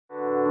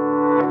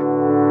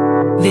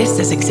This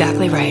is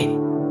exactly right.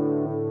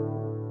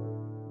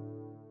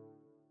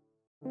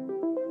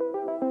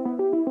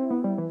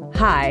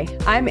 Hi,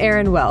 I'm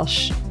Erin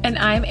Welsh. And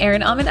I'm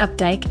Erin Alman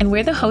Updike, and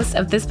we're the hosts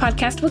of This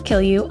Podcast Will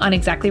Kill You on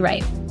Exactly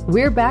Right.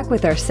 We're back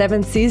with our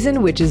 7th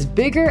season, which is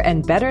bigger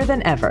and better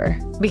than ever.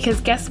 Because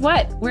guess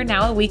what? We're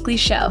now a weekly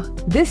show.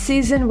 This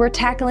season, we're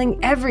tackling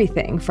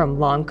everything from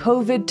long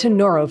COVID to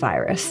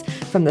norovirus,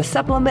 from the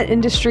supplement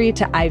industry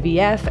to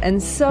IVF,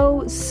 and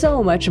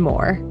so much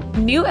more.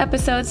 New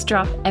episodes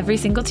drop every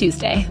single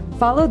Tuesday.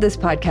 Follow This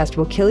Podcast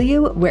Will Kill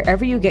You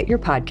wherever you get your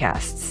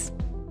podcasts.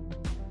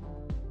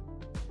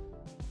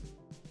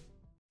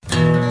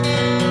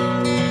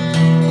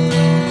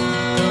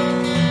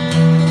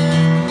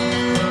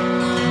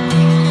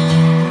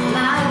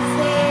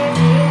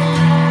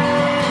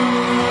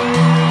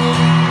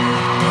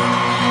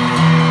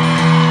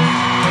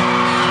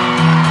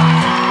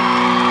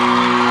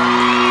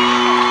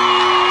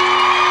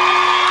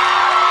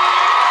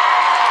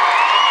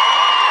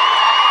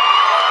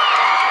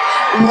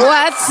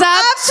 What's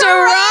up,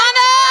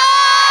 Toronto?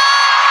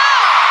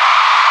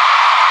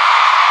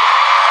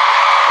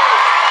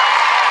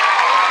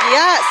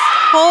 Yes.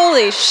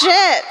 Holy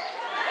shit.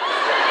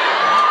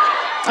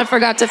 I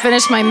forgot to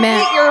finish my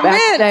mint. Eat your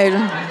backstage.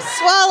 mint.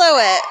 Swallow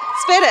it.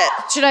 Spit it.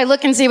 Should I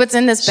look and see what's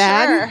in this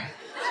bag? Sure.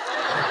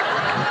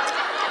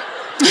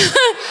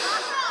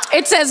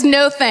 It says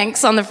no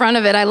thanks on the front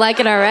of it. I like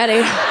it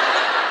already.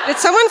 Did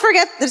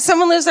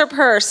someone lose their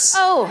purse?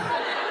 Oh.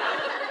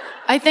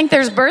 I think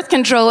there's birth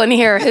control in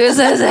here. Who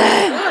says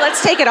that? Ooh,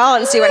 let's take it all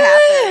and see what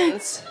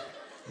happens.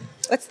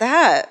 What's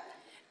that?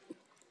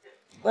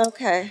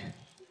 Okay.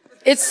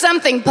 It's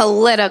something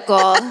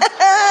political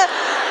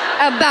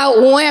about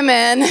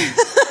women.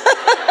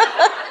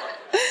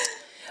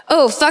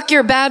 Oh, fuck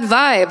your bad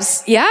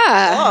vibes.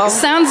 Yeah,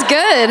 sounds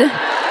good.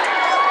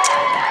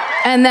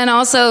 And then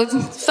also,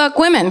 fuck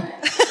women.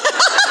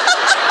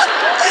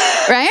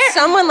 Right?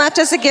 Someone left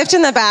us a gift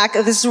in the back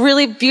of this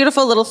really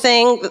beautiful little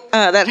thing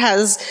that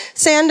has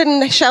sand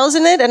and shells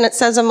in it, and it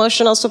says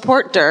emotional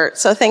support dirt.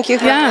 So thank you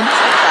for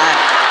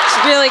that. It's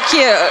really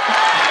cute.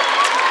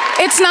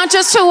 It's not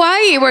just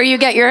Hawaii where you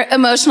get your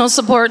emotional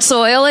support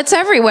soil. It's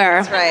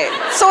everywhere. That's right.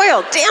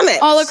 Soil, damn it.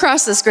 All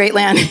across this great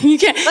land. You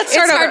can't. Let's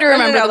start it's hard to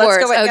remember the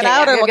words. Let's go get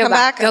out and we'll come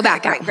back. Go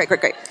back.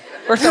 Great.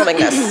 We're filming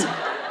this.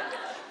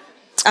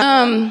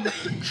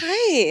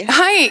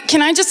 Hi,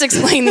 can I just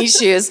explain these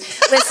shoes?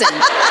 Listen to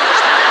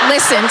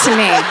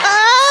me.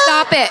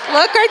 Stop it.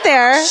 Look right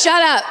there.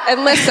 Shut up.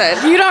 And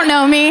listen. You don't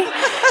know me.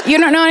 You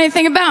don't know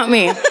anything about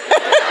me.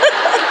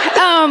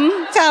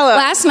 Tell them.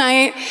 Last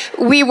night,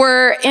 we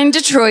were in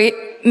Detroit,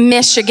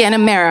 Michigan,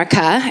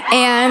 America,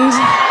 and...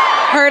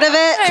 Heard of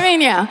it? I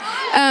mean, yeah.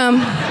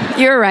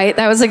 You're right.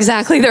 That was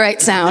exactly the right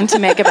sound to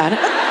make about it.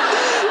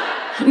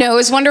 No, it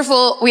was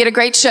wonderful. We had a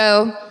great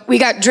show. We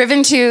got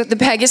driven to the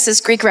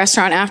Pegasus Greek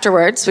restaurant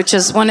afterwards, which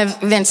is one of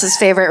Vince's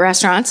favorite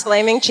restaurants.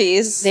 Flaming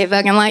cheese. They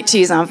fucking light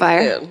cheese on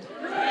fire. Dude.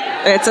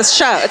 It's a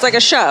show. It's like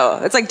a show.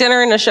 It's like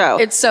dinner and a show.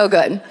 It's so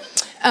good.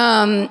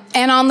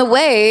 And on the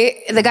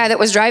way, the guy that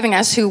was driving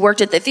us, who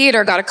worked at the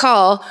theater, got a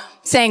call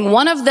saying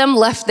one of them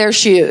left their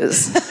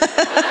shoes.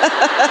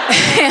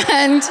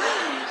 And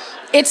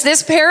it's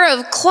this pair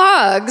of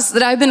clogs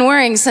that I've been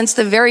wearing since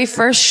the very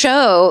first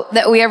show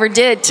that we ever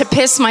did to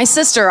piss my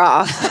sister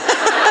off.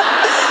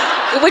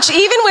 Which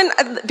even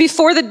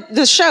before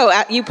the show,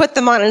 you put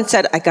them on and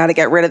said, I gotta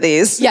get rid of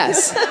these.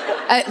 Yes.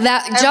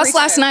 Just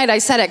last night I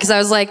said it because I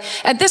was like,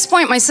 at this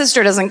point my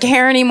sister doesn't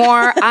care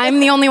anymore. I'm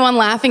the only one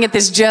laughing at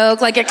this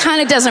joke. Like, it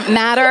kind of doesn't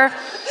matter.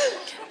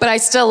 But I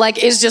still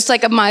it's just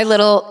like my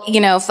little,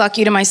 fuck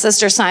you to my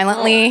sister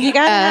silently. You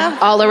gotta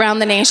have all around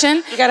the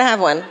nation. You gotta have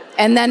one.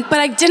 And then, but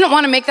I didn't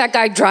want to make that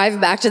guy drive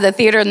back to the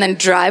theater and then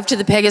drive to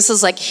the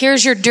Pegasus like,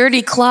 here's your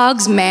dirty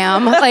clogs,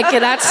 ma'am.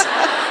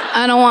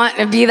 I don't want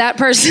to be that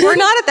person. We're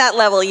not at that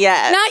level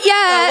yet. Not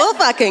yet. We'll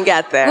fucking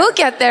get there. We'll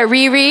get there,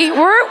 Riri.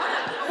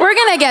 We're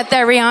gonna get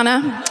there,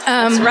 Rihanna.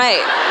 That's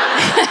right.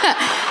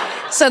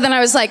 So then I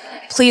was like,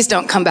 please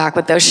don't come back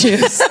with those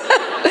shoes.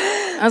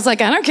 I was like,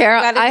 I don't care.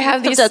 I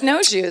have these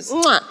snowshoes.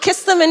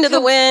 Kiss them into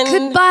the wind.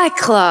 Goodbye,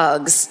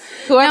 clogs.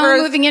 Now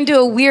I'm moving into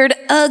a weird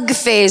Ugg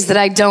phase that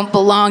I don't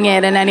belong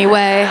in any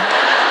way.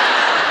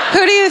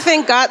 Who do you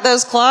think got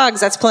those clogs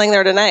that's playing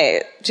there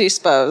tonight, do you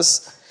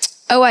suppose?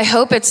 Oh, I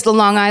hope it's the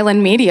Long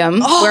Island medium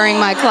wearing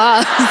my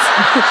clogs.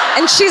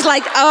 And she's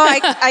like,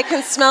 I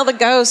can smell the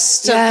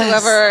ghost of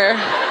whoever.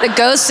 The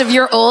ghost of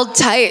your old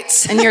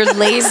tights and your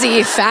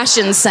lazy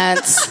fashion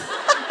sense.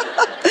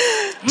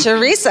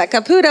 Teresa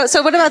Caputo.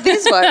 So what about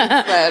these ones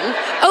then?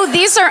 Oh,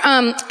 these are,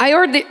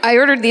 I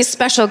ordered these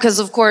special because,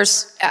 of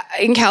course,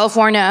 in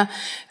California,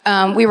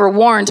 we were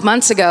warned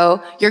months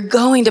ago, you're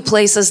going to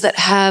places that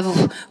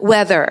have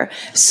weather.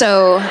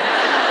 So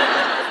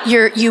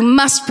you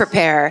must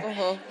prepare.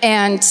 Mm-hmm.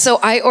 And so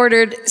I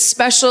ordered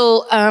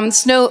special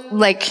snow,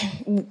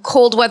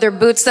 cold weather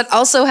boots that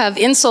also have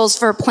insoles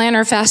for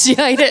plantar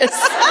fasciitis.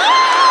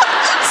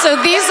 So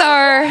these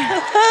are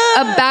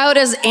about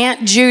as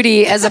Aunt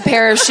Judy as a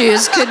pair of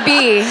shoes could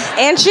be.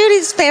 Aunt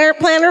Judy's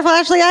plantar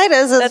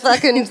fasciitis is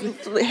fucking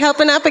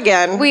helping up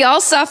again. We all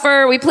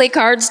suffer. We play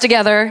cards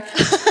together.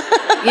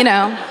 You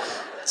know.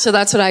 So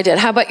that's what I did.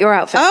 How about your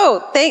outfit?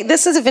 Oh,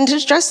 this is a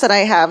vintage dress that I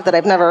have that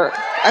I've worn once.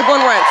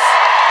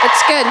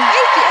 It's good.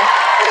 Thank you.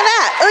 Look at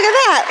that. Look at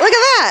that. Look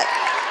at that.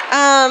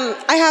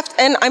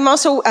 And I'm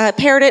also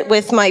paired it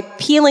with my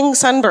peeling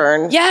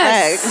sunburn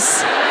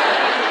legs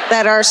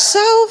that are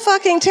so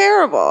fucking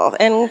terrible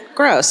and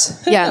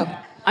gross.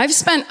 Yeah. I've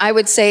spent, I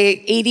would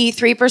say,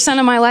 83%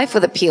 of my life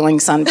with a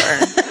peeling sunburn.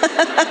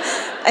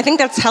 I think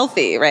that's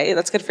healthy, right?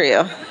 That's good for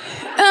you.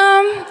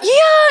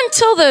 Yeah,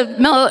 until the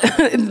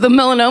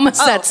melanoma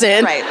sets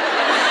in. Right.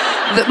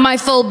 My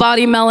full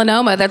body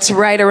melanoma that's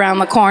right around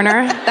the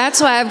corner.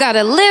 That's why I've got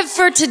to live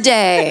for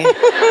today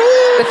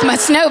with my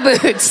snow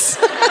boots.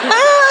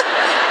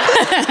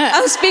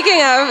 Oh,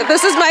 speaking of,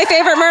 this is my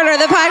favorite murder,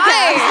 the podcast.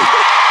 Hi.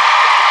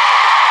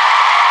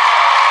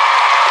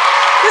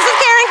 This is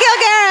Karen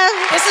Kilgariff.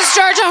 This is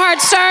Georgia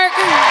Hardstark.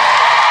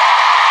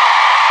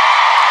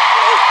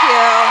 Thank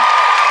you.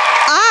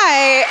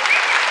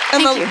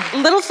 I'm a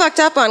little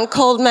fucked up on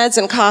cold meds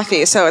and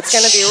coffee, so it's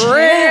going to be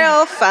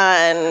real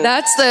fun.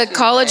 That's the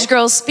college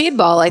girls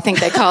speedball, I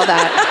think they call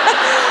that.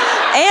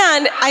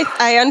 And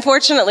I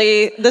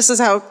unfortunately, this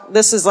is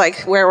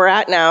like where we're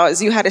at now,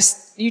 is you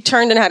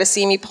turned and had to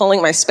see me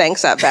pulling my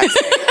Spanx up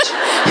backstage.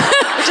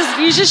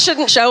 You just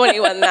shouldn't show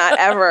anyone that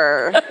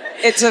ever.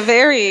 It's a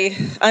very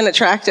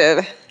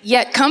unattractive.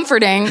 Yet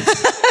comforting.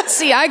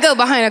 See, I go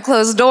behind a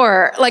closed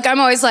door. Like, I'm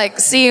always like,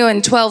 see you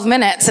in 12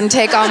 minutes and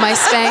take all my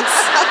Spanx.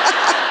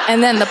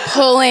 And then the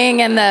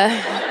pulling and the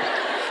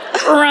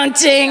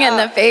grunting and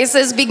the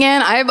faces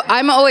begin.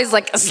 I'm always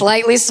like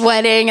slightly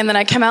sweating, and then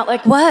I come out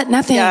like, what?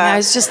 Nothing. Yeah. I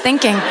was just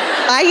thinking.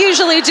 I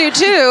usually do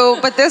too,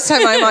 but this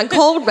time I'm on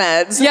cold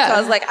meds. Yeah. So I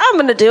was like, I'm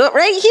going to do it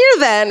right here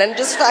then. And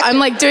just fucking. I'm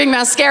like doing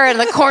mascara in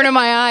the corner of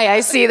my eye. I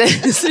see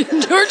this.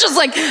 We're just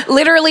like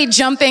literally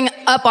jumping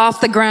up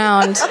off the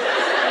ground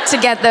to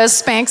get those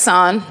Spanx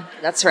on.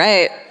 That's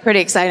right. Pretty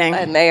exciting.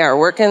 And they are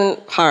working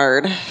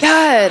hard.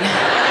 Good.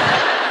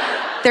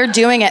 They're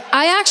doing it.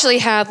 I actually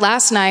had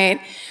last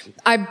night,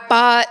 I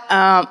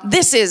bought,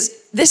 this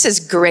is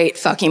great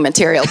fucking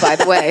material, by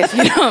the way. If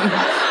you don't,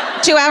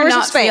 2 hours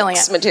of feeling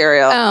Spanx it.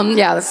 material.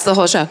 Yeah, that's the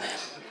whole show.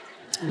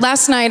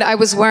 Last night I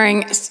was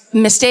wearing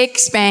mistake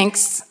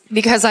Spanx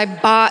because I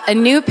bought a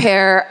new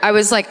pair. I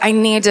was like, I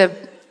need a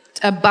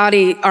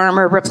body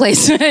armor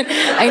replacement.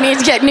 I need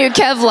to get new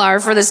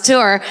Kevlar for this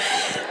tour.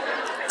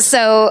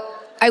 So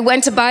I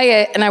went to buy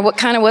it, and I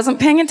kind of wasn't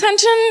paying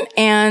attention,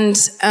 and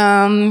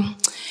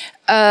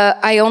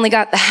I only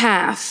got the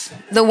half,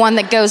 the one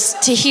that goes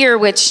to here,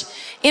 which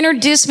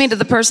introduced me to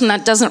the person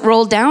that doesn't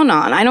roll down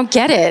on. I don't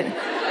get it.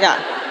 Yeah.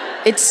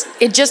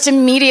 It just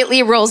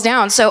immediately rolls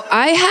down. So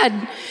I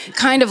had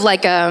kind of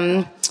like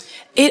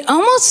it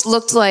almost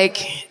looked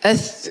like a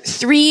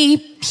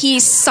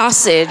 3-piece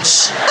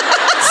sausage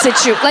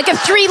like a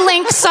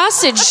 3-link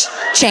sausage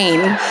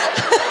chain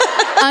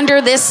under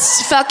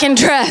this fucking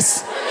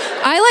dress.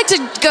 I like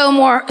to go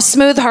more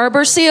smooth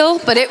harbor seal,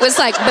 but it was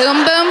like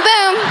boom, boom,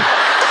 boom.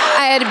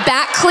 I had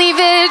back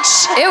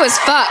cleavage. It was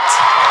fucked.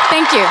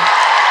 Thank you.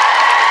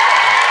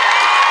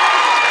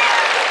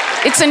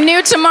 It's a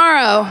new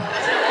tomorrow.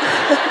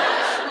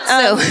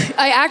 So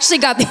I actually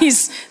got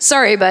these.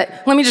 Sorry, but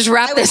let me just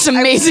wrap this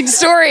amazing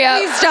story up.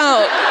 Please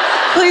don't.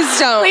 Please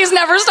don't. Please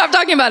never stop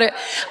talking about it.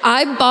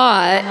 I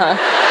bought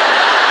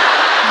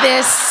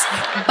this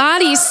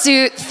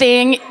bodysuit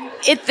thing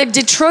at the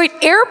Detroit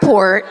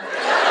airport,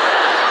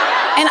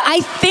 and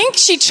I think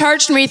she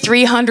charged me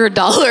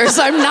 $300.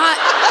 I'm not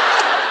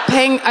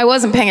paying. I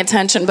wasn't paying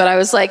attention, but I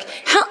was like,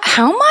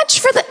 how much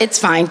for the? It's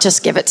fine.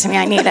 Just give it to me.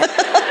 I need it.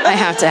 I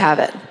have to have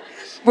it.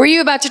 Were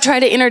you about to try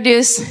to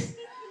introduce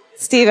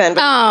Steven?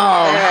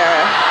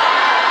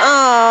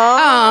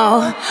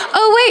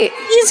 Oh, wait.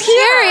 He's here.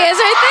 Here he is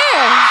right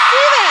there.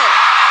 Steven!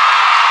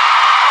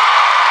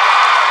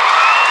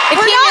 If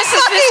We're he not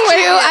misses fucking this with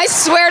cue, you. I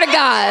swear to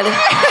God.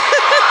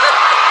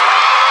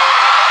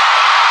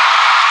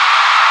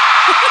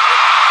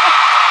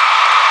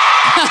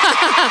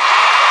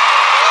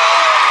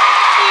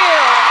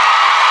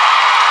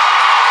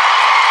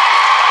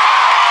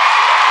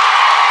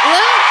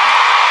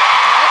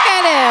 Look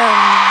at him.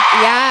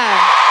 Yeah.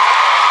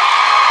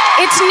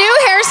 It's new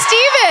hair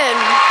Steven.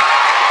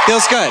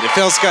 Feels good. It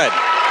feels good.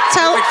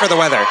 Perfect for the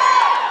weather.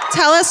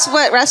 Tell us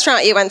what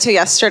restaurant you went to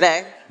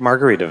yesterday.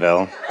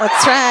 Margaritaville.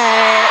 That's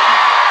right.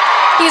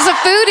 He's a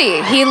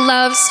foodie. He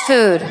loves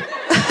food.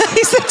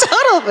 He's a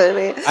total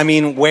foodie. I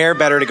mean, where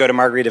better to go to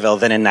Margaritaville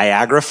than in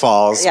Niagara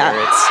Falls, Yeah.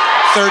 where it's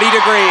 30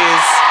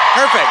 degrees.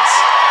 Perfect.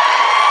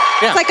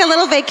 Yeah. It's like a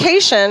little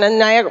vacation in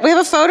Niagara. We have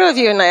a photo of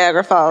you in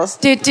Niagara Falls.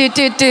 Do.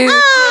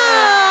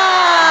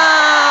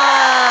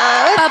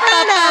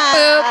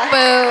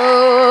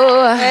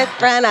 With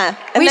Brenna.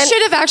 We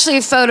should have actually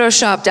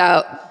photoshopped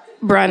out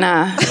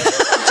Brenna.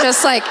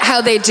 just like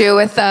how they do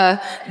with the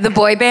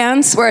boy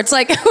bands, where it's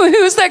like,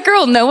 who's that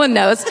girl? No one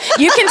knows.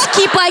 You can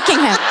keep liking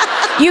him.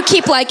 You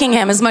keep liking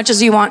him as much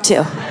as you want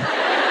to.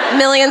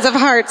 Millions of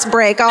hearts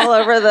break all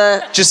over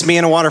the... Just me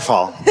in a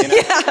waterfall. You know?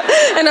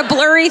 Yeah, and a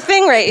blurry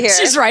thing right here.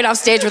 She's right off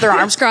stage with her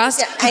arms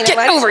crossed. Yeah,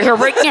 Get over here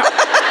right now.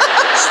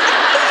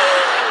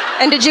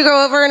 And did you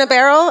go over in a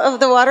barrel of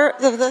the water?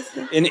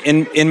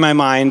 In my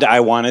mind,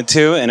 I wanted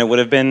to, and it would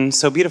have been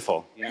so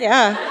beautiful. You know?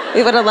 Yeah,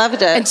 we would have loved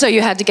it. And so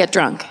you had to get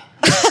drunk.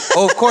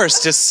 Oh, of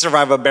course, just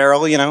survive a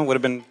barrel, would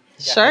have been...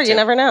 Sure, you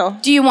never know.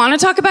 Do you want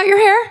to talk about your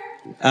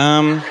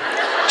hair?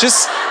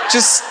 Just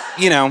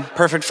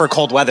perfect for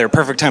cold weather.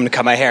 Perfect time to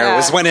cut my hair. Yeah. It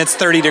was when it's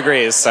 30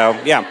 degrees, so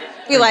yeah.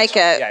 We like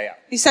it. Yeah.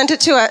 You sent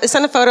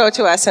a photo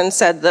to us and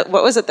said that,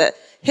 what was it, the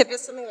hippest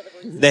something?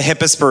 The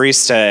hippest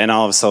barista in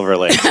all of Silver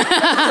Lake. That's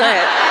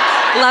right.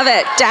 Love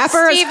it.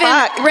 Dapper as Stephen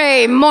fuck.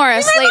 Ray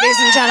Morris, ladies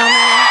and gentlemen.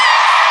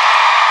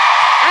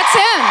 That's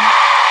him.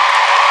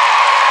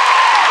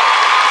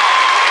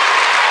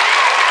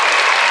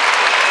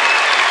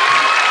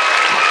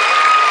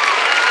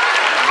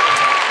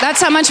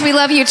 That's how much we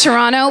love you,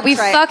 Toronto. We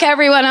fuck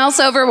everyone else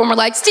over when we're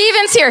like,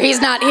 Steven's here. He's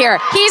not here.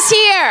 He's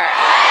here.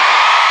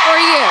 For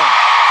you.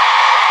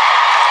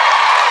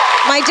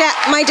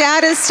 My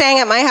dad is staying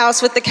at my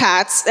house with the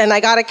cats, and I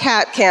got a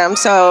cat cam,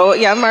 so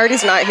yeah,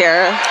 Marty's not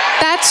here.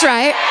 That's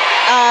right.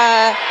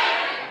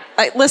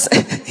 Listen.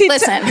 He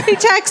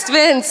texted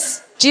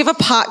Vince, do you have a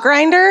pot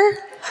grinder?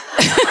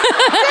 Dad!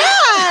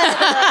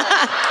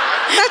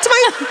 That's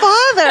my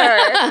father.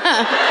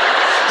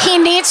 He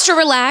needs to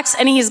relax,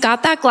 and he's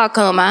got that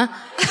glaucoma.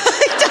 He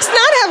does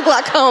not have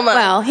glaucoma.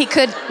 Well,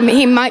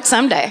 he might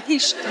someday. He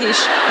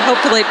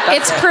hopefully doesn't.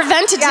 It's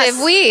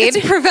preventative weed. It's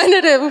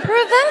preventative.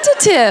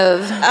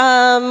 Preventative.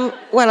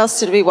 What else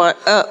did we want?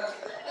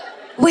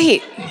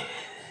 Wait.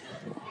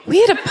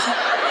 We had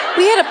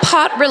a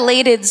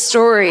pot-related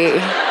story.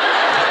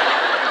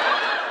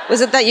 Was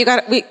it that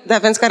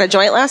that Vince got a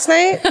joint last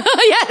night?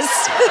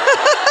 Yes.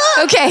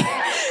 Okay.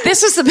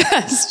 This was the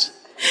best.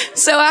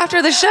 So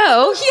after the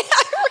show,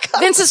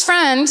 Vince's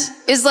friend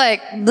is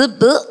like, bleh,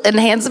 bleh, and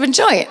hands him a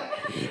joint.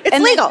 It's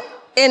legal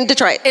in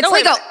Detroit. It's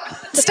legal.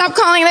 Stop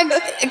calling them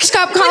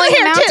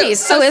Mounties. Too.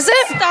 So is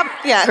it? Stop.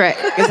 Yeah. Great.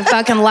 You can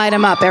fucking light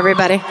them up,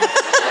 everybody.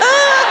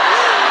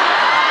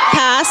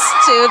 Pass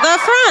to the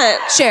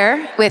front.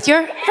 Share with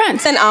your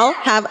friends. Then I'll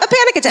have a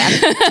panic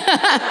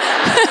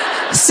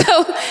attack.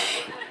 So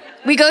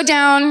we go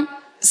down,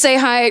 say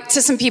hi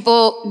to some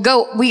people,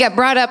 we get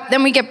brought up,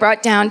 then we get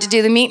brought down to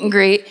do the meet and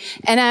greet.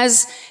 And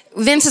as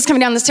Vince is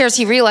coming down the stairs,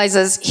 he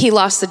realizes he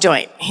lost the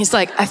joint. He's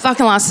like, I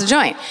fucking lost the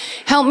joint.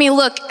 Help me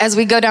look as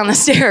we go down the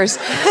stairs.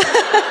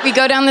 We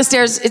go down the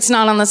stairs, it's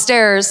not on the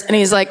stairs, and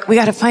he's like, we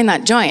gotta find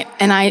that joint.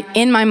 And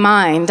in my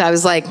mind, I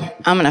was like,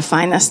 I'm gonna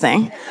find this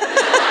thing.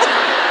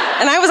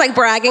 And I was like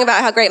bragging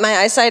about how great my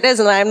eyesight is,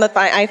 and I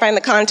find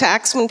the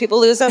contacts when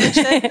people lose them and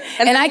shit.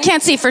 And I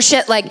can't see for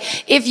shit.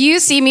 Like, if you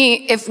see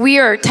me, if we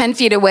are 10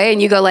 feet away and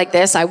you go like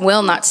this, I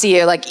will not see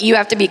you. Like, you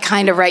have to be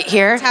kind of right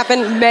here. It's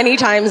happened many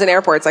times in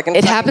airports.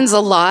 It happens a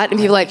lot, and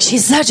people are like,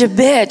 she's such a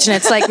bitch. And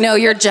it's like, no,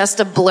 you're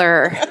just a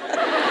blur.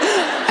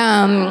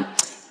 And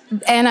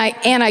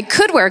I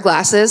could wear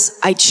glasses.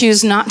 I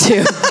choose not to.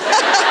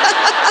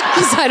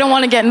 Because I don't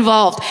want to get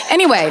involved.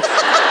 Anyway.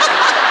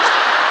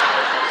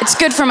 It's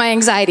good for my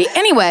anxiety.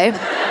 Anyway,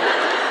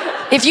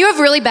 if you have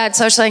really bad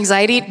social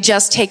anxiety,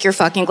 just take your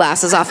fucking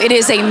glasses off. It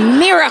is a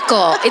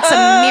miracle. It's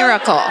a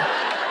miracle.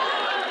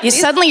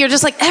 Suddenly you're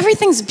just like,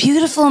 everything's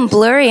beautiful and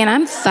blurry and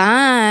I'm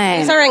fine.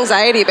 These are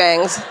anxiety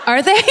bangs.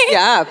 Are they?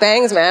 Yeah,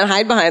 bangs, man.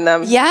 Hide behind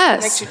them.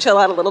 Yes. Makes you chill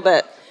out a little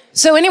bit.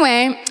 So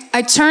anyway,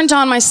 I turned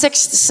on my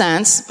sixth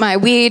sense, my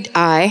weed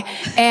eye,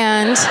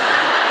 and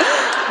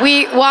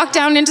we walked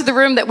down into the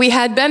room that we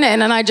had been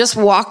in, and I just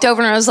walked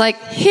over and I was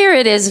like, here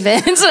it is,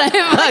 Vince. And I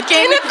fucking...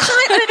 In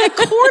a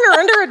corner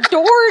under a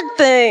door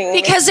thing.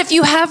 Because if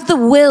you have the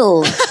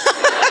will,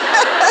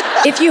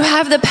 if you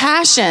have the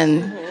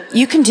passion,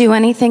 you can do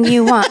anything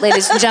you want,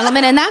 ladies and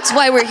gentlemen, and that's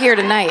why we're here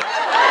tonight.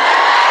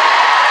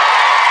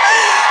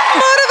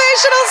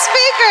 Motivational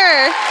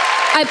speaker.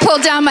 I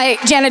pulled down my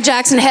Janet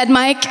Jackson head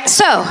mic.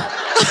 So,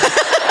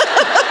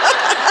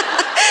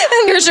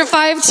 here's your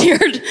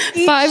five-tiered,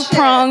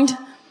 five-pronged.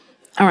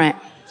 All right.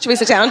 Should we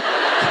sit down?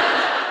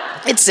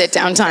 It's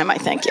sit-down time, I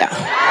think, yeah.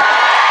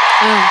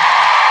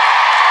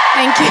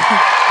 Thank you.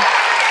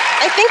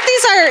 I think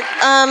these are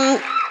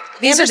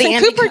the Anderson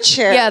Cooper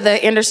chairs. Yeah,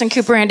 the Anderson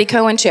Cooper, Andy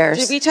Cohen chairs.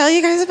 Did we tell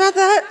you guys about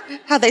that?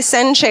 How they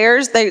send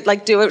chairs, they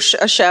like do a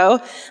show.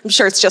 I'm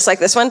sure it's just like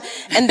this one.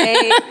 And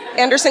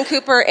Anderson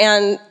Cooper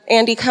and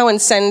Andy Cohen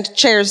send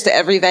chairs to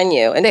every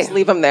venue and just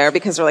leave them there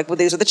because they're like, well,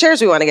 these are the chairs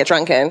we want to get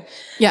drunk in.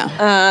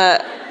 Yeah.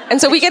 And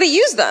so we get to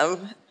use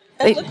them.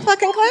 They look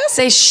fucking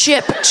classy. They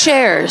ship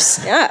chairs.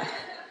 Yeah.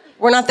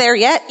 We're not there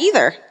yet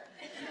either.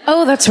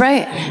 Oh, that's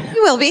right.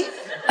 You will be.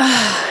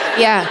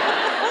 Yeah.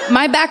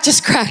 My back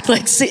just cracked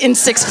like in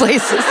 6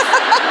 places.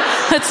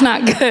 That's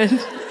not good.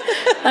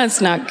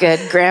 That's not good,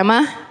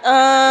 Grandma.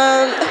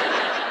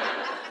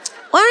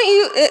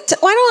 Why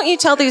don't you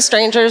tell these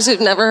strangers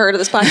who've never heard of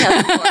this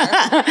podcast before,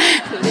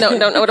 don't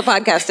know what a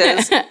podcast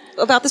is,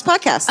 about this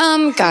podcast?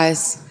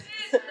 Guys,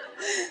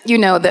 you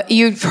know that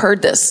you've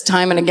heard this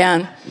time and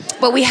again,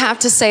 but we have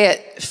to say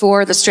it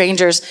for the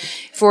strangers,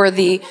 for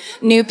the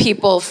new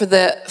people, for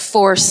the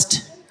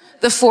forced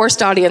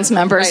audience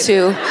members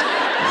who,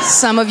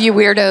 some of you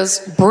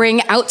weirdos,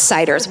 bring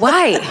outsiders.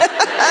 Why?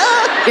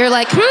 You're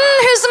like, who's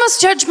the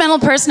most judgmental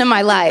person in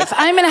my life?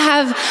 I'm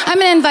gonna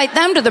invite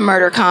them to the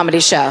murder comedy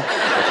show.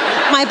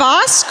 My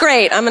boss?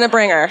 Great, I'm gonna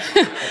bring her.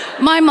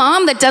 My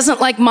mom that doesn't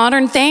like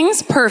modern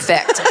things?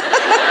 Perfect.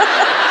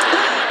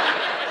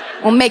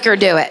 We'll make her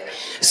do it.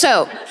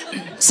 So,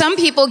 some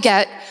people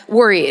get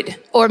worried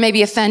or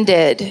maybe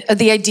offended at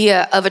the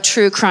idea of a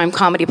true crime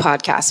comedy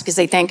podcast because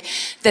they think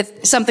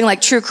that something like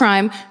true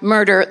crime,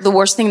 murder, the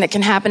worst thing that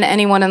can happen to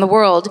anyone in the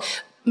world,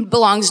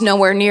 belongs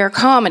nowhere near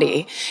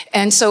comedy.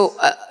 And so,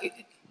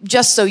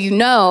 just so you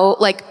know,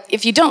 like,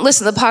 if you don't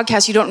listen to the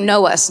podcast, you don't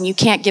know us and you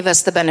can't give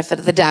us the benefit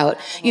of the doubt.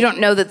 You don't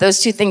know that those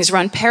two things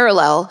run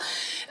parallel.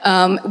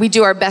 We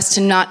do our best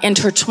to not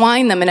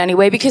intertwine them in any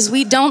way because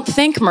we don't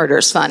think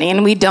murder's funny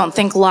and we don't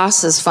think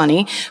loss is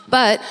funny,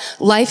 but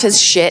life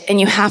is shit and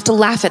you have to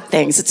laugh at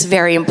things. It's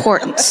very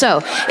important.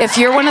 So, if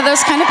you're one of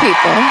those kind of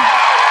people,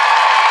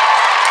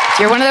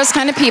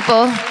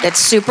 that's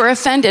super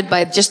offended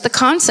by just the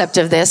concept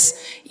of this,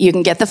 you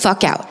can get the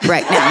fuck out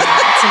right now.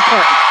 It's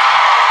important.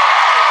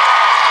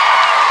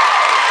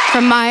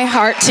 From my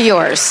heart to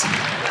yours.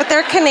 But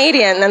they're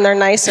Canadian and they're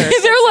nicer.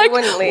 They're like,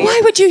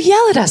 why would you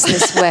yell at us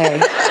this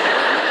way?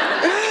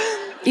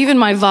 Even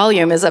my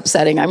volume is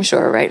upsetting, I'm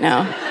sure, right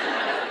now.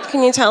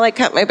 Can you tell I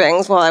cut my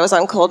bangs while I was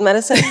on cold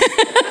medicine?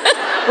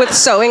 With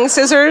sewing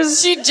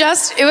scissors?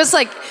 It was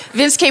like,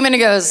 Vince came in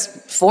and goes,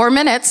 4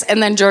 minutes,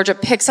 and then Georgia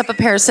picks up a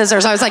pair of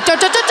scissors. I was like,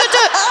 not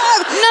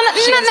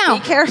now.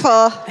 Be careful.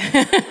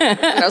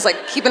 And I was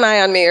like, keep an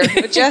eye on me,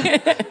 would you?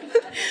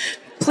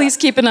 Please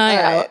keep an eye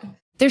out.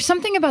 There's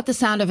something about the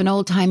sound of an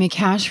old-timey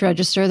cash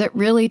register that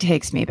really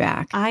takes me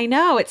back. I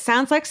know. It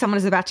sounds like someone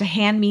is about to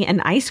hand me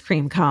an ice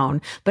cream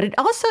cone, but it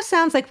also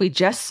sounds like we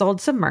just sold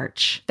some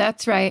merch.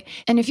 That's right.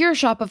 And if you're a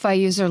Shopify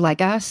user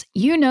like us,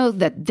 you know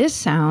that this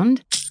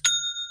sound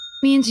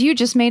means you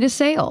just made a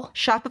sale.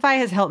 Shopify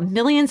has helped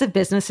millions of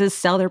businesses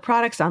sell their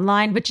products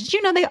online, but did you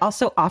know they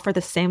also offer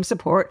the same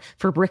support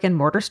for brick and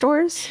mortar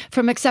stores?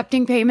 From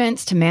accepting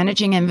payments to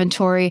managing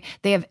inventory,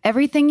 they have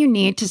everything you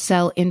need to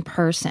sell in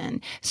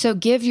person. So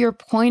give your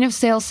point of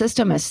sale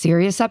system a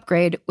serious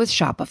upgrade with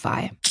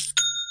Shopify.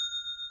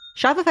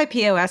 Shopify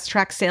POS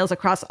tracks sales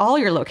across all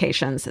your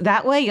locations.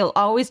 That way, you'll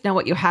always know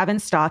what you have in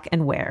stock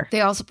and where.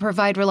 They also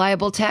provide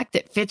reliable tech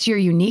that fits your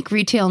unique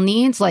retail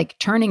needs, like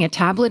turning a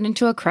tablet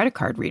into a credit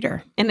card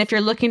reader. And if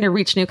you're looking to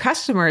reach new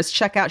customers,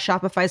 check out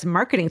Shopify's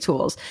marketing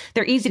tools.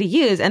 They're easy to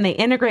use, and they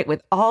integrate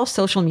with all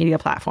social media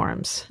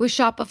platforms. With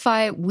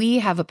Shopify, we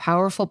have a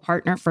powerful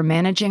partner for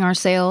managing our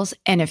sales.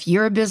 And if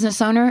you're a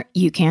business owner,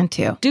 you can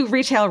too. Do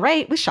retail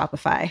right with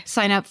Shopify.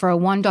 Sign up for a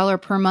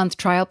 $1 per month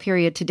trial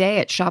period today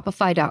at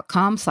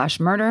shopify.com/murder.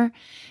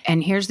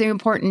 And here's the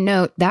important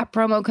note, that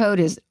promo code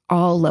is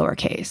all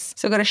lowercase.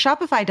 So go to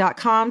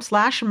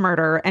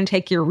shopify.com/murder and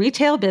take your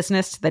retail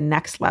business to the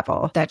next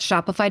level. That's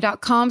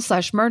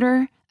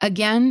shopify.com/murder.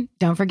 Again,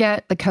 don't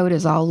forget, the code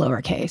is all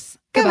lowercase.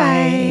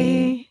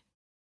 Goodbye.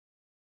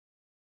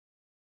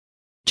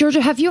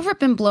 Georgia, have you ever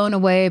been blown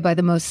away by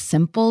the most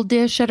simple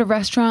dish at a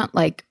restaurant,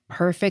 like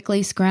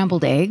perfectly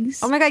scrambled eggs?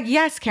 Oh my God,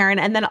 yes, Karen.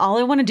 And then all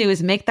I want to do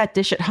is make that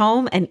dish at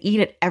home and eat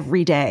it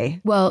every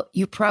day. Well,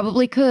 you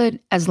probably could,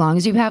 as long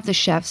as you have the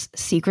chef's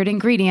secret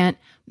ingredient,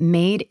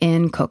 Made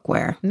in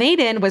Cookware. Made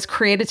in was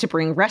created to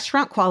bring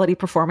restaurant quality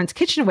performance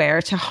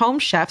kitchenware to home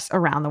chefs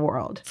around the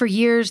world. For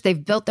years,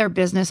 they've built their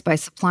business by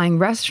supplying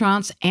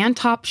restaurants and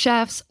top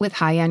chefs with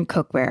high-end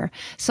cookware.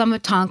 Some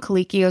of Tom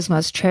Colicchio's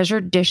most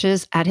treasured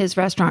dishes at his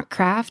restaurant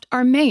Craft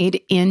are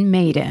made in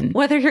Made in.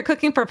 Whether you're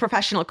cooking for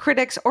professional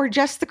critics or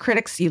just the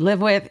critics you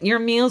live with, your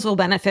meals will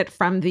benefit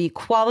from the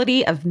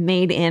quality of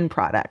Made in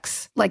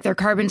products. Like their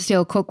carbon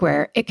steel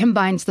cookware, it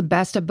combines the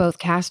best of both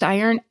cast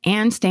iron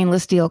and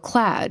stainless steel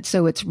clad,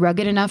 so it's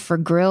rugged enough for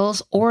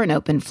grills or an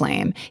open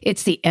flame.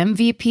 It's the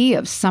MVP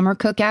of summer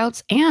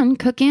cookouts and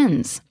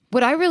cook-ins.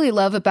 What I really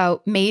love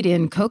about Made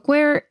in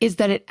Cookware is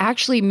that it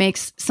actually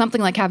makes something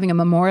like having a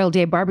Memorial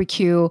Day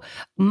barbecue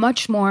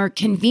much more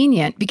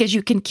convenient because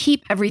you can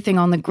keep everything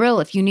on the grill.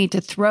 If you need to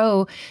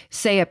throw,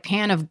 say, a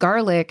pan of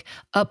garlic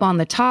up on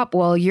the top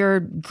while you're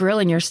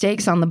grilling your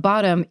steaks on the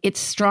bottom, it's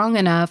strong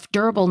enough,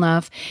 durable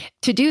enough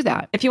to do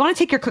that. If you want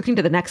to take your cooking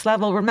to the next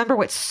level, remember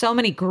what so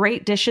many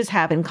great dishes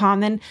have in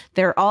common.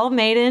 They're all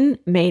made in,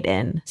 Made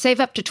in.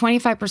 Save up to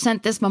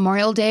 25% this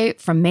Memorial Day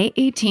from May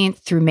 18th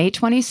through May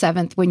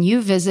 27th when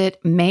you visit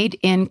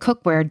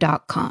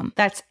madeincookware.com.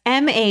 That's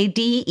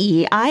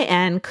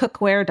MADEIN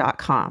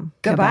cookware.com.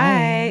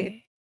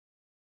 Goodbye.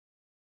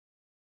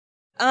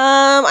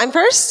 I'm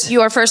first?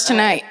 You are first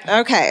tonight.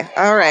 Okay.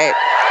 All right.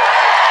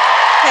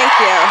 Thank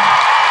you.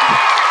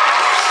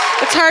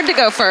 It's hard to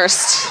go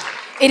first.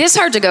 It is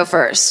hard to go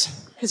first.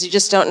 Because you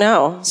just don't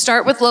know.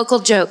 Start with local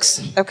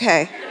jokes.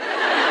 Okay.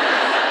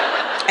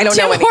 I don't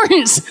know Tim any.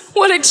 Hortons.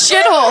 What a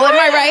shithole, am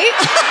I right?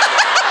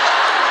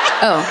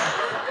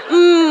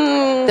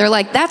 Oh. They're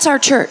like, that's our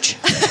church.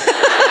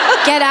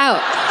 Get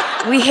out.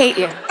 We hate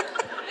you.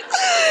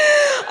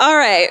 All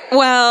right.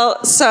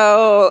 Well,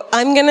 so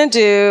I'm going to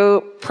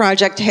do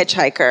Project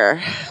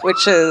Hitchhiker,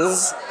 which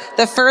is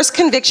the first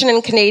conviction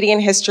in Canadian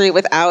history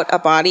without a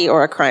body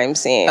or a crime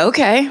scene.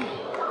 Okay.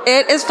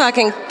 It is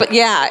fucking, but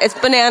yeah, it's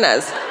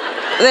bananas.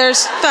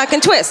 There's fucking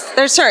twists.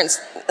 There's turns.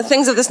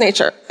 Things of this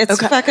nature. It's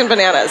fucking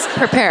bananas.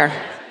 Prepare.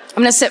 I'm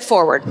going to sit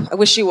forward. I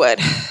wish you would.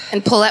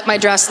 And pull at my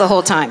dress the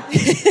whole time.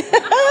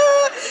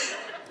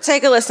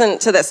 Take a listen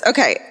to this.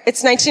 Okay,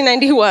 it's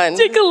 1991.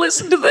 Take a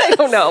listen to this. I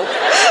don't know.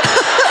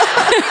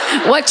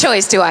 What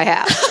choice do I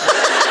have?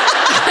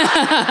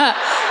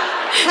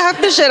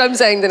 Half the shit I'm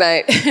saying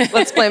tonight.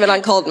 Let's blame it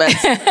on cold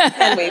meds.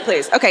 Can we,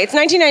 please? Okay, it's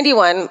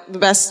 1991. The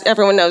best,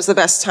 everyone knows, the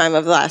best time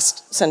of the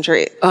last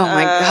century. Oh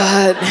my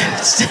God.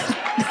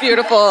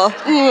 Beautiful.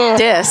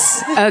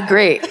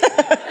 Disagree.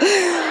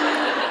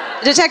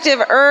 Detective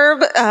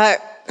Herb. I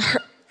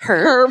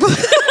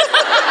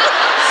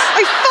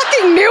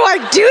fucking knew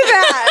I'd do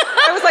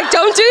that. I was like,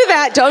 don't do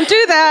that. Don't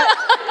do that.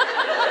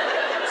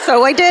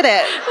 So I did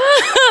it.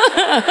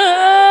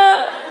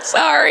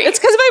 Sorry. It's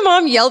because my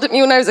mom yelled at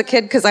me when I was a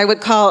kid because I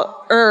would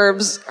call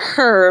herbs.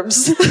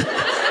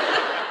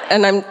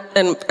 And I'm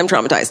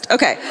traumatized.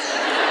 Okay.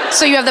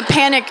 So you have the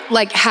panic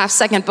like half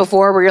second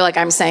before where you're like,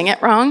 I'm saying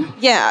it wrong?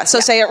 Yeah. So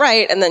say it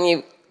right and then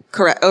you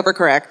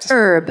overcorrect.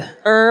 Herb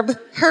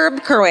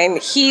Kerwin.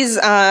 He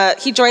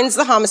joins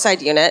the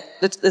homicide unit.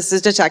 This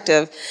is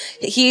detective.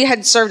 He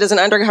had served as an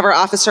undercover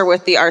officer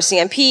with the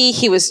RCMP.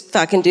 He was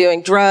fucking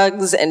doing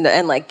drugs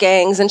and like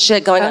gangs and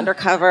shit going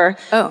undercover.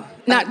 Oh,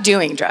 not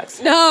doing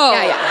drugs. No.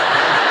 Yeah.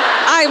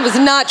 I was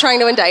not trying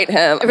to indict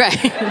him.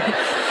 Right.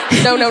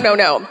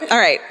 No. All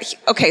right.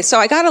 Okay, so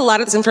I got a lot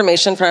of this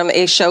information from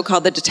a show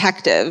called The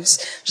Detectives,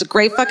 which is a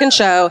great fucking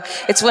show.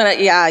 It's when,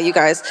 you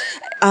guys.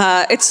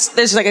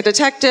 There's like a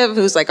detective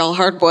who's like all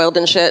hard boiled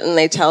and shit, and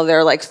they tell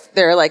their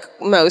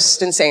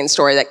most insane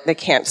story that they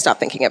can't stop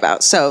thinking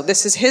about. So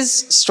this is his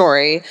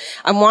story.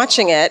 I'm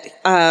watching it.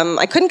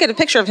 I couldn't get a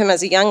picture of him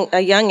as a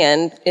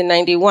youngin in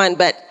 '91,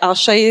 but I'll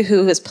show you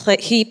who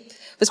he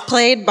was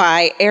played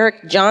by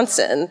Eric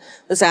Johnson,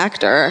 this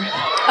actor.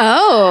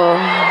 Oh.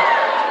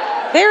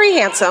 Very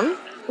handsome.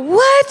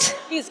 What?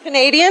 He's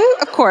Canadian,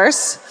 of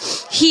course.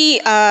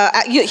 He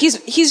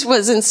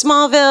was in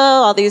Smallville,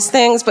 all these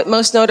things, but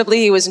most notably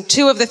he was in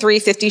 2 of the 3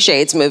 50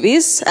 Shades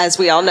movies, as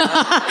we all know.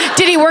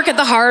 Did he work at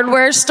the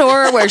hardware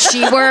store where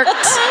she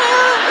worked?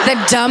 The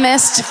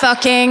dumbest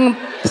fucking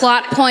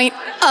plot point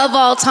of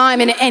all time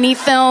in any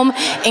film,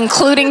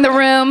 including The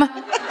Room. The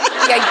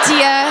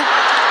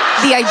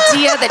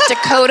idea that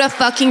Dakota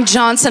fucking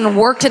Johnson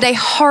worked at a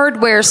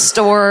hardware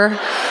store.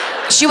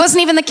 She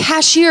wasn't even the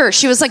cashier.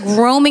 She was like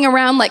roaming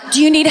around like,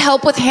 do you need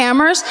help with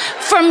hammers?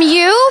 From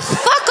you?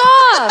 Fuck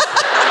off.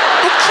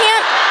 I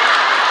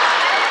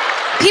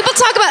can't. People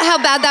talk about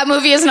how bad that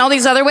movie is in all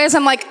these other ways.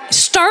 I'm like,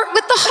 start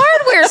with the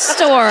hardware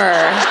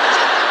store.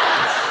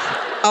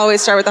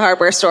 Always start with the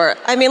hardware store.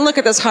 I mean, look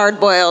at this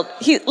hard-boiled.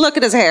 Look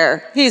at his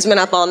hair. He's been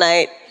up all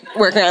night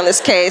working on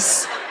this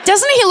case.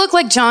 Doesn't he look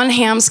like John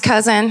Hamm's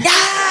cousin?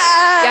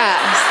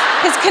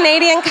 Yeah. His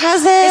Canadian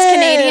cousin. His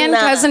Canadian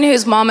cousin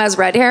whose mom has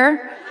red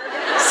hair.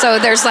 So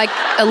there's like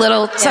a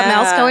little something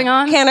else going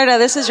on. Canada,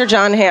 this is your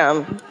John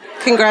Hamm.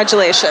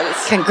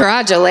 Congratulations.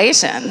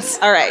 Congratulations.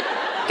 All right.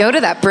 Go to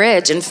that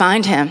bridge and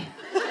find him.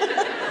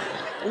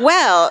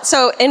 Well,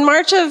 so in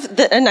March of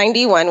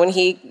 '91, when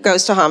he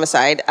goes to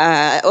homicide,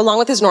 along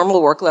with his normal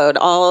workload,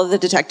 all of the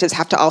detectives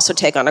have to also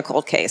take on a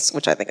cold case,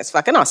 which I think is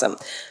fucking awesome.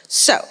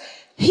 So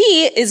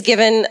he is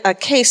given a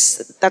case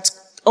that's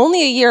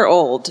only a year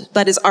old,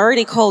 but is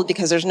already cold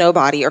because there's no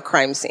body or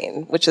crime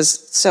scene, which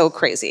is so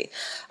crazy.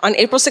 On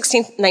April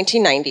 16th,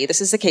 1990, this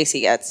is the case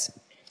he gets.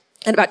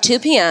 At about 2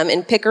 p.m.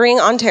 in Pickering,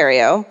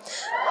 Ontario,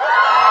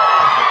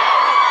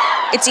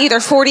 it's either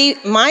 40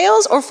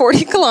 miles or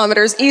 40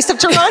 kilometers east of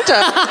Toronto.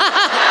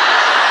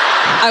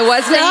 I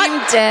was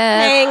not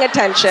paying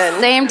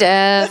attention. Same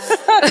death.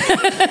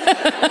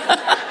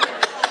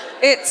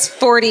 It's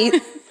 40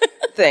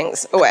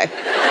 things away.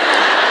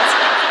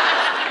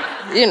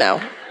 You know.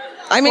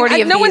 I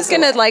mean, no one's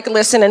going to like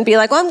listen and be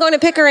like, well, I'm going to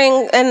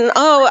Pickering and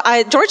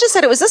Georgia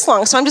said it was this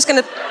long, so I'm just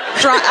going to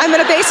I'm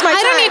going to base my time.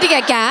 I don't need to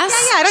get gas.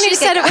 Yeah, I don't need to get gas.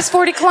 She said it was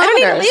 40 kilometers. I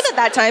don't need to leave at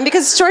that time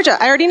because it's Georgia.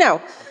 I already know.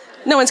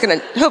 No one's going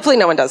to, hopefully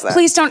no one does that.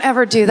 Please don't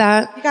ever do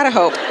that. You got to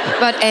hope.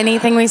 About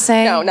anything we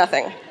say? No,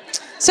 nothing.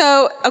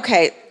 So,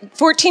 okay,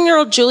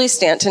 14-year-old Julie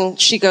Stanton,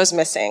 she goes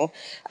missing.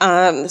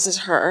 This is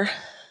her.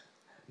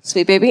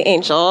 Sweet baby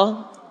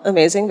angel.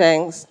 Amazing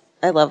bangs.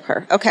 I love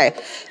her. Okay.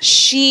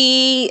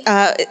 She's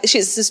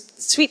this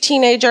sweet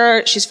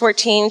teenager. She's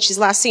 14. She's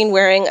last seen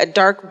wearing a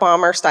dark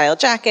bomber-style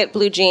jacket,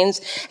 blue jeans,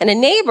 and a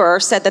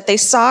neighbor said that they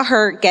saw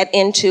her get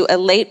into a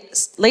late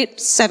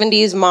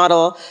 70s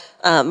model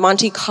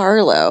Monte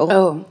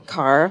Carlo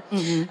car,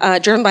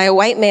 driven by a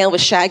white male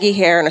with shaggy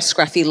hair and a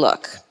scruffy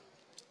look.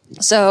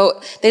 So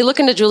they look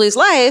into Julie's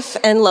life,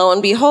 and lo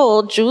and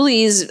behold,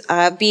 Julie's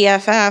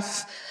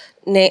BFF,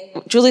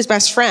 Julie's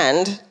best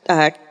friend,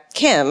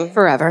 Kim.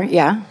 Forever,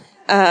 yeah.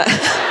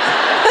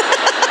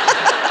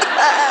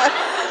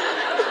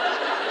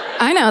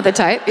 I know the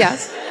type,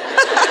 yes.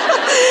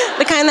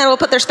 The kind that will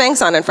put their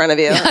Spanx on in front of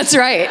you. That's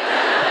right.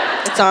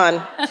 It's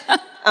on.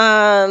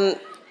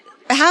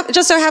 It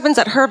just so happens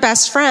that her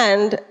best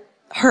friend,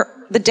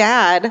 the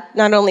dad,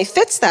 not only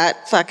fits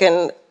that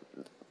fucking,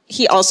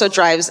 he also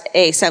drives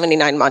a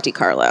 79 Monte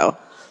Carlo.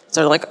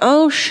 So they're like,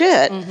 oh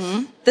shit.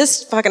 Mm-hmm.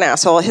 This fucking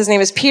asshole, his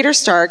name is Peter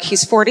Stark.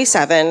 He's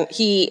 47.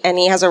 He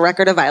has a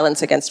record of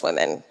violence against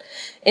women.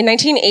 In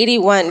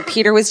 1981,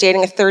 Peter was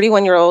dating a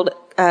 31-year-old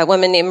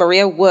woman named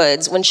Maria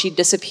Woods when she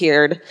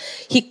disappeared.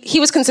 He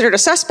was considered a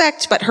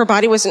suspect, but her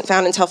body wasn't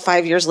found until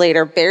 5 years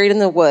later, buried in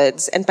the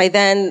woods. And by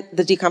then,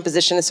 the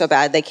decomposition is so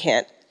bad they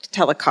can't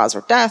tell a cause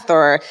of death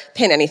or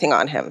pin anything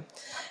on him.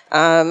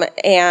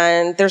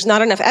 And there's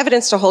not enough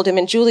evidence to hold him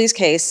in Julie's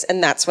case,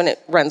 and that's when it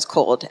runs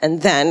cold.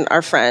 And then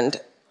our friend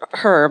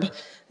Herb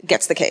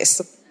gets the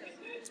case.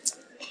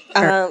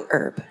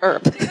 Herb.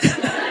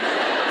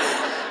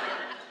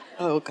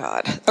 Oh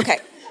God. Okay.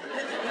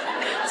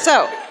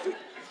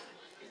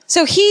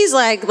 So he's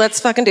like,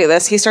 let's fucking do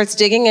this. He starts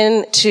digging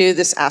into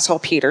this asshole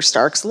Peter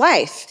Stark's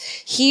life.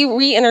 He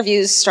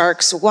re-interviews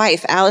Stark's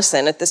wife,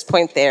 Allison. At this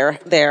point, they're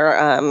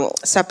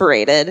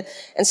separated.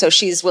 And so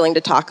she's willing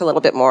to talk a little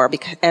bit more.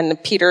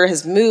 And Peter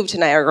has moved to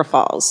Niagara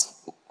Falls,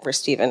 where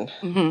Stephen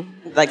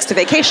likes to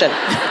vacation.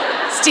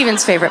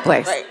 Stephen's favorite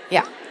place. Right.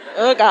 Yeah.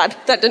 Oh God,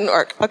 that didn't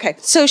work. Okay.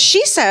 So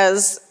she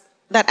says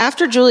that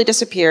after Julie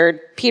disappeared,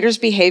 Peter's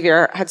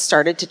behavior had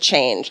started to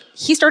change.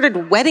 He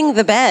started wetting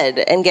the bed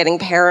and getting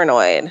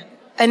paranoid.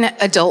 An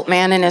adult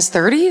man in his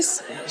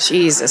 30s?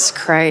 Jesus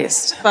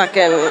Christ.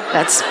 Fucking...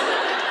 That's...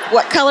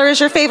 What color is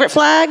your favorite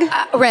flag?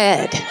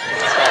 Red.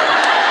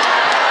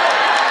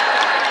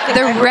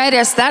 The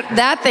reddest.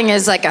 That thing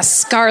is like a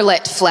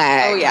scarlet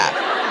flag. Oh,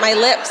 yeah. My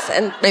lips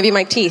and maybe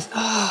my teeth.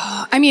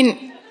 I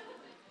mean,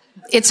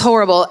 it's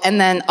horrible.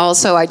 And then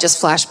also I just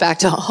flash back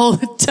to all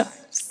the times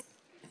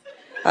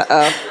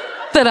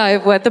that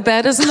I've wet the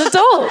bed as an adult.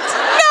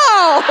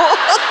 No!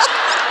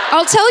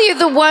 I'll tell you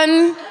the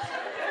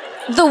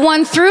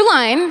one through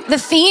line, the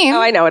theme.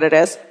 Oh, I know what it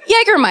is.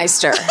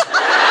 Jägermeister.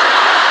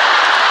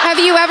 Have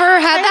you ever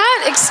had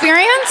that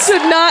experience?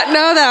 Did not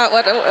know that.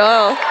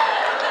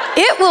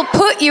 It will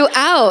put you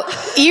out.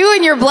 You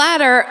and your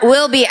bladder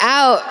will be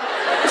out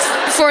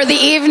for the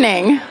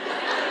evening.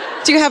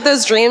 Do you have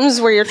those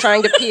dreams where you're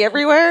trying to pee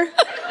everywhere?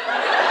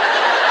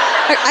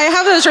 I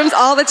have those dreams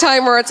all the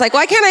time where it's like,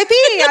 why can't I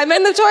pee? I'm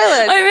in the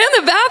toilet. I'm in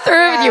the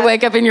bathroom, and you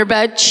wake up in your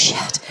bed.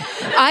 Shit.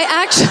 I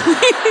actually,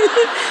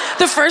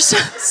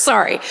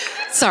 sorry.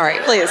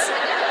 Please.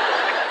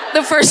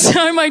 The first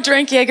time I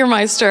drank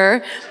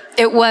Jägermeister,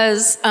 it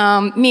was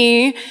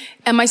me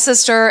and my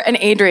sister and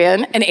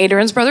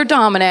Adrian's brother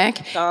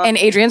Dominic, and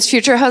Adrian's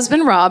future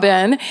husband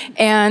Robin,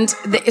 and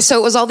so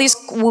it was all these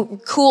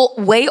cool,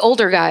 way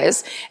older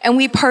guys, and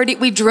we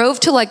drove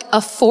to like a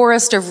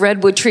forest of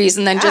redwood trees,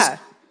 and then just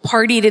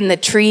partied in the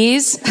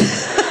trees.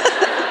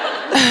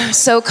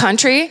 So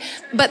country.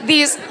 But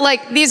these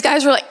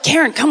guys were like,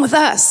 Karen, come with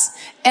us.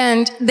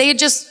 And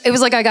it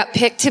was like I got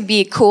picked to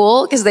be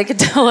cool because they could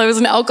tell I was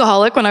an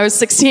alcoholic when I was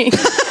 16.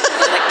 Like,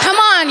 come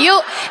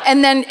on,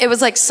 and then it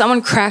was like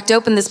someone cracked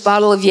open this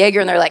bottle of Jaeger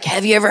and they're like,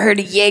 have you ever heard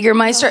of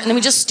Jägermeister? And then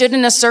we just stood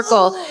in a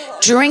circle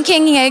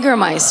drinking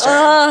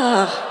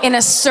Jägermeister in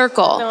a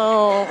circle.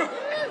 No.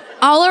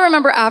 All I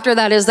remember after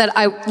that is that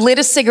I lit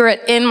a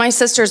cigarette in my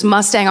sister's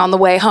Mustang on the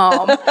way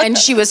home. And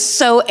she was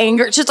so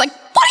angry. She's like,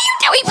 what are you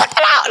doing? Put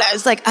that out. And I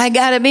was like, I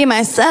gotta be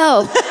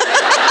myself.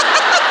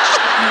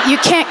 You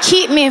can't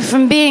keep me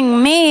from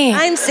being me.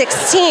 I'm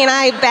 16.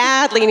 I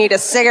badly need a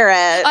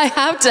cigarette. I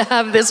have to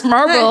have this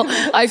marble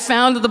I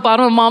found at the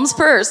bottom of Mom's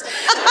purse.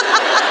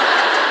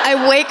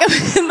 I wake up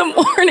in the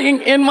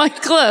morning in my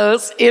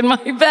clothes, in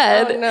my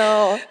bed. Oh,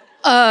 no.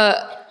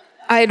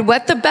 I had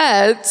wet the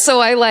bed, so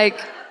I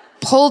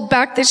pulled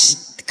back the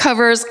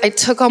covers. I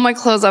took all my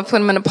clothes off, put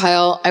them in a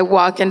pile. I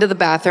walk into the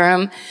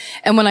bathroom,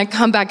 and when I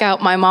come back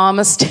out, my mom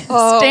is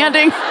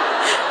standing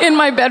in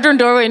my bedroom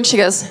doorway, and she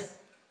goes,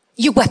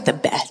 you wet the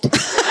bed.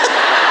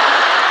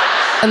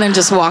 And then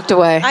just walked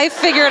away. I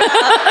figured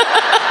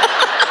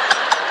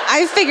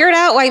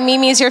out why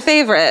Mimi's your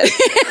favorite.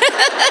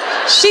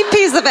 She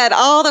pees the bed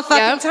all the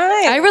fucking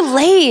time. I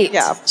relate.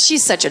 Yeah.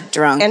 She's such a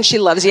drunk. And she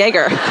loves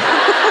Jaeger.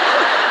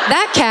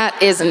 That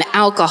cat is an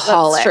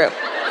alcoholic. That's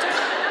true.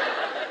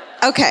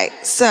 Okay,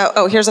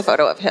 so, here's a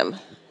photo of him.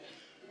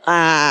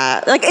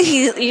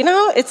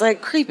 It's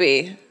like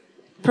creepy.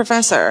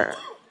 Professor.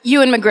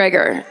 Ewan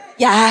McGregor.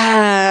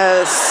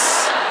 Yes.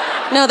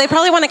 No, they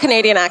probably want a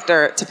Canadian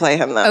actor to play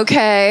him, though.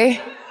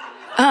 Okay.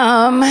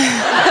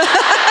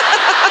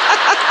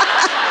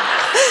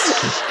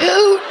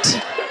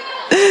 Shoot.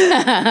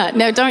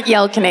 No, don't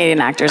yell Canadian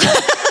actors.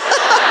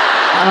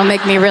 That'll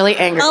make me really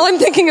angry. All I'm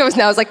thinking of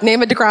now is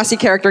name a Degrassi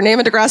character, name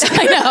a Degrassi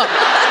character. I know.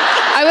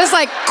 I was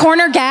like,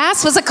 Corner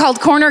Gas? Was it called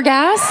Corner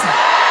Gas?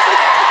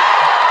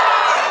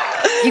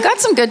 You got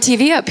some good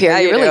TV up here.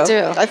 You really do.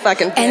 I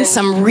fucking And binge.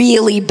 some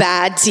really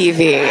bad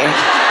TV.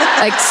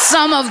 Like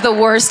some of the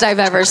worst I've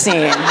ever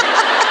seen.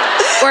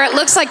 Where it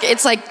looks like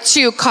it's like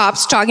two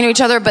cops talking to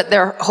each other, but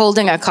they're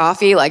holding a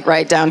coffee like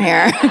right down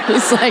here.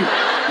 It's like,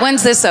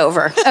 when's this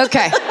over?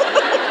 Okay.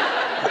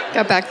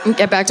 Get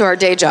back to our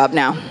day job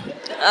now.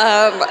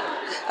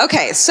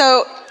 Okay,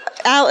 so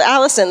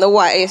Allison, the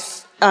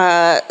wife,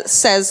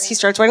 says he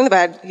starts wetting the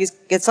bed. He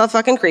gets all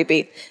fucking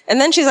creepy.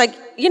 And then she's like,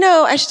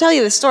 I should tell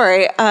you this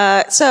story.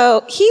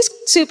 So he's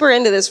super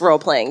into this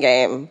role-playing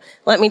game.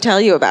 Let me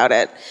tell you about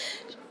it.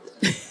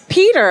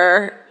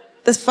 Peter,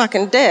 this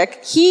fucking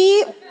dick,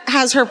 he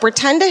has her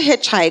pretend to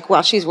hitchhike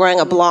while she's wearing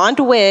a blonde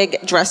wig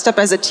dressed up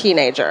as a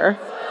teenager.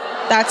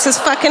 That's his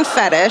fucking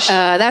fetish.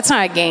 That's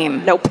not a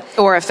game. Nope.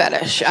 Or a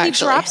fetish, actually. He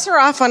drops her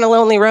off on a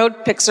lonely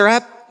road, picks her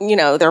up.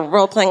 They're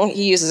role-playing.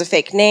 He uses a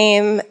fake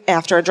name.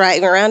 After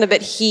driving around a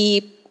bit,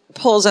 he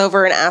pulls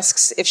over and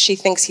asks if she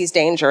thinks he's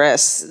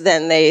dangerous.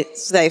 Then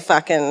they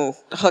fucking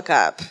hook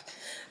up.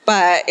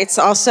 But it's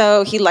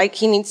also, he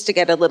needs to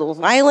get a little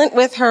violent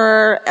with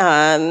her.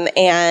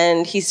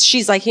 And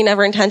she's like, he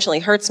never intentionally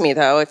hurts me,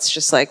 though. It's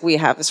just like, we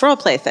have this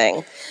role-play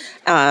thing.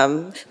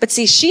 But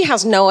see, she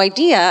has no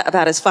idea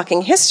about his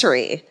fucking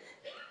history.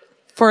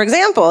 For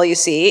example, you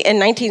see, in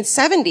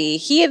 1970,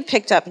 he had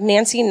picked up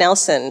Nancy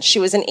Nelson. She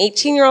was an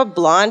 18-year-old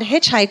blonde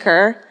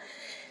hitchhiker.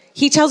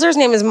 He tells her his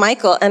name is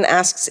Michael and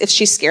asks if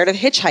she's scared of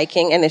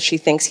hitchhiking and if she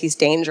thinks he's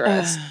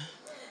dangerous.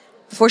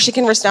 Before she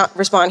can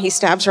respond, he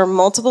stabs her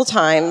multiple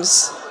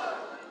times.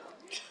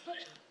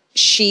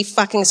 She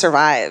fucking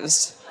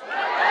survives.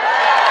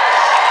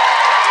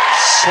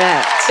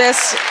 Shit.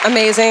 This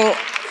amazing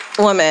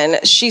woman,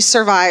 she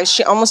survives.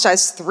 She almost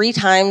dies 3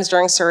 times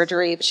during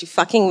surgery, but she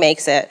fucking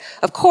makes it.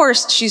 Of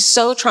course, she's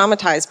so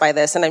traumatized by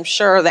this, and I'm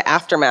sure the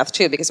aftermath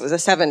too, because it was the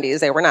 70s.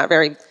 They were not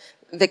very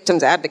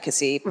victims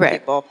advocacy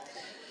people.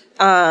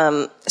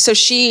 So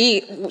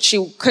she was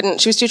too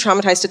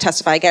traumatized to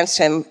testify against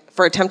him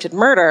for attempted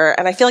murder,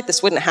 and I feel like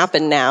this wouldn't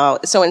happen now.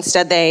 So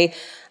instead they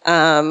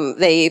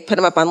put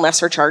him up on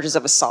lesser charges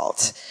of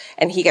assault,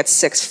 and he gets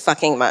 6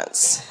 fucking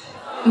months.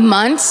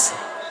 Months?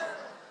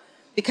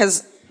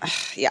 Because,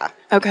 yeah.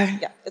 Okay.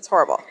 Yeah, it's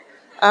horrible.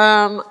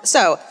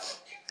 So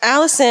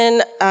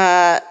Allison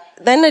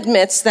then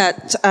admits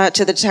that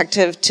to the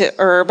detective, to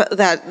Herb,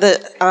 that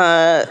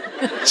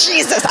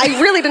Jesus,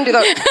 I really didn't do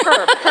that.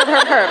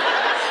 Herb.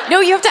 No,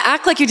 you have to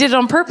act like you did it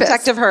on purpose.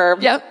 Detective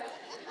Herb. Yep.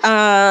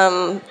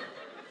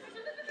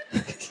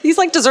 He's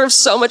like deserves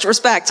so much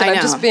respect, and I I'm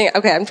know. just being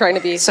okay. I'm trying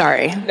to be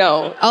Sorry.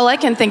 No. All I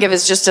can think of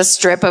is just a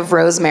strip of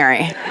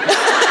Rosemary.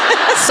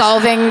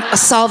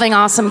 solving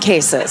awesome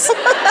cases.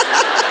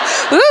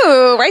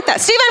 Ooh, write that,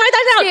 Steven, write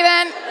that down.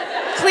 Steven,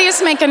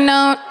 please make a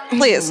note.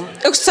 Please.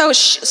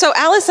 So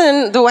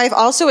Allison, the wife,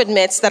 also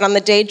admits that on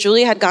the day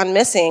Julie had gone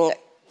missing,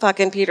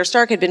 fucking Peter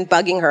Stark had been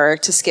bugging her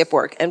to skip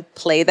work and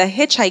play the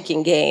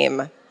hitchhiking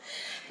game.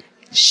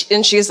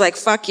 And she's like,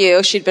 fuck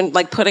you. She'd been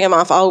like putting him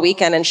off all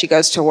weekend, and she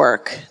goes to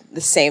work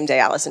the same day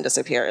Allison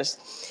disappears.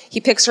 He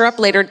picks her up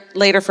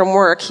later from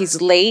work.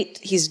 He's late.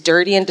 He's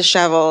dirty and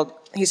disheveled.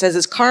 He says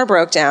his car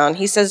broke down.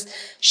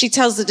 She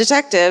tells the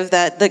detective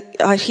that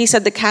he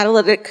said the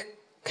catalytic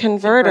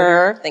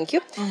converter, thank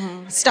you,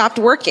 stopped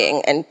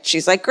working. And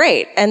she's like,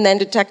 great. And then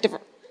Detective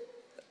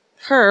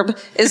Herb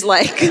is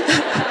like,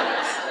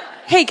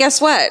 hey, guess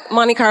what?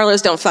 Monte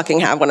Carlos don't fucking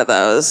have one of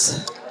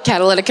those.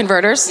 Catalytic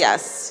converters?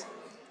 Yes.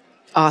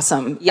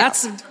 Awesome. Yeah.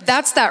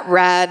 That's that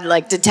rad,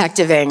 like,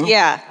 detectiving.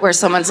 Yeah. Where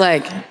someone's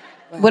like,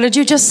 what did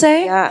you just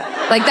say?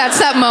 Yeah. Like, that's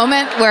that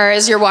moment where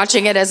as you're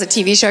watching it as a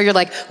TV show, you're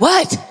like,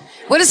 what?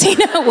 What does he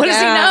know? What does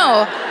he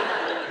know?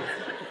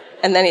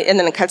 And then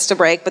it cuts to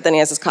break, but then he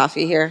has his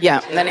coffee here.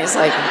 Yeah. And then he's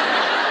like,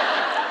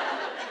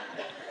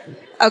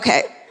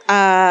 okay.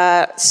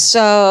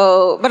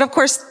 But of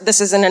course,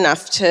 this isn't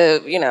enough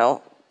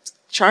to,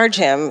 charge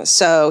him.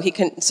 So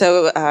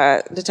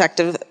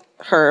Detective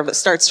Herb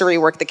starts to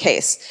rework the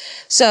case.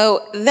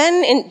 So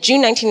then in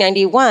June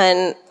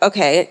 1991,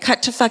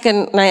 cut to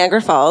fucking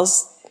Niagara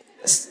Falls,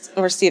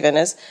 where Steven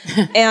is.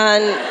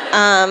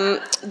 And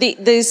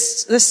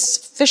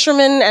this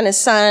fisherman and his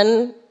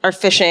son are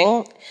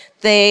fishing.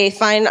 They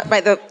find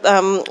by the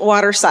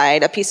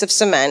waterside a piece of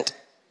cement.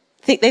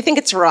 They think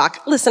it's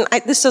rock. Listen,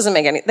 this doesn't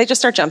make any... They just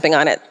start jumping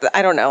on it.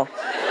 I don't know.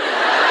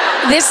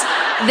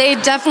 They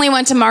definitely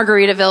went to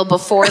Margaritaville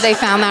before they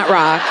found that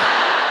rock.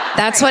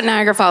 That's what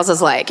Niagara Falls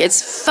is like.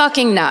 It's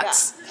fucking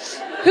nuts.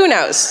 Yeah. Who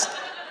knows?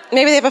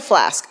 Maybe they have a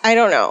flask. I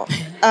don't know.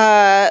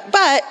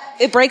 But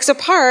it breaks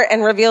apart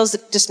and reveals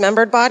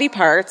dismembered body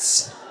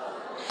parts.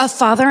 A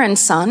father and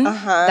son?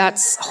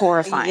 That's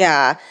horrifying.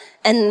 Yeah.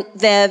 And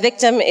the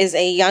victim is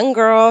a young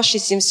girl. She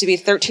seems to be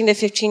 13 to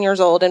 15 years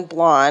old and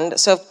blonde.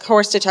 So, of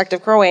course,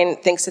 Detective Corwin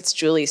thinks it's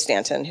Julie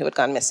Stanton who had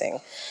gone missing.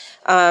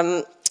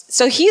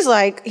 So he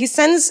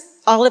sends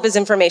all of his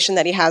information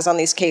that he has on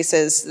these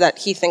cases that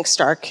he thinks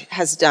Stark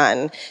has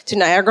done to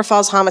Niagara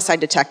Falls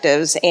homicide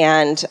detectives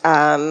and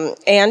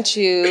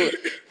to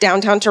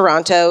downtown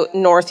Toronto,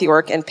 North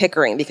York, and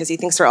Pickering, because he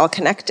thinks they're all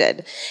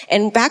connected.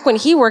 And back when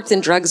he worked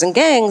in drugs and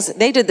gangs,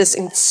 they did this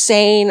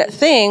insane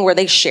thing where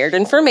they shared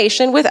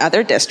information with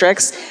other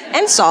districts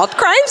and solved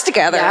crimes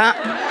together.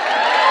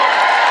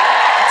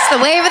 It's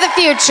the wave of the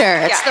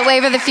future. It's the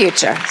wave of the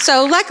future.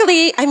 So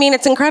luckily, I mean,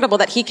 it's incredible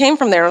that he came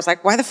from there and was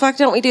like, why the fuck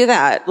don't we do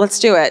that? Let's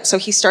do it. So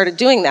he started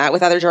doing that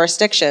with other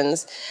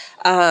jurisdictions.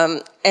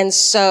 And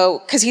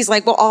so, cause he's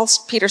like, well, all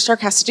Peter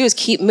Stark has to do is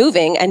keep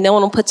moving and no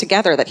one will put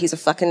together that he's a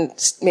fucking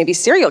maybe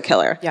serial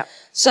killer. Yeah.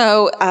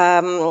 So,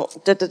 okay.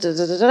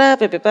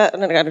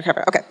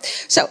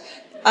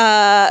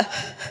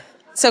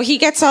 So he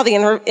gets all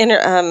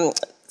the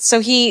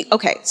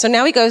so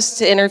now he goes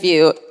to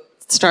interview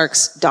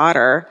Stark's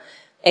daughter,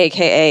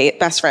 AKA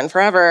best friend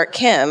forever,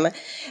 Kim.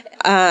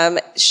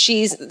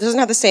 She doesn't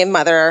have the same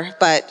mother,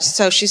 but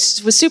so she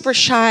was super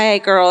shy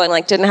girl and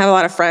like didn't have a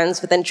lot of friends.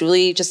 But then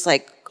Julie just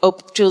like,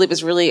 Julie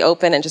was really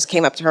open and just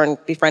came up to her and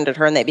befriended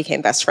her and they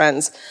became best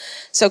friends.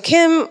 So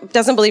Kim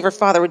doesn't believe her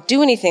father would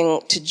do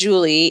anything to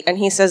Julie. And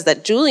he says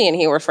that Julie and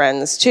he were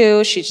friends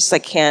too. She just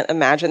like can't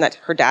imagine that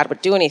her dad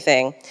would do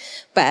anything.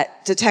 But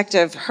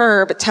Detective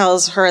Herb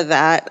tells her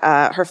that,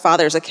 her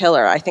father's a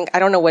killer. I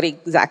don't know what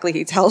exactly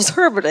he tells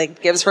her, but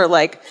it gives her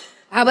like,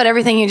 how about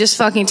everything you just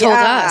fucking told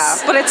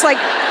us? But it's like,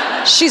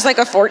 she's like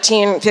a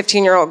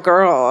 15-year-old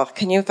girl.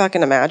 Can you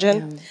fucking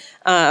imagine?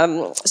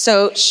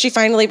 So she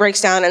finally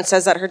breaks down and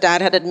says that her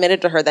dad had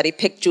admitted to her that he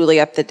picked Julie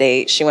up the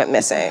day she went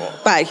missing.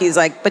 But he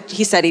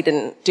said he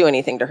didn't do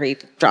anything to her. He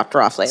dropped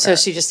her off later. So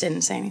she just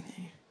didn't say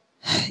anything.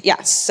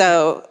 Yes.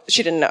 So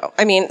she didn't know.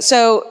 I mean,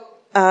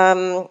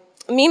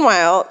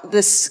 meanwhile,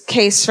 this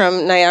case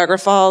from Niagara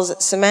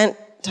Falls cement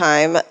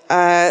time,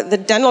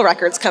 the dental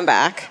records come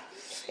back.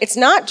 It's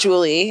not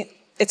Julie.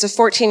 It's a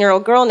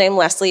 14-year-old girl named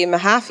Leslie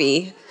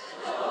Mahaffey.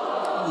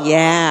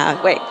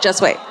 Yeah.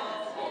 Just wait.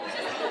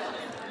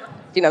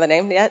 Do you know the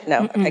name yet?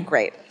 No? Okay,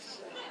 great.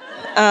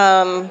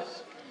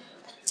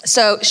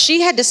 So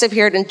she had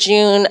disappeared in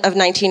June of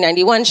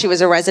 1991. She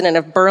was a resident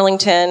of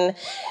Burlington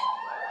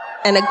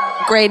and a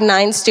grade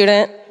 9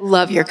 student.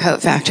 Love your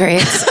coat factory.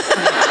 It's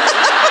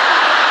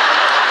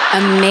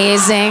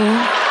amazing.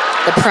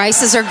 The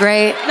prices are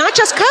great. Not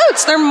just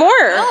coats, there are more.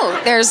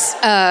 Oh, there's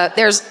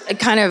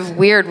kind of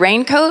weird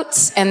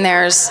raincoats and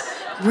there's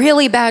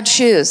really bad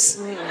shoes.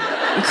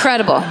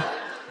 Incredible.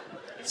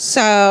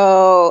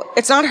 So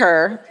it's not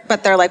her,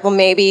 but they're like, well,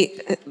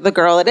 maybe the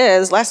girl it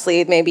is,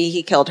 Leslie, maybe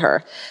he killed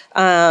her.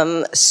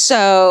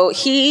 So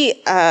he's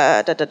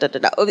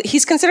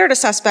considered a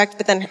suspect,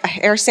 but then a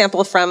hair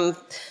sample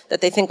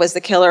that they think was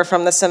the killer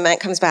from the cement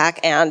comes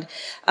back and,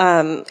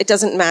 it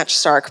doesn't match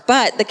Stark.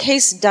 But the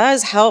case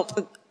does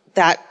help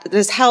it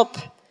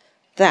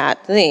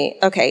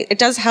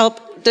does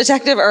help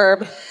Detective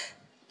Erb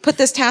put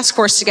this task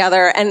force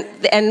together,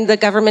 and the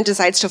government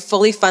decides to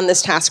fully fund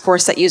this task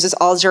force that uses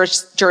all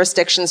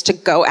jurisdictions to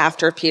go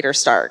after Peter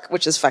Stark,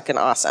 which is fucking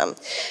awesome.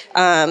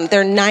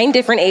 There are 9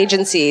 different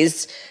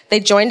agencies.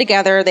 They join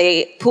together,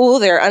 they pool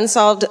their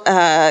unsolved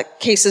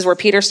cases where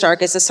Peter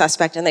Stark is a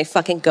suspect, and they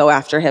fucking go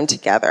after him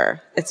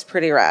together. It's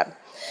pretty rad.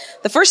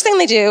 The first thing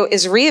they do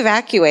is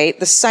re-evacuate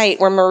the site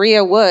where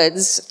Maria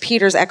Woods,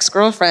 Peter's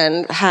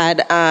ex-girlfriend,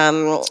 had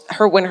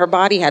where her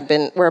body had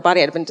been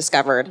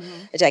discovered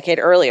a decade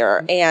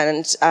earlier.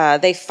 And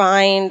they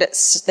find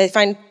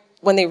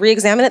when they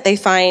re-examine it, they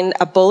find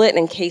a bullet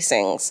and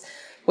casings,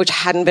 which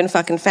hadn't been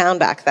fucking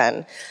found back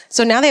then.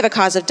 So now they have a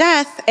cause of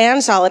death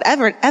and solid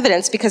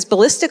evidence because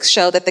ballistics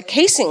show that the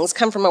casings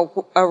come from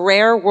a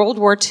rare World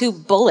War II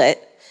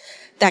bullet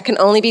that can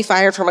only be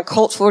fired from a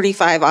Colt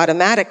 45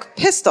 automatic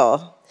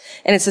pistol.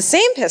 And it's the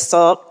same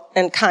pistol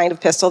and kind of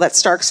pistol that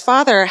Stark's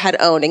father had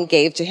owned and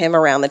gave to him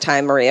around the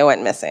time Maria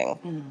went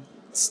missing.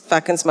 It's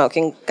fucking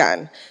smoking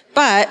gun.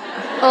 But...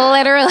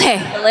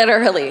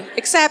 Literally.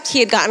 Except he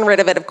had gotten rid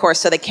of it, of course,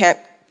 so they can't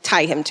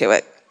tie him to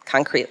it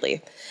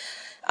concretely.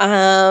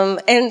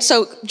 And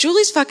so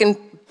Julie's fucking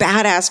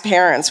badass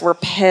parents were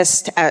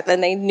pissed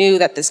and they knew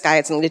that this guy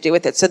had something to do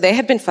with it. So they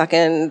had been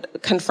fucking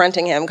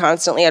confronting him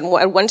constantly. And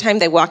at one time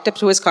they walked up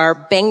to his car,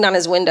 banged on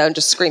his window and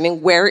just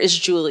screaming, "Where is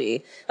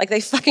Julie?" Like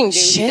they fucking knew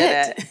he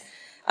did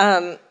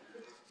it.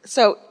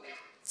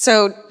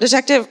 So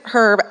Detective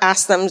Herb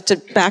asked them to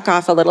back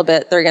off a little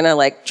bit. They're gonna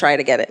like try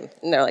to get him.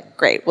 And they're like,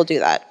 "Great, we'll do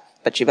that.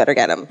 But you better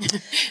get him."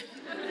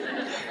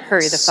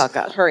 Hurry the fuck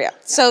up. Hurry up.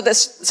 So they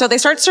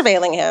start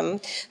surveilling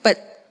him,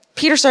 but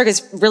Peter Stark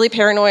is really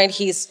paranoid.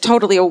 He's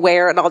totally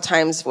aware at all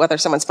times whether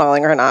someone's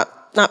following or not.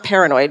 Not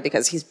paranoid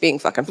because he's being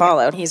fucking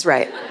followed. Yeah, he's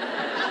right.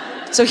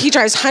 So he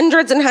drives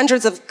hundreds and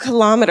hundreds of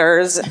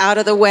kilometers out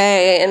of the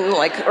way and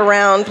like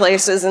around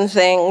places and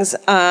things,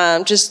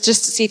 just to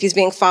see if he's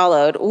being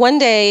followed. One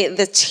day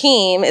the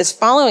team is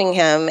following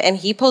him and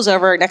he pulls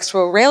over next to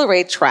a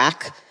railway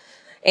track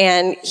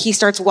And he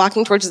starts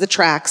walking towards the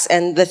tracks,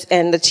 and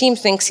the team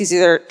thinks he's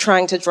either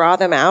trying to draw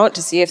them out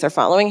to see if they're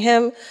following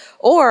him,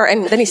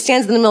 and then he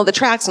stands in the middle of the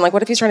tracks. I'm like,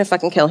 what if he's trying to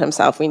fucking kill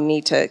himself? We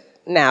need to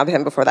nab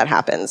him before that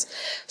happens.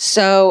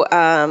 So,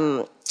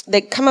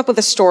 they come up with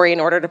a story in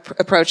order to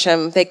approach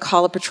him. They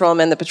call a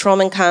patrolman. The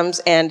patrolman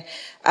comes, and,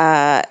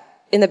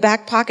 in the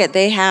back pocket,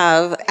 they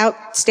have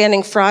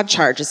outstanding fraud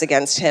charges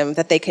against him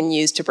that they can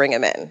use to bring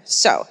him in.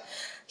 So,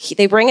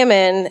 they bring him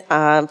in,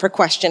 for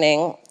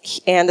questioning.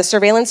 And the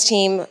surveillance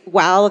team,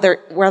 while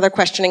they're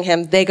questioning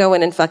him, they go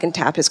in and fucking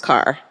tap his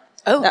car.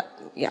 Oh.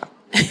 Yeah.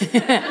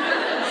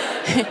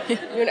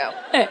 You know.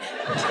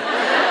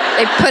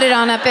 They put it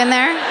on up in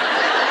there?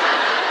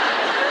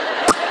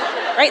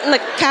 Right in the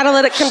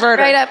catalytic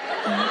converter. Right up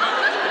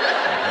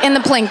in the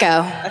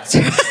Plinko.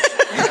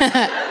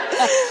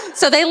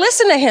 So they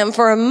listen to him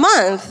for a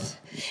month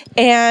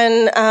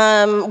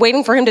and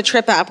waiting for him to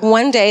trip up.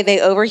 One day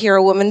they overhear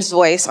a woman's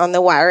voice on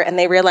the wire and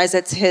they realize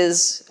it's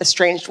his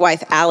estranged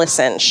wife,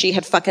 Allison. She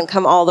had fucking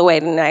come all the way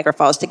to Niagara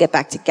Falls to get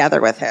back together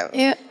with him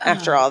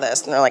after all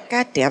this. And they're like,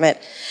 God damn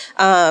it.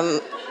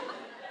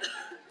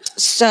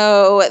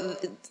 So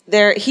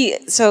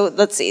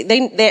let's see.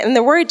 And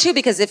they're worried too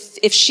because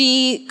if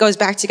she goes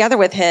back together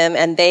with him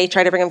and they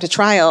try to bring him to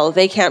trial,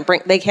 they can't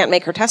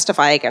make her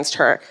testify against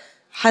her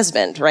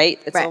husband, right?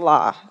 It's a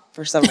law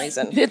for some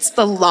reason. It's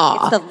the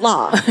law. It's the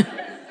law.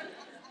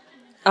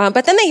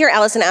 But then they hear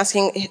Allison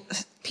asking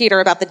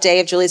Peter about the day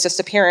of Julie's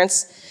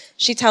disappearance.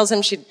 She tells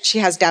him she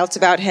has doubts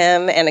about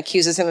him and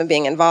accuses him of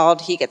being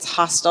involved. He gets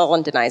hostile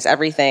and denies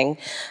everything.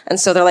 And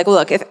so they're like, well,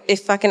 look,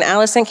 if fucking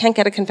Allison can't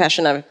get a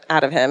confession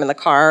out of him in the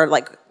car,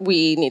 like,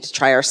 we need to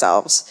try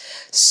ourselves.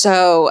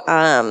 So,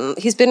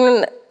 he's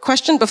been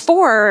questioned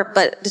before,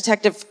 but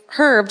Detective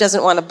Herb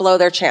doesn't want to blow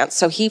their chance.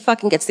 So he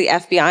fucking gets the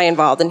FBI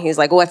involved and he's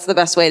like, what's the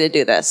best way to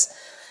do this?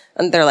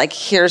 And they're like,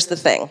 here's the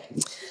thing.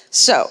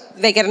 So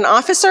they get an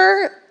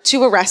officer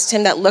to arrest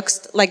him that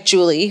looks like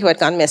Julie, who had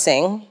gone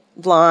missing.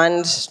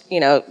 Blonde,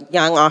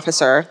 young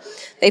officer.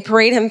 They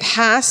parade him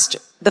past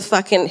his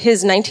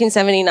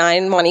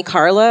 1979 Monte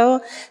Carlo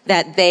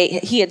that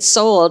he had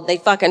sold. They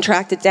fucking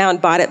tracked it down,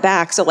 bought it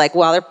back. So like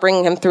while they're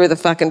bringing him through the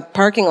fucking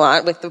parking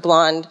lot with the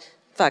blonde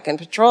fucking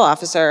patrol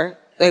officer,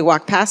 they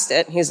walk past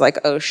it. And he's like,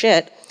 oh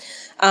shit.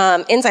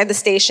 Inside the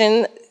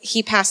station,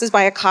 he passes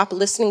by a cop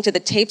listening to the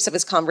tapes of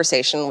his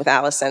conversation with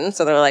Allison.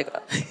 So they're like,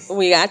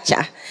 we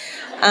gotcha.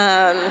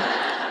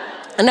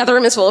 Another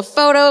room is full of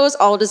photos,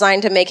 all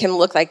designed to make it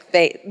look like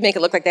they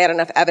had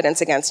enough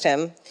evidence against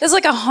him. It's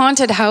like a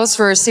haunted house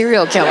for a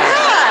serial killer.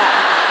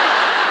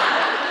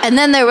 Yeah. And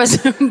then there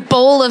was a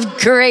bowl of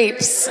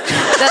grapes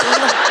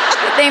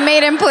that they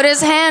made him put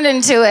his hand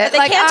into it. They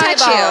like can't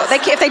touch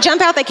eyeballs. you. If they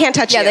jump out, they can't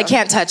touch you. Yeah, they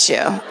can't touch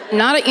you.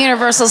 Not at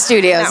Universal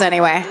Studios,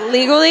 anyway.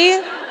 Legally.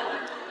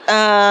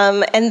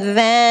 And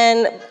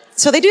then,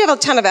 so they do have a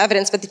ton of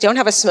evidence, but they don't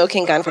have a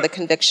smoking gun for the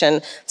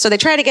conviction. So they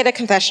try to get a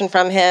confession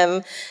from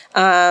him.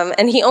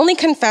 And he only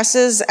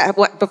confesses at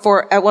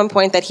one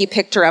point that he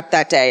picked her up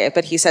that day,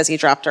 but he says he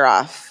dropped her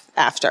off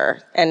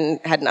after and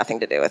had nothing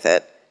to do with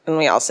it. And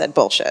we all said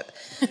bullshit.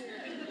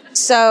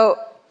 So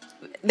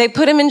they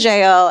put him in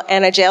jail,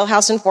 and a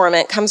jailhouse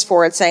informant comes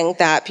forward saying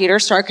that Peter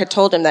Stark had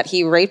told him that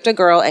he raped a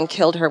girl and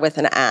killed her with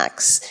an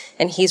axe,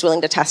 and he's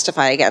willing to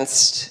testify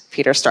against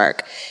Peter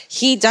Stark.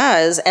 He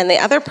does, and the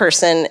other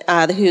person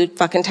who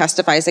fucking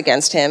testifies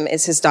against him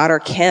is his daughter,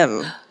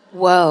 Kim.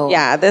 Whoa.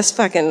 Yeah, this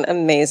fucking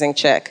amazing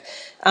chick.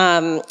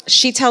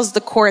 She tells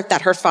the court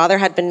that her father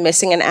had been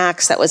missing an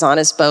axe that was on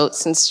his boat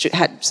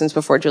since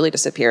before Julie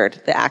disappeared.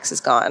 The axe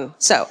is gone.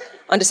 So,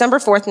 on December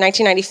 4th,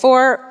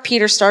 1994,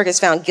 Peter Stark is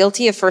found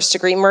guilty of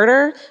first-degree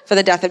murder for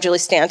the death of Julie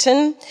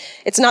Stanton.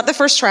 It's not the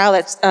first trial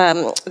that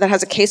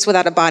has a case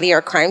without a body or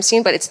a crime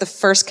scene, but it's the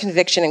first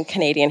conviction in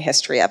Canadian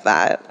history of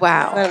that.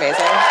 Wow. Isn't that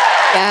amazing?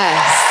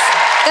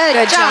 Yes.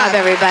 Good job,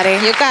 everybody.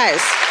 You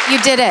guys. You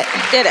did it.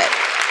 Did it.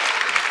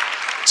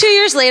 2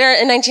 years later,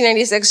 in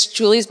 1996,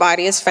 Julie's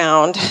body is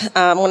found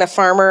when a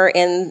farmer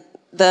in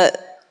the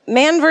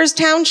Manvers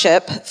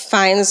Township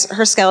finds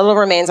her skeletal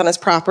remains on his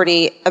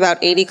property about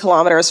 80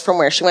 kilometers from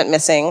where she went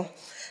missing.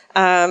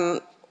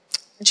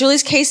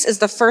 Julie's case is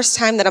the first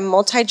time that a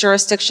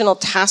multi-jurisdictional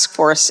task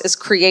force is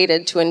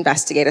created to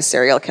investigate a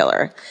serial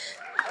killer.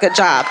 Good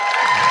job.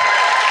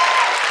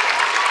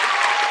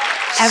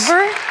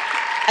 Ever?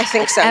 I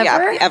think so,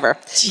 Ever? yeah, ever.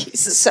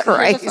 Jesus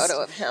Christ. Here's a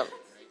photo of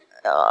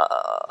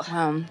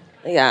him.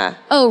 Yeah.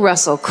 Oh,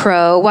 Russell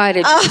Crowe, why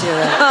did you do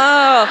it?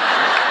 Oh,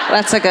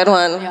 that's a good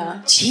one.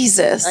 Yeah.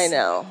 Jesus. I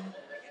know.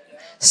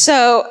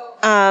 So,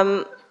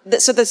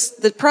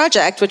 the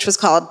project, which was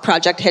called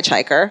Project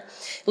Hitchhiker,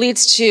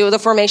 leads to the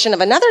formation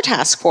of another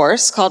task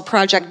force called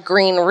Project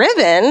Green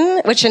Ribbon,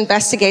 which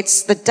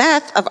investigates the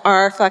death of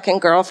our fucking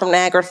girl from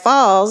Niagara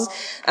Falls,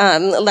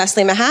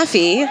 Leslie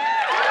Mahaffey.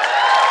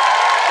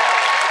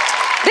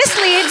 This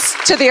leads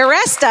to the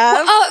arrest of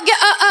the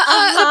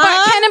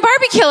Ken and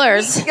Barbie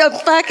killers.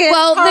 Fucking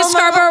the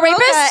Scarborough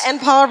rapist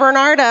and Paula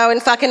Bernardo in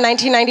fucking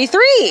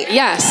 1993.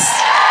 Yes.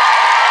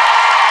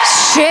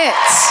 Shit.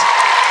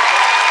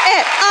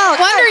 It Oh,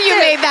 wonder you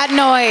made that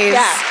noise.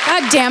 Yeah.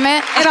 God damn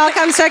it. It all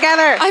comes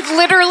together. I've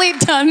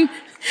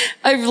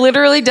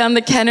literally done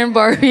the Ken and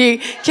Barbie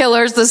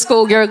killers, the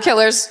schoolgirl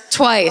killers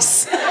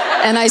twice.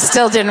 And I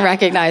still didn't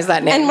recognize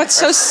that name. And what's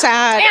so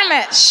sad,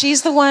 Damn it.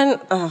 she's the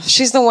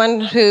one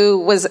who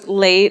was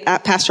late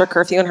past her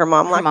curfew and her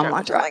mom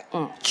locked her out.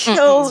 Like,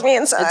 kills me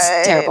inside.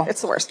 It's terrible.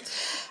 It's the worst.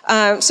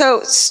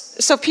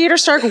 So Peter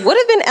Stark would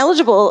have been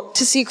eligible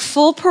to seek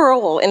full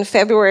parole in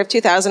February of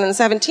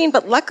 2017,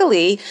 but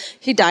luckily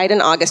he died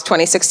in August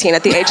 2016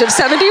 at the age of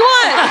 71.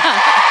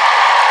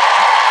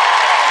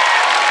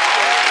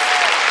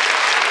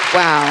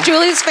 Wow.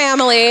 Julie's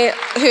family,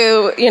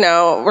 who,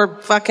 were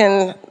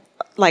fucking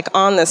like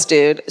on this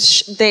dude,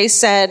 they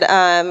said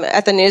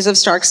at the news of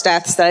Stark's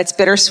deaths that it's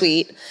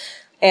bittersweet.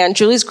 And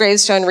Julie's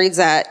gravestone reads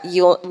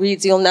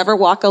you'll never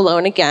walk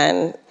alone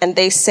again. And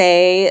they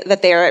say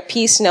that they are at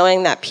peace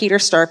knowing that Peter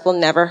Stark will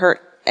never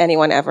hurt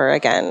anyone ever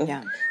again.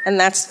 Yeah. And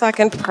that's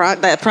fucking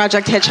that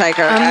Project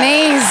Hitchhiker.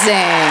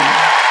 Amazing.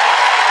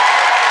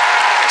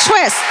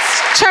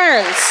 Twists,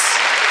 turns.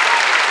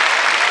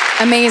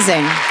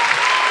 Amazing.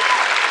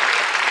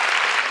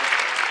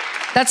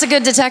 That's a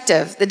good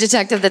detective. The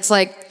detective that's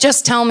like,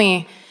 just tell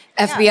me,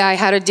 FBI,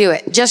 how to do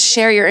it. Just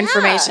share your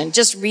information. Yeah.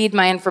 Just read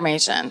my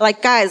information.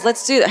 Like, guys,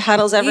 let's do it.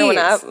 Huddles everyone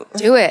Please, up.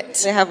 do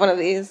it. They have one of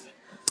these.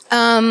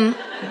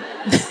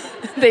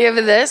 They have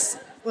this.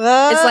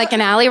 It's like an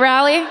alley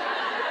rally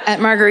at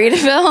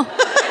Margaritaville.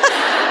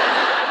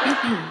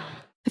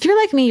 If you're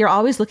like me, you're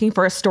always looking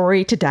for a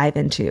story to dive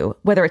into.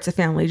 Whether it's a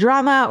family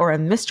drama or a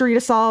mystery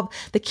to solve,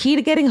 the key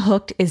to getting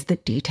hooked is the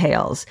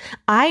details.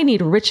 I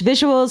need rich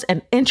visuals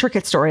and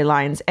intricate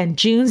storylines, and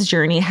June's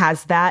Journey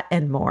has that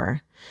and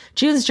more.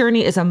 June's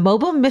Journey is a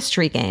mobile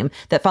mystery game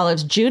that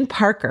follows June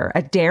Parker,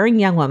 a daring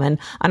young woman,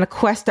 on a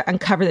quest to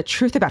uncover the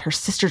truth about her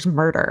sister's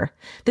murder.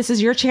 This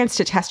is your chance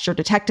to test your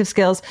detective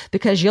skills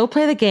because you'll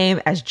play the game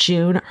as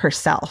June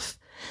herself.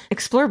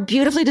 Explore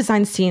beautifully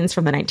designed scenes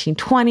from the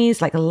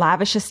 1920s, like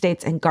lavish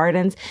estates and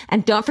gardens,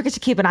 and don't forget to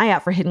keep an eye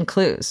out for hidden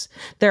clues.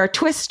 There are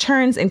twists,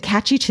 turns, and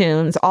catchy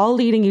tunes, all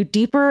leading you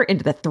deeper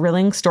into the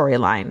thrilling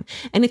storyline.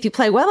 And if you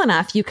play well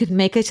enough, you could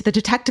make it to the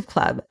Detective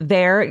Club.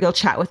 There, you'll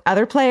chat with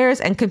other players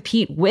and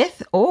compete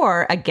with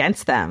or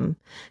against them.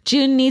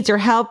 June needs your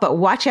help, but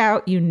watch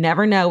out, you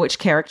never know which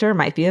character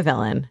might be a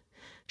villain.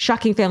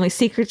 Shocking family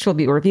secrets will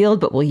be revealed,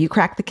 but will you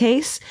crack the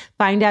case?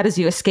 Find out as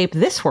you escape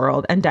this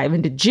world and dive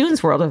into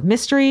June's world of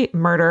mystery,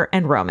 murder,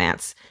 and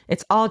romance.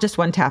 It's all just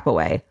one tap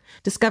away.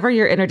 Discover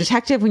your inner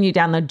detective when you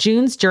download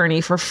June's Journey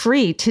for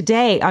free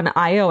today on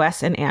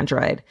iOS and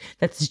Android.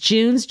 That's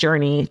June's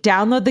Journey.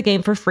 Download the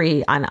game for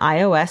free on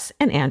iOS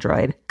and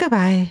Android.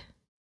 Goodbye.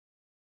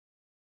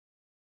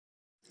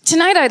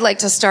 Tonight, I'd like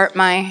to start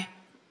my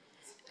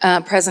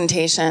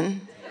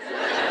presentation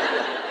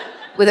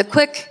with a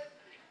quick...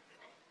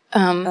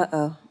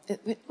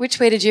 Which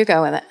way did you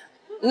go with it?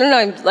 No,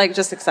 I'm like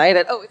just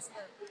excited. Oh, it's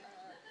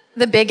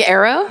the big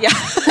arrow? Yeah.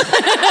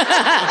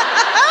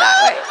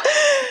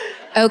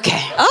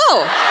 Okay.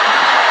 Oh.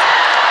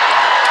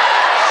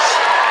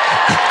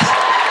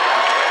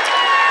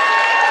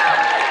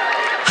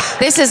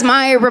 This is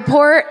my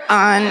report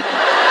on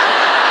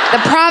the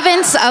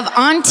province of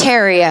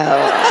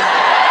Ontario.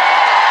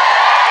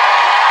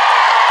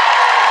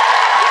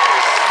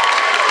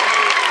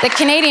 The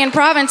Canadian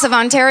province of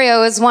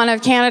Ontario is one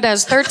of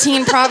Canada's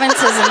 13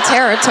 provinces and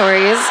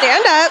territories.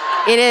 Stand up.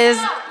 It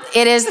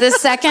is the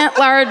second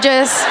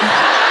largest.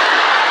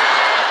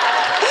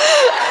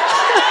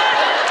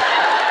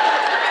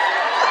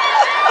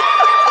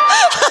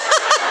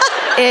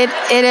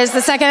 It is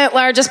the second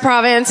largest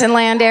province in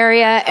land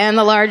area and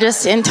the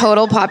largest in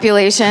total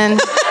population.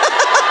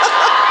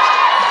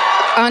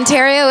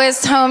 Ontario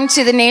is home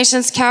to the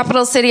nation's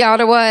capital city,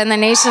 Ottawa, and the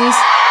nation's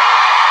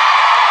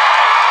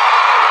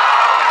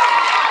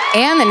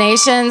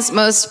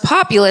most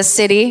populous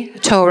city,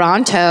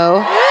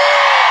 Toronto,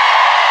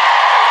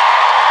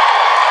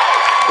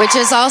 which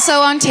is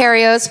also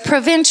Ontario's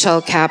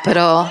provincial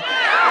capital.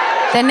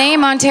 The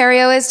name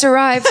Ontario is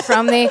derived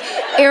from the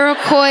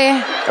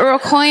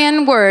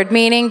Iroquoian word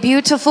meaning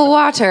beautiful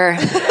water.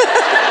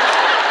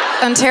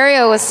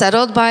 Ontario was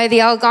settled by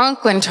the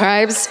Algonquin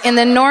tribes in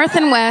the north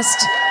and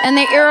west, and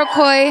the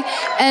Iroquois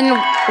and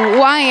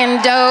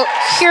Wyandot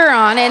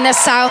Huron in the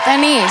south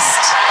and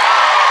east.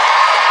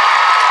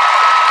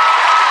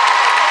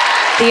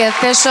 The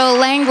official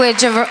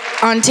language of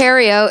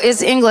Ontario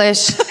is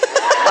English.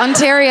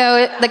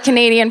 Ontario, the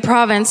Canadian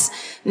province,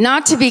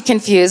 not to be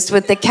confused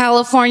with the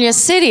California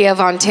city of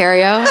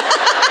Ontario,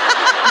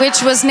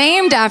 which was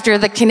named after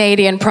the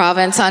Canadian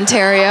province,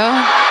 Ontario,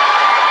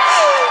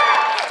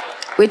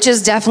 which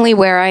is definitely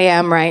where I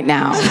am right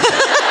now.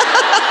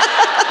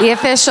 The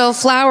official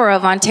flower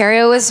of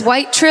Ontario is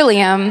white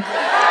trillium.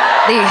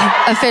 The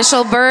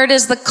official bird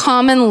is the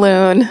common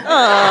loon.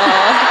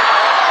 Aww.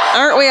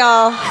 Aren't we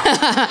all?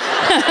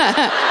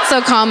 So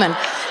common.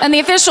 And the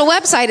official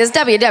website is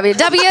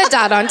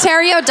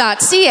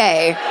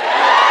www.ontario.ca. All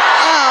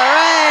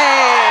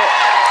right.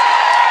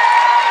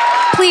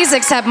 Please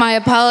accept my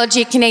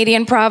apology,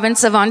 Canadian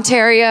province of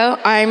Ontario.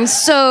 I'm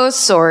so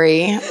sorry.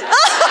 You had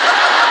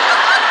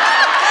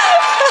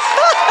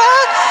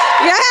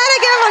to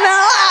give him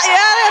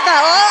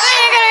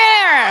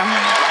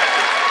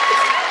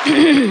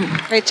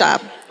that. Great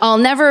job. I'll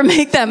never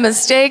make that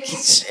mistake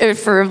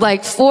for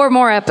like 4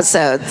 more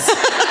episodes.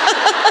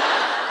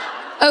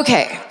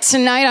 Okay,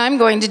 tonight I'm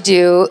going to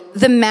do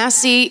the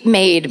Massey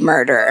maid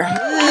murder.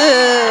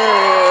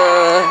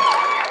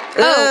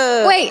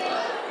 Oh, wait.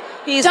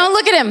 Don't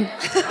look at him.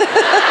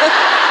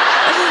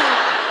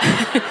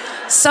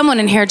 Someone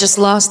in here just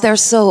lost their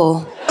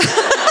soul.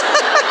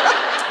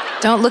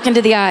 Don't look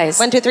into the eyes.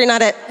 1, 2, 3,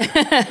 not it.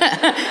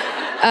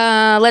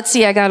 Let's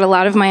see, I got a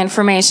lot of my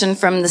information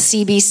from the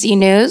CBC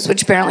News,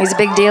 which apparently is a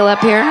big deal up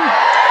here.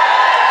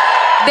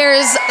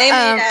 They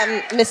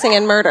made Missing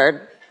and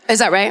Murdered. Is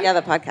that right? Yeah,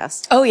 the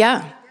podcast. Oh,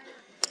 yeah.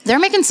 They're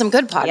making some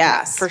good podcasts.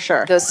 Yeah, for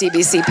sure. Those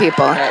CBC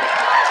people.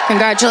 Right.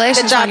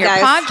 Congratulations Good job, on your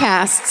guys.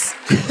 podcasts,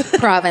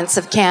 province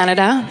of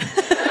Canada.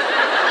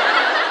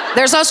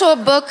 There's also a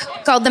book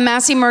called The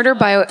Massey Murder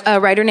by a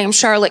writer named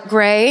Charlotte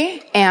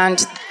Gray. And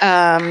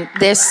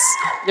this...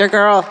 Your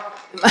girl.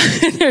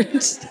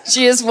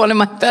 She is one of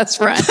my best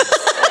friends.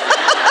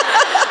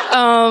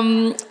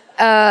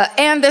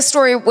 And this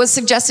story was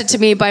suggested to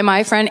me by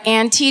my friend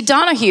Ann T.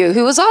 Donahue,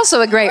 who was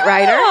also a great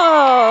writer.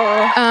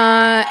 Oh.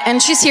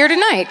 And she's here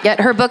tonight. Get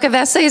her book of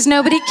essays,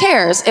 Nobody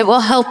Cares. It will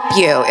help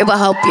you. It will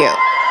help you.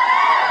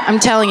 I'm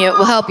telling you, it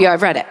will help you.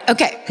 I've read it.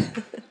 Okay.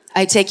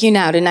 I take you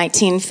now to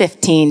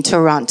 1915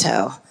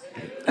 Toronto.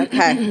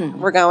 Okay.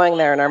 We're going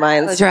there in our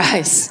minds. Close your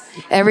eyes.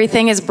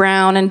 Everything is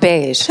brown and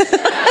beige.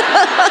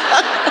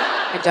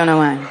 I don't know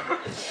why.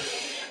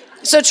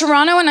 So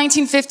Toronto in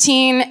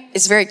 1915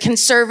 is very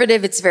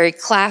conservative. It's very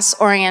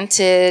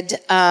class-oriented.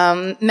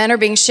 Men are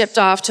being shipped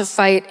off to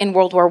fight in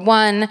World War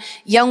I.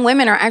 Young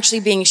women are actually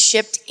being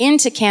shipped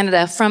into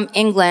Canada from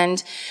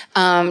England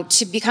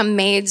to become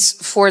maids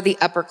for the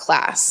upper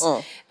class.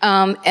 Oh.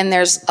 And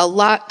there's a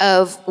lot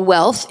of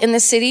wealth in the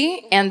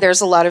city, and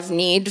there's a lot of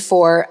need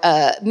for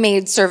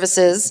maid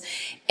services.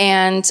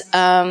 And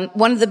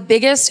one of the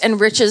biggest and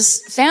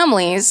richest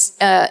families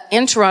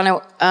in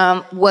Toronto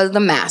was the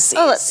Masseys.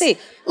 Oh, let's see.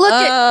 Look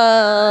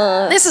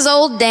at this is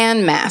old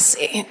Dan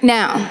Massey.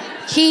 Now,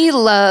 he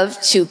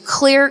loved to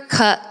clear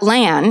cut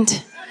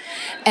land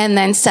and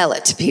then sell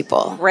it to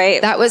people.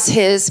 Right. That was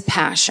his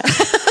passion.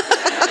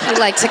 He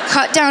liked to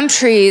cut down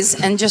trees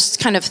and just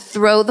kind of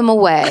throw them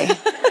away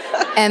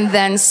and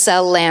then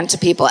sell land to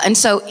people. And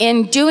so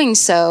in doing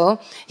so,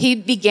 he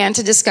began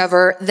to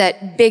discover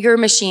that bigger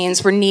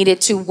machines were needed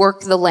to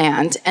work the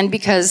land. And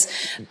because,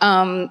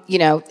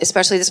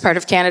 especially this part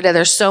of Canada,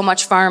 there's so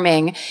much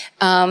farming,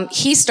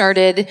 he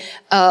started,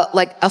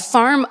 like a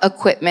farm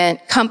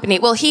equipment company.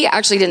 Well, he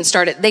actually didn't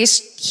start it.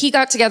 He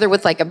got together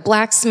with like a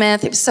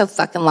blacksmith. It was so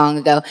fucking long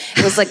ago.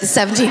 It was like the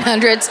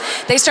 1700s.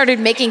 They started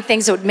making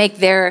things that would make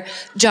their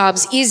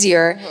jobs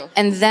easier.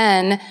 And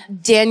then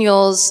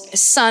Daniel's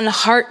son,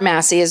 Hart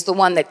Massey, is the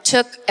one that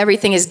took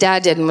everything his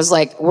dad did and was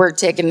like, we're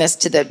taking this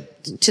to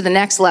the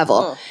next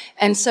level.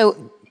 And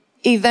so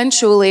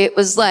eventually it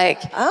was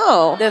like,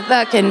 the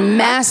fucking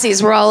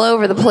Masseys were all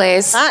over the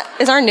place. That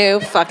is our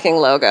new fucking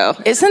logo.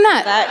 Isn't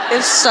that? That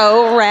is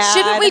so rad.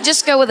 Shouldn't we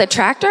just go with a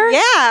tractor? Yeah.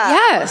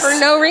 Yes. For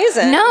no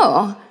reason.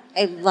 No.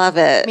 I love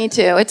it. Me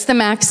too. It's the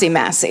Maxi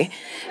Massey.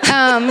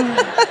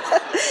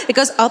 It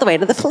goes all the way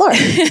to the floor.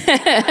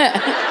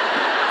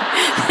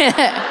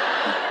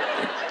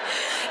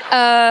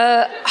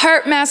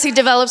 Hart Massey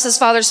develops his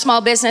father's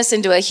small business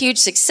into a huge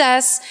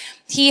success.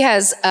 He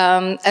has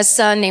a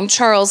son named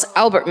Charles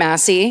Albert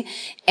Massey,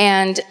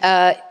 and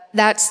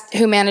that's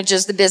who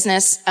manages the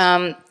business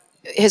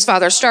his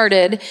father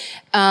started.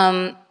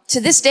 To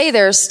this day,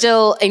 there are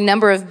still a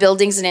number of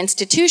buildings and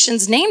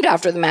institutions named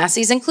after the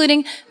Masseys,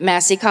 including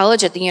Massey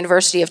College at the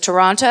University of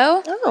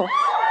Toronto. Oh.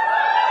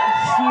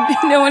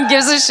 No one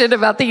gives a shit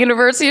about the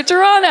University of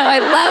Toronto. I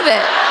love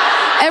it.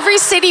 Every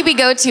city we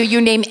go to, you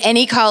name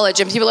any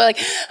college, and people are like,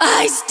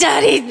 I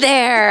studied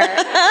there.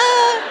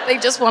 They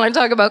just want to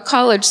talk about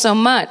college so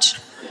much.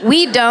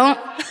 We don't.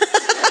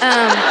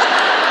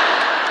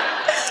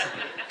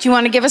 Do you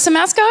want to give us a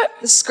mascot?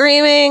 The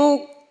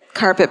screaming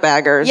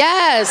carpetbaggers.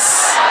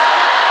 Yes.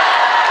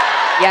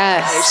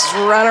 Yes. They just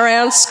run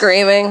around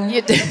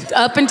screaming.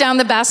 Up and down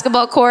the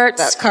basketball court,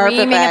 That's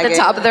screaming at the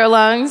top of their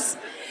lungs.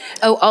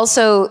 Oh,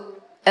 also,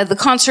 at the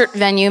concert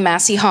venue,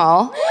 Massey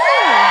Hall.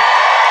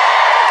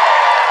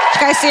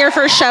 Did you guys see your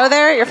first show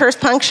there? Your first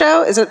punk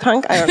show? Is it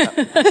punk? I don't know.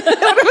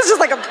 It was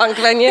just like a punk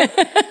venue.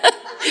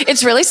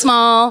 It's really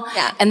small,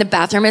 yeah. And the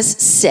bathroom is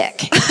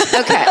sick.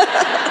 Okay.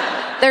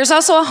 There's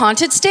also a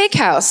haunted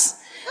steakhouse.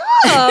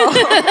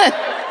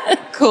 Oh.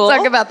 Cool.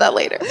 Talk about that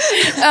later.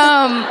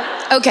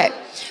 Okay.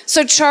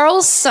 So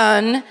Charles'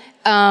 son,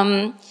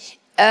 he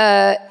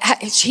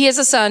has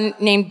a son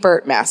named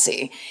Bert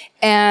Massey.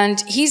 And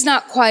he's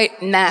not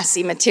quite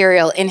Massey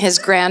material in his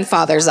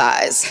grandfather's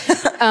eyes.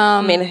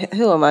 I mean,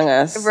 who among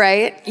us?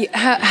 Right?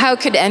 How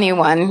could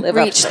anyone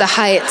reach the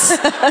heights,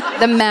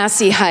 the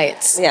Massey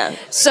heights? Yeah.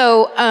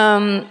 So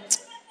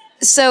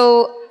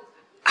So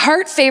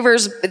Hart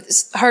is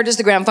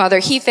the grandfather.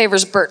 He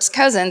favors Bert's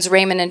cousins,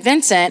 Raymond and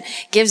Vincent,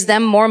 gives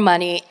them more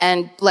money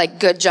and like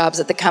good jobs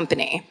at the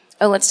company.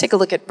 Oh, let's take a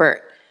look at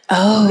Bert.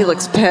 Oh, he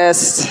looks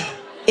pissed.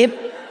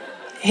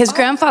 His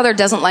grandfather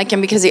doesn't like him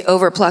because he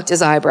overplucked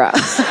his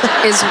eyebrows.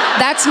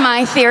 That's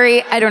my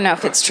theory. I don't know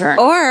if it's true.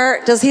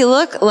 Or does he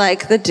look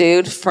like the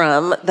dude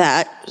from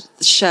that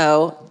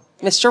show,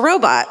 Mr.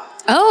 Robot?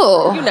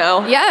 Oh. You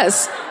know.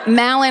 Yes.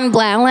 Malin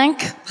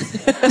Blalink.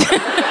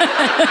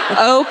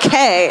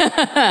 Okay.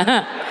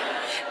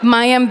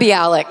 Mayim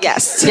Bialik.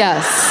 Yes.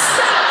 Yes.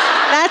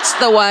 That's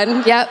the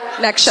one. Yep.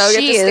 Next show, you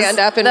She get to is stand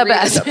up and the read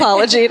best. an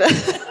apology to...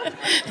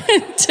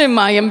 To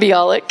Mayim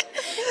Bialik.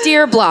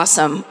 Dear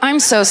Blossom, I'm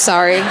so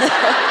sorry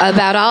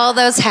about all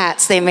those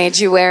hats they made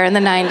you wear in the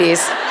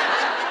 90s.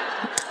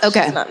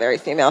 Okay. It's not very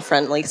female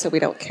friendly, so we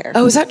don't care.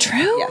 Oh, is that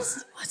true?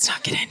 Yes. Let's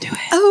not get into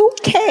it.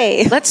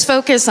 Okay. Let's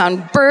focus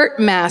on Bert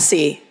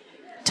Massey.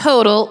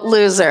 Total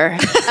loser.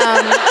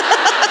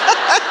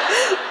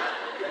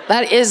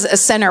 That is a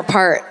center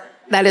part.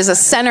 That is a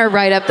center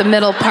right up the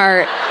middle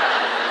part.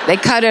 They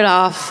cut it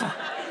off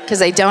because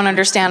they don't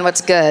understand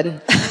what's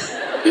good.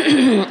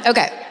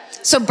 Okay.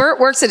 So Bert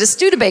works at a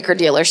Studebaker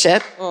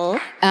dealership.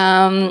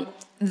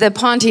 The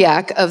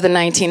Pontiac of the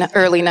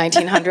early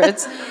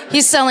 1900s.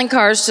 He's selling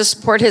cars to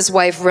support his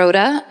wife,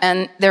 Rhoda,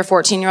 and their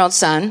 14-year-old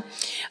son.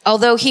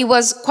 Although he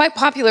was quite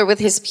popular with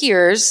his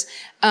peers,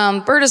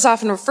 Bert is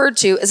often referred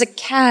to as a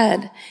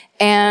cad,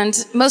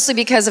 and mostly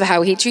because of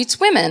how he treats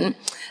women.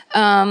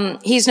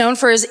 He's known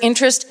for his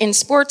interest in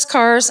sports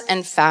cars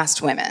and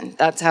fast women.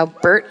 That's how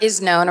Bert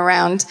is known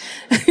around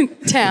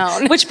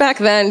town. Which back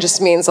then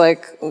just means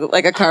like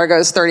a car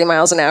goes 30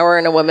 miles an hour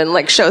and a woman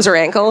like shows her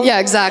ankle. Yeah,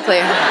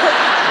 exactly.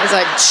 He's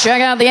like,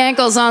 check out the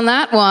ankles on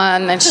that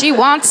one. And she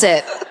wants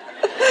it.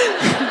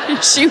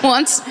 She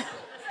wants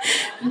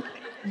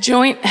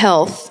joint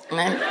health.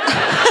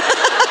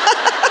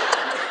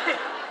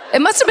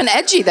 It must have been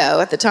edgy, though,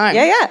 at the time.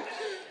 Yeah.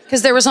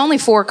 Because there was only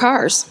 4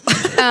 cars.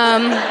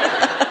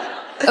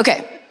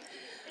 Okay.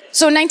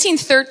 So in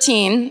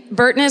 1913,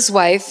 Bert and his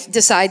wife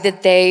decide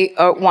that they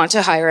want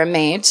to hire a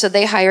maid. So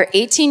they hire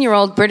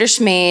 18-year-old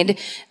British maid.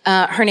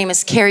 Her name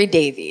is Carrie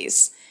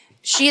Davies.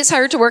 She is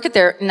hired to work at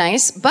their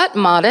nice but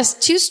modest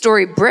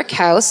 2-story brick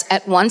house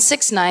at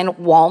 169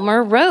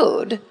 Walmer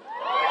Road. Do you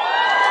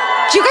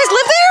guys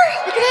live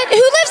there? Look at it. Who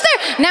lives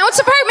there? Now it's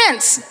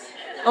apartments.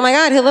 Oh my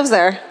God, who lives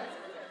there?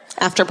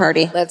 After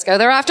party. Let's go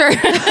there after.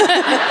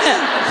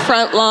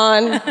 Front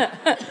lawn.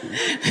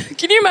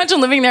 Can you imagine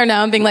living there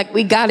now and being like,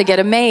 we gotta get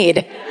a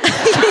maid?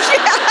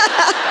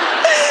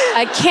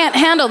 I can't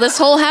handle this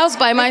whole house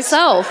by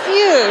myself.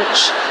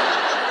 Huge.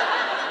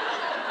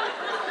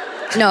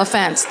 No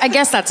offense. I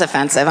guess that's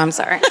offensive. I'm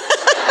sorry. Is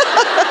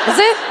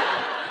it?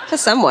 To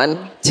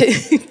someone.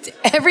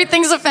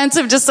 Everything's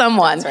offensive to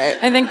someone. That's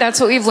right. I think that's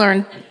what we've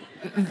learned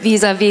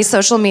vis-a-vis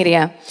social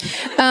media.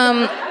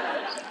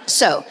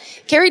 So,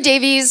 Carrie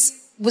Davies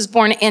was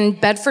born in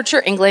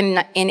Bedfordshire, England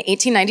in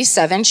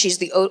 1897. She's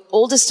the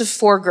oldest of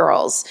 4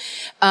 girls.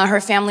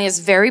 Her family is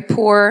very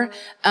poor,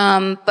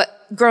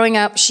 but growing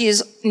up, she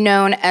is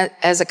known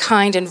as a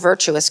kind and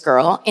virtuous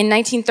girl. In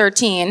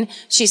 1913,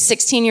 she's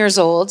 16 years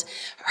old.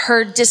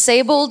 Her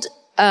disabled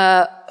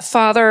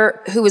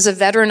father, who was a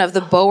veteran of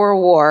the Boer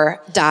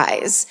War,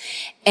 dies.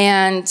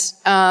 And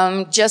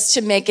just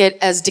to make it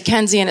as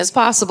Dickensian as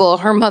possible,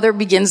 her mother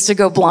begins to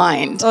go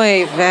blind.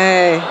 Oy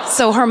vey.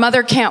 So her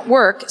mother can't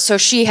work, so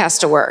she has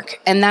to work.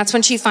 And that's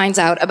when she finds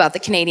out about the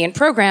Canadian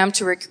program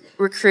to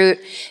recruit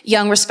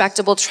young,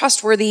 respectable,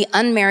 trustworthy,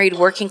 unmarried,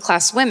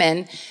 working-class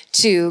women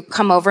to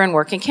come over and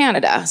work in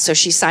Canada. So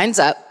she signs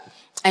up.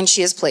 And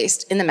she is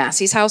placed in the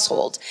Massey's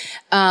household.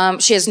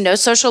 She has no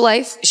social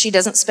life. She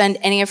doesn't spend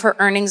any of her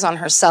earnings on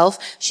herself.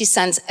 She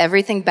sends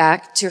everything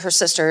back to her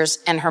sisters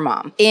and her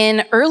mom.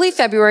 In early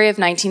February of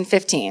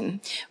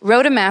 1915,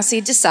 Rhoda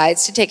Massey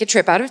decides to take a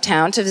trip out of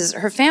town to visit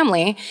her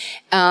family.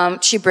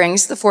 She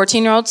brings the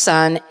 14-year-old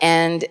son,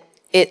 and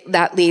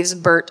that leaves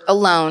Bert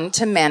alone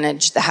to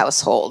manage the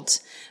household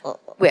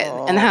with.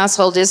 And the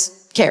household is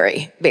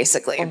Carrie,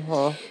 basically.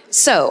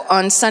 So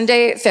on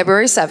Sunday,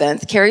 February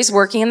 7th, Carrie's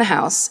working in the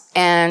house,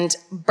 and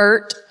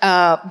Bert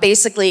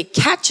basically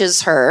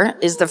catches her,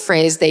 is the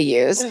phrase they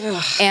use,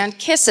 and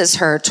kisses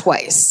her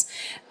twice.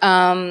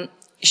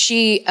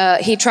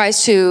 He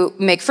tries to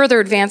make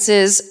further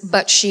advances,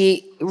 but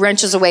she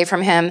wrenches away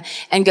from him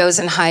and goes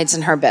and hides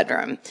in her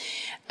bedroom.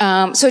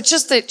 So it's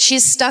just that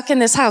she's stuck in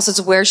this house.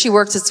 It's where she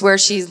works. It's where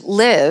she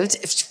lived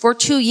for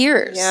 2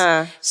 years.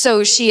 Yeah.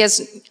 So she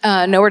has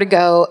nowhere to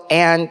go,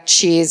 and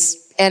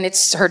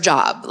it's her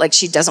job. Like,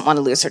 she doesn't want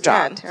to lose her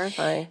job. Yeah,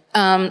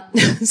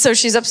 terrifying. So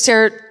she's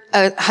upstairs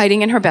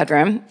hiding in her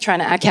bedroom, trying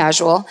to act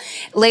casual.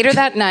 Later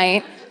that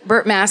night,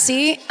 Bert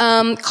Massey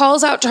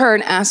calls out to her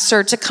and asks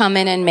her to come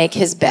in and make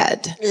his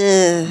bed.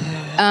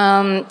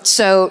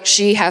 So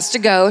she has to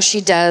go.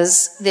 She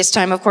does. This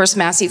time, of course,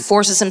 Massey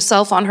forces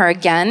himself on her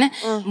again,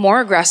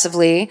 more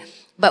aggressively.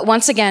 But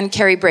once again,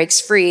 Carrie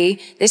breaks free.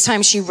 This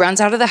time she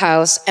runs out of the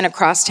house and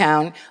across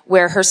town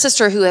where her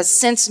sister, who has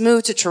since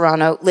moved to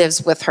Toronto,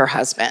 lives with her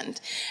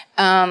husband.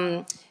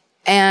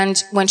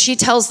 And when she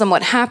tells them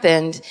what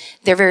happened,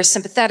 they're very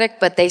sympathetic,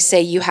 but they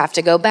say, you have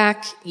to go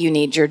back. You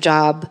need your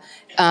job.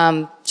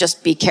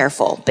 Just be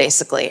careful,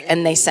 basically.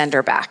 And they send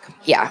her back.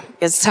 Yeah,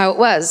 it's how it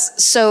was.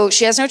 So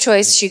she has no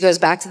choice. She goes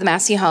back to the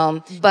Massey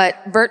home,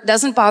 but Bert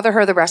doesn't bother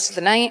her the rest of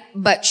the night.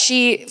 But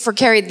for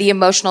Carrie, the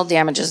emotional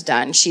damage is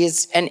done.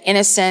 She's an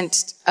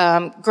innocent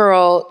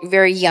girl,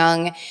 very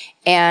young,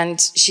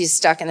 and she's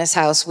stuck in this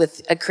house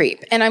with a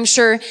creep. And I'm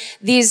sure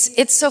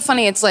it's so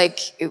funny. It's like,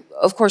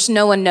 of course,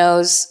 no one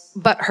knows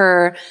but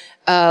her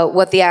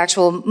what the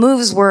actual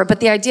moves were,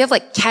 but the idea of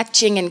like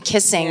catching and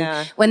kissing,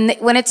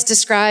 when it's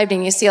described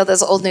and you see all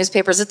those old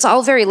newspapers, it's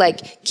all very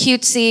like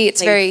cutesy.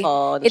 It's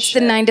playful, it's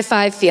the 9 to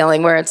 5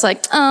 feeling where it's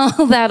like,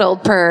 oh, that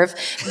old perv.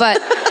 But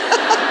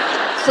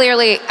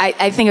clearly,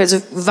 I think it was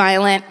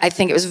violent. I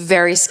think it was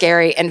very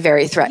scary and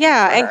very threatening.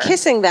 Yeah, and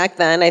kissing back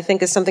then, I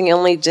think, is something you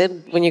only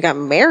did when you got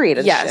married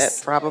and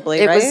shit, probably,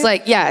 it right? was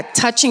like,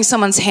 touching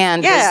someoone's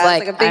hand was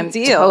like a big I'm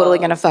deal. Totally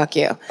gonna fuck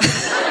you.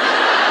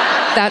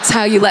 That's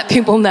how you let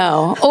people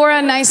know. Or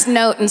a nice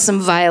note and some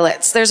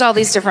violets. There's all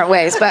these different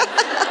ways. But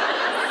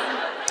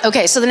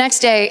okay, so the next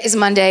day is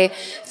Monday,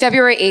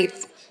 February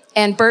 8th,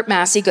 and Bert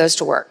Massey goes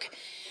to work.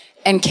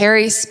 And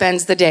Carrie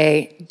spends the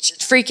day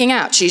freaking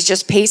out. She's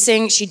just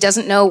pacing. She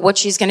doesn't know what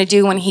she's going to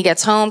do when he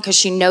gets home because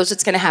she knows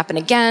it's going to happen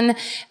again.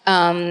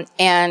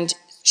 And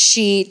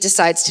she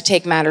decides to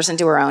take matters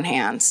into her own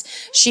hands.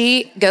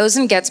 She goes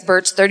and gets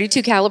Bert's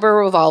 .32 caliber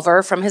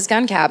revolver from his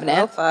gun cabinet.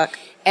 Oh, fuck.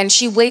 And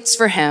she waits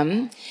for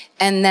him.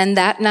 And then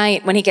that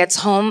night, when he gets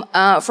home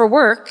for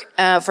work,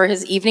 for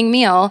his evening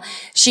meal,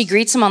 she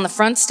greets him on the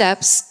front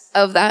steps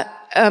of that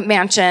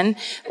mansion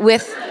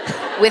with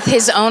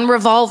his own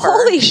revolver.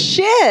 Holy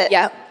shit!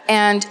 Yep.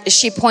 And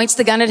she points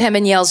the gun at him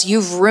and yells,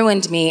 "You've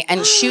ruined me,"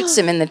 and shoots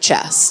him in the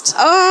chest.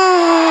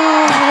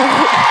 Oh!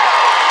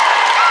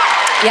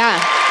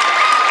 Yeah.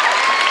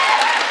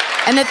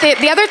 And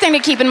the other thing to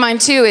keep in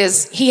mind too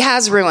is he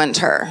has ruined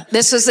her.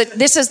 This is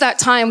that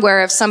time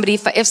where if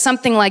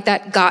something like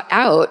that got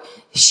out,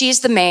 she's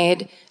the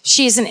maid,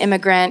 she's an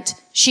immigrant,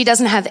 she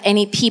doesn't have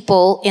any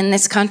people in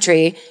this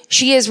country.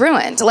 She is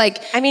ruined.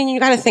 Like, I mean, you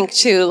got to think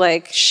too.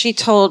 Like, he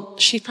fucking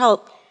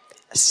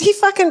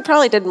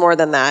probably did more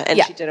than that,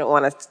 and she didn't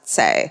want to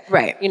say.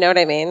 Right. You know what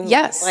I mean?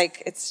 Yes.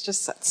 Like, it's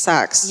just it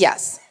sucks.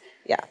 Yes.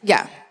 Yeah.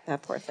 Yeah.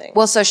 That poor thing.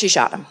 Well, so she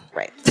shot him.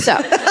 Right. So.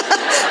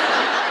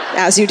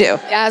 As you do.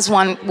 As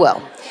one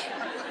will.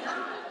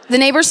 The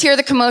neighbors hear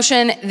the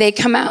commotion. They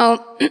come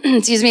out,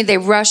 they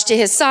rush to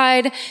his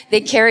side.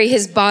 They carry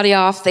his body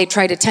off. They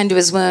try to tend to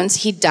his wounds.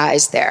 He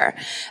dies there.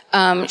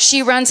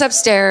 She runs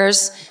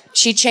upstairs.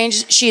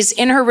 She's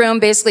in her room,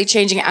 basically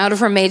changing out of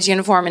her maid's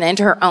uniform and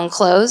into her own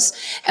clothes.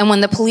 And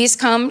when the police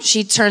come,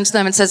 she turns to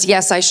them and says,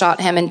 "Yes, I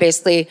shot him," and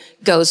basically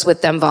goes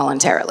with them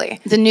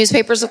voluntarily. The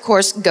newspapers, of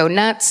course, go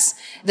nuts.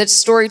 The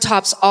story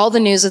tops all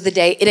the news of the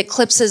day. It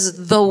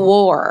eclipses the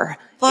war.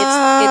 It's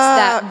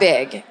that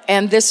big.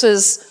 And this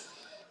was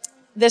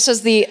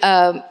the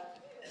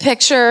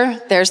picture.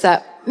 There's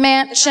that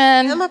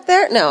mansion. Him up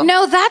there?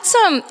 No, that's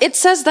it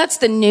says that's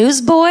the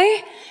newsboy.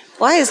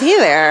 Why is he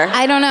there?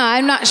 I don't know.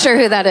 I'm not sure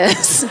who that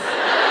is.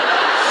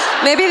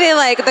 Maybe they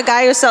the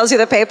guy who sells you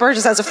the paper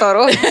just has a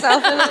photo of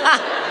himself in it.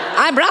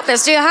 I brought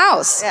this to your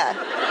house. Yeah.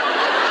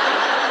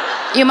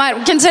 You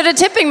might consider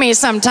tipping me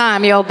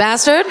sometime, you old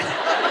bastard.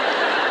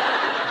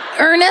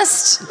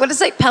 Ernest, what is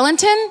it?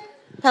 Pelletier?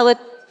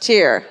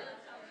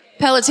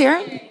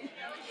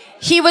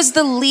 He was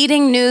the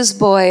leading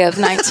newsboy of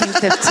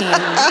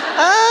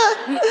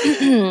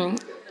 1915.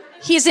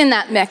 He's in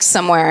that mix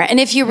somewhere. And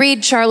if you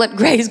read Charlotte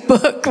Gray's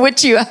book,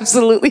 which you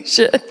absolutely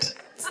should.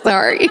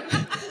 Sorry.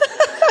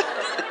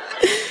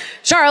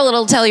 Charlotte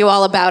will tell you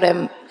all about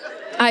him.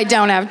 I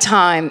don't have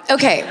time.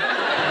 Okay.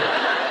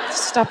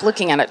 Stop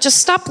looking at it. Just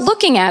stop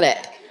looking at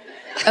it.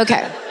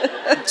 Okay.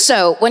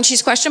 So when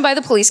she's questioned by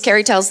the police,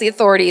 Carrie tells the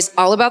authorities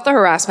all about the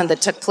harassment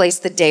that took place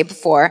the day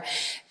before.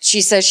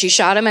 She says she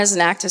shot him as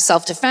an act of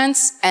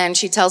self-defense, and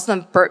she tells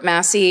them Bert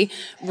Massey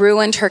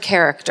ruined her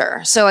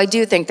character. So I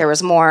do think there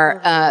was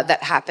more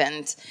that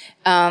happened.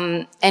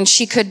 And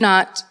she could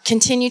not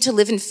continue to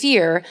live in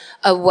fear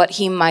of what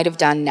he might have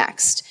done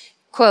next.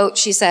 Quote,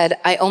 she said,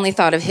 "I only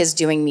thought of his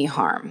doing me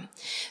harm."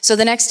 So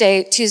the next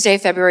day, Tuesday,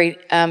 February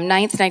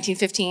 9th,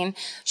 1915,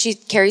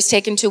 Carrie's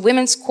taken to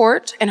women's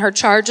court, and her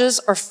charges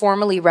are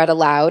formally read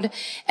aloud.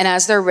 And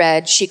as they're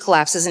read, she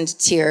collapses into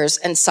tears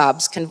and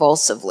sobs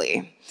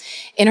convulsively.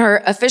 In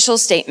her official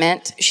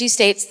statement, she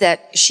states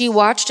that she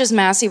watched as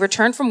Massey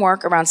returned from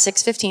work around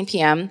 6:15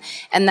 p.m.,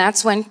 and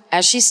that's when,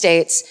 as she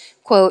states,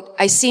 quote,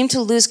 "I seemed to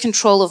lose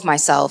control of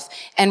myself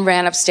and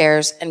ran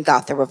upstairs and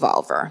got the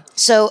revolver."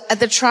 So at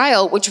the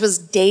trial, which was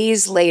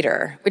days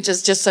later, which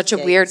is just such a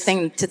weird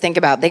thing to think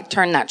about, they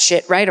turned that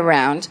shit right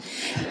around.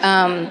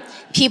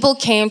 People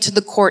came to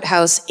the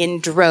courthouse in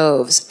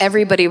droves.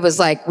 Everybody was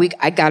like,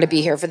 I gotta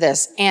be here for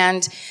this.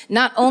 And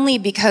not only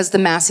because the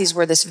Masseys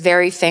were this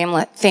very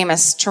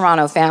famous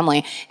Toronto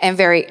family and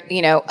very,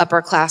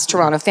 upper class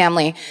Toronto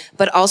family,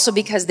 but also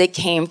because they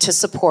came to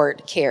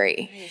support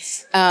Carrie.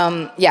 Nice.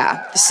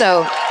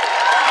 So,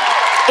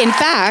 in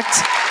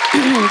fact,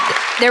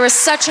 there was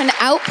such an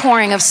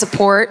outpouring of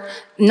support,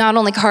 not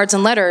only cards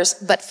and letters,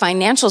 but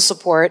financial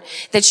support,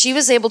 that she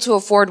was able to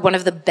afford one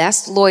of the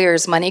best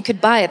lawyers money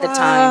could buy at the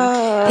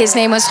time. His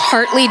name was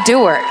Hartley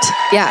Dewart.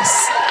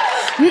 Yes.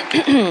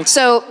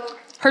 So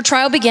her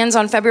trial begins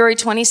on February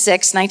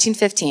 26,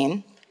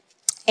 1915,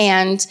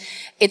 and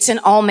it's an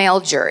all-male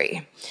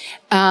jury.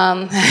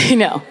 I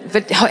know,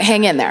 but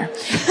hang in there.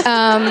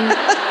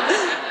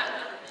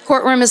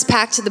 Courtroom is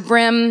packed to the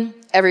brim.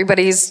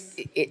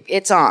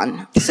 It's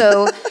on.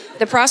 So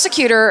the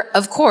prosecutor,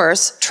 of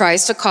course,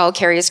 tries to call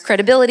Carrie's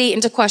credibility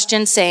into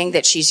question, saying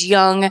that she's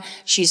young,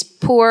 she's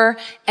poor,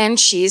 and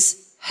she's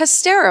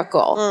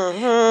hysterical.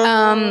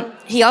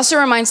 He also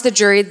reminds the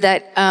jury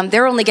that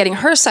they're only getting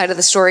her side of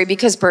the story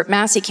because Burt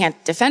Massey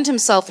can't defend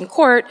himself in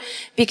court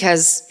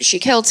because she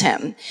killed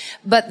him.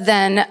 But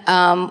then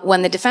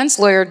when the defense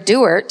lawyer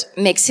Dewart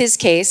makes his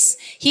case,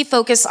 he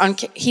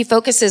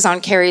focuses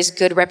on Carrie's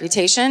good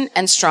reputation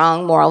and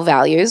strong moral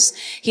values.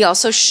 He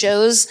also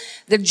shows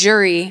the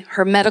jury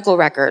her medical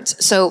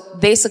records. So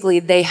basically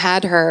they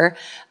had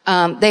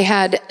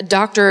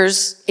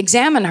doctors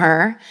examine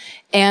her,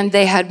 and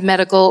they had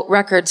medical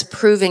records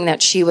proving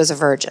that she was a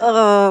virgin.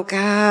 Oh,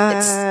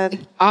 God.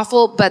 It's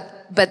awful,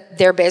 but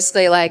they're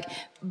basically like,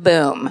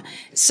 boom.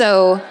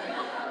 So,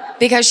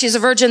 because she's a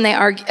virgin,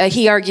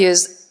 he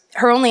argues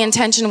her only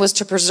intention was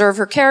to preserve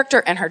her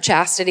character and her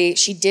chastity.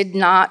 She did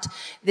not,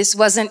 this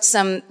wasn't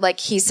some, like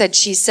she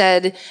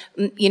said,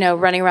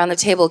 running around the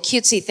table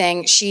cutesy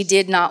thing. She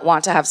did not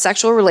want to have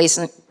sexual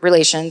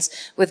relations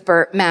with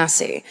Burt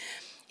Massey.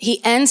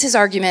 He ends his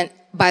argument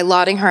by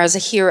lauding her as a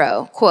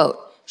hero. Quote,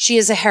 "She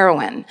is a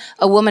heroine,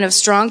 a woman of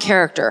strong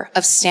character,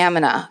 of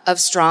stamina, of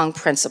strong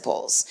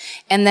principles."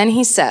 And then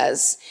he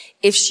says,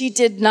 if she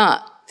did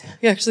not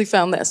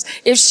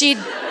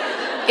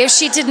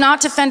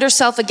defend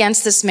herself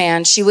against this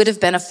man, she would have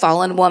been a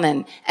fallen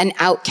woman, an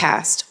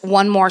outcast,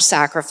 one more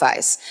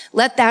sacrifice.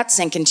 Let that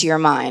sink into your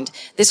mind.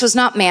 This was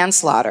not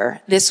manslaughter.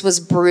 This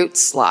was brute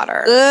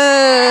slaughter. Look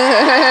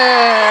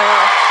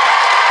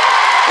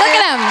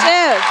at him.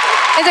 Dude.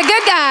 It's a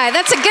good guy.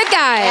 That's a good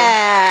guy.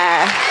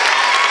 Yeah.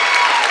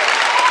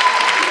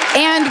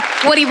 And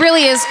what he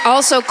really is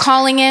also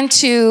calling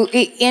into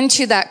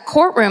that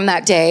courtroom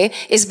that day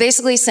is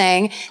basically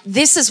saying,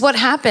 this is what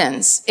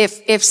happens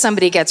if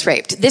somebody gets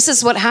raped. This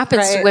is what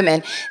happens to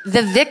women.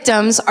 The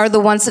victims are the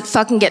ones that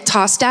fucking get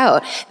tossed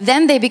out.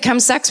 Then they become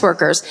sex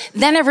workers.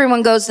 Then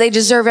everyone goes, they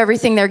deserve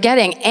everything they're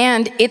getting.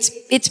 And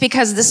it's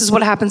because this is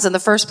what happens in the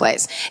first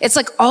place. It's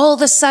like all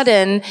of a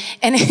sudden,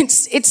 and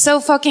it's so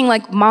fucking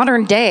like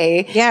modern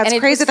day. Yeah, it's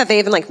crazy that they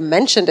even like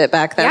mentioned it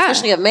back then,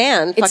 especially a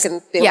man.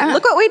 Fucking,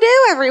 look what we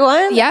do, everyone.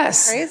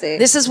 Yes. Crazy.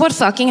 This is what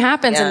fucking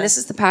happens, and this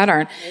is the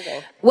pattern.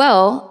 Amazing.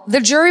 Well,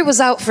 the jury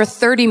was out for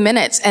 30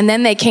 minutes, and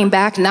then they came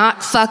back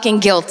not fucking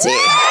guilty.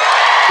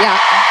 Yeah.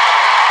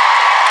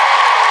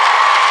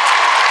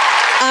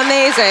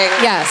 Amazing.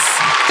 Yes.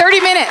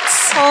 30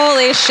 minutes.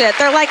 Holy shit.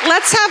 They're like,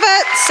 let's have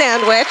a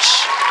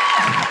sandwich,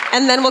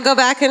 and then we'll go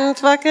back and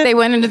fucking... They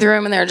went into the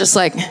room, and they're just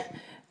like,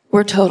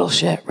 we're total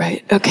shit,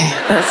 right? Okay,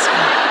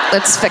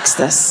 let's fix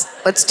this.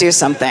 Let's do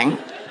something.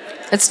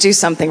 Let's do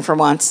something for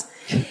once.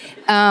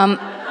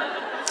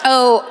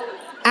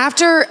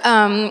 After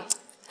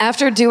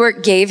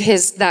Dewart gave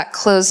that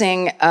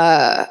closing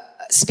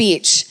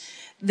speech,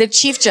 the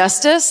Chief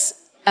Justice,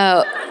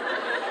 look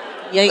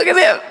at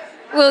him,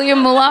 William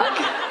Mullock,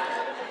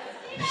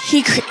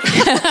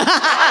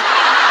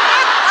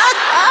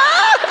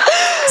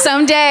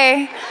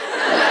 someday,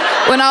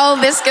 when all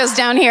of this goes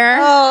down here,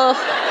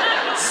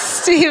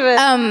 Steven.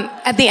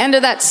 At the end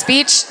of that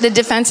speech, the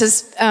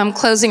defense's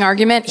closing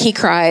argument, he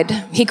cried.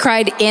 He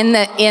cried in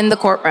the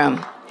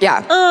courtroom.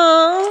 Yeah.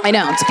 Aww. I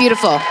know, it's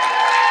beautiful.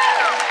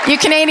 You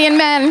Canadian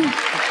men,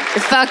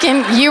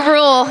 you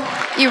rule.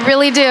 You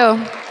really do.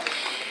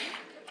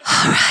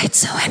 All right,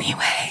 so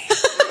anyway,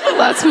 I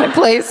lost my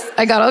place.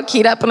 I got all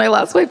keyed up and I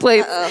lost my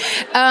place.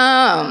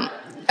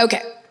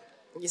 Okay,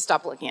 you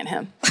stop looking at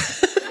him.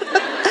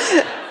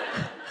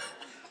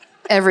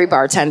 Every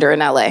bartender in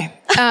LA.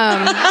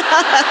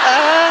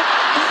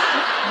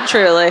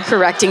 Truly.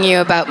 Correcting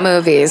you about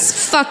movies.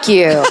 Fuck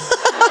you.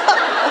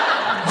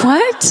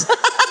 What?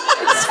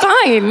 It's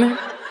fine.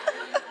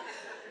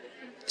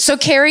 So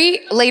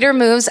Carrie later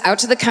moves out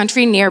to the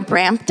country near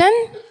Brampton.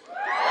 Is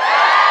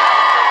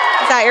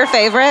that your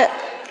favorite?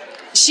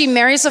 She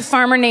marries a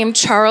farmer named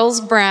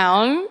Charles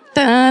Brown.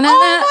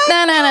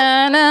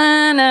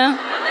 Da-na-na-na-na-na-na.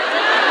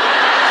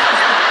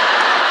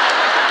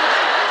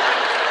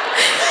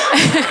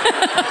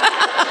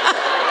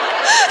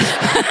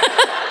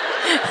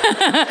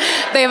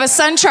 They have a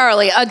son,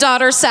 Charlie, a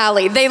daughter,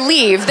 Sally. They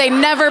leave. They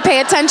never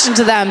pay attention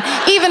to them,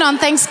 even on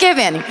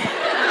Thanksgiving.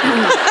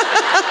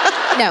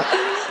 No.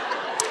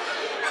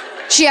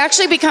 She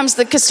actually becomes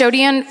the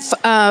custodian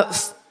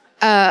of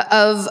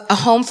a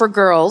home for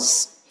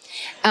girls.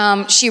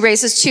 She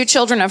raises 2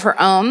 children of her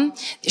own.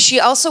 She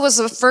also was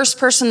the first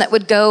person that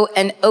would go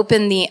and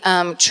open the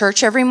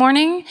church every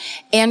morning.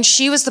 And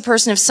she was the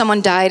person, if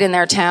someone died in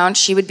their town,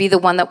 she would be the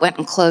one that went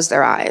and closed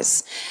their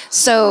eyes.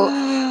 So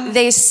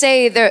they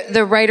say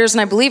the writers,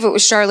 and I believe it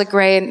was Charlotte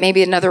Gray and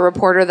maybe another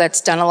reporter that's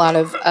done a lot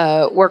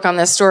of work on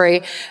this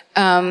story,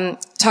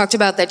 talked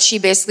about that she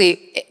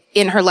basically,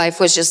 in her life,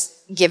 was just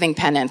giving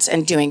penance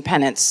and doing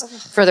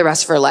penance for the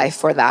rest of her life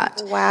for that.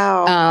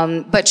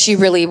 Wow. But she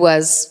really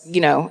was,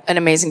 an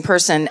amazing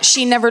person.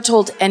 She never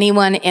told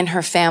anyone in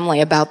her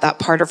family about that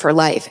part of her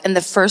life. And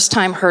the first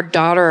time her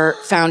daughter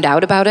found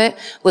out about it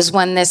was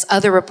when this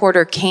other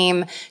reporter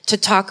came to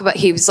talk about,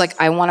 he was like,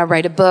 I want to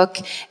write a book,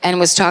 and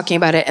was talking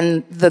about it.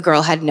 And the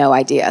girl had no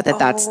idea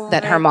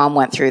that her mom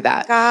went through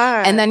that.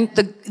 God. And then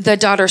the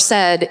daughter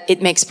said,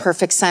 it makes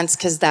perfect sense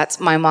because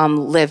my mom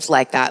lived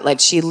like that.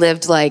 Like she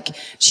lived like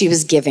she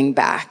was giving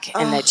back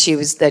and that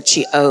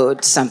she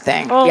owed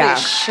something. Holy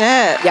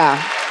shit.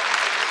 Yeah.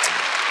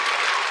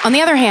 On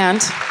the other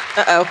hand,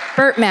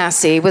 Bert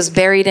Massey was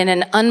buried in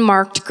an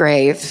unmarked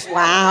grave.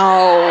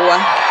 Wow.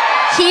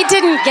 He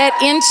didn't get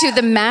into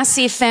the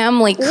Massey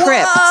family crypt.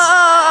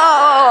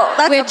 Whoa,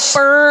 that's a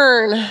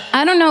burn.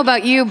 I don't know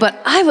about you, but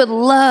I would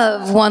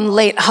love one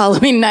late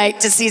Halloween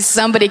night to see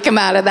somebody come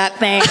out of that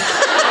thing. Look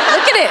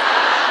at it.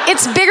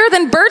 It's bigger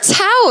than Bert's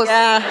house.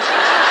 Yeah.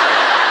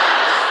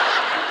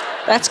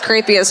 That's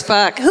creepy as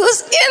fuck.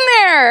 Who's in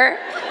there?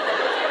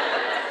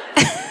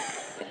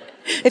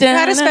 If you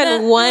had to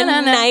spend one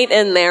night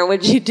in there,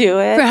 would you do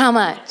it? For how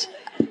much?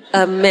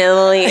 $1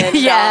 million.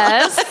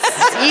 Yes,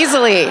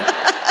 easily.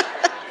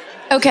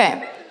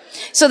 Okay.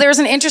 So there was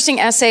an interesting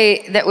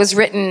essay that was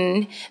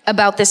written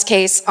about this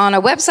case on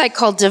a website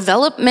called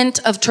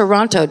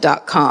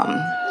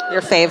developmentoftoronto.com.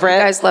 Your favorite? You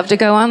guys love to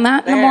go on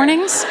that in the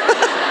mornings?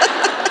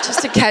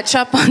 Just to catch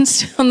up on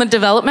the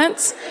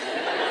developments.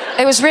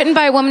 It was written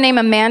by a woman named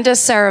Amanda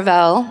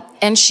Saravel,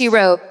 and she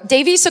wrote,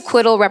 Davies'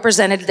 acquittal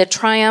represented the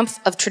triumph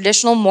of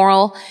traditional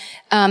morals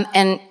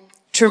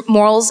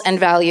and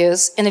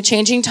values in the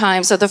changing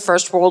times of the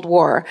First World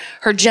War.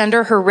 Her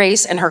gender, her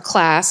race, and her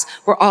class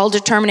were all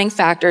determining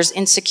factors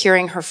in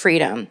securing her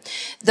freedom.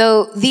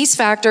 Though these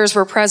factors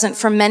were present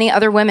for many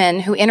other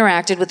women who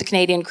interacted with the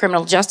Canadian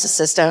criminal justice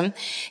system,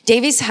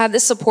 Davies had the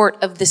support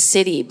of the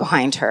city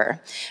behind her.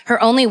 Her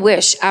only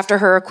wish after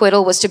her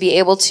acquittal was to be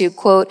able to,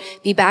 quote,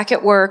 be back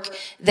at work,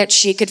 that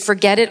she could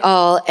forget it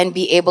all and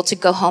be able to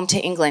go home to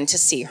England to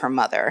see her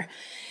mother.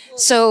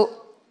 So,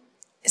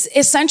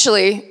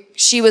 essentially,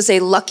 she was a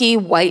lucky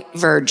white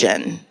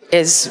virgin,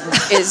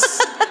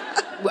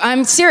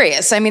 I'm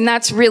serious. I mean,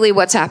 that's really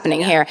what's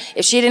happening here.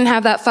 If she didn't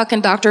have that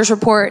fucking doctor's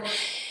report,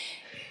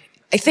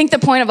 I think the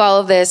point of all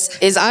of this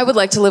is I would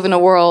like to live in a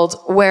world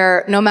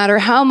where no matter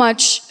how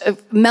much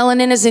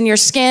melanin is in your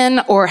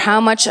skin or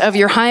how much of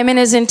your hymen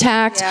is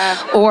intact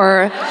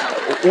or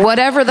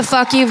whatever the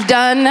fuck you've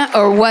done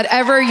or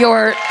whatever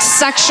your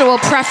sexual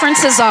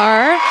preferences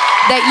are,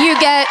 that you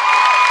get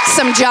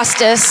some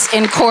justice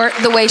in court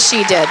the way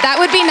she did. That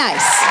would be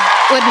nice,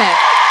 wouldn't it?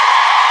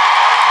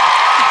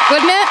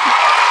 Wouldn't it?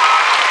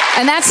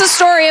 And that's the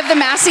story of the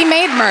Massey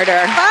maid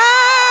murder.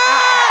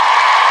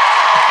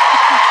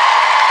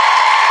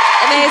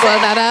 Amazing. Blow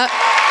that up.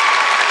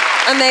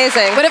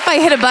 Amazing. What if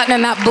I hit a button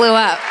and that blew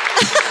up?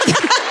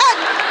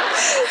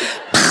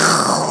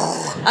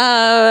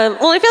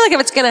 Well, I feel like if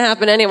it's going to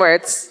happen anywhere,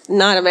 it's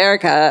not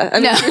America. I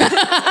mean,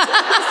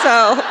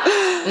 so.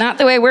 Not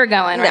the way we're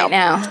going right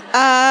now.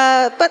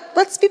 But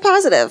let's be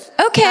positive.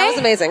 Okay. That was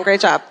amazing.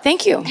 Great job.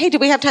 Thank you. Hey, do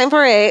we have time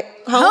for a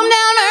Home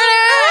down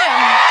murder?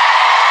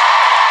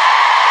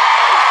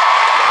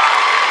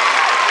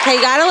 Hey,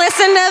 you got to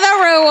listen to the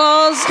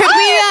rules. Could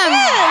be them.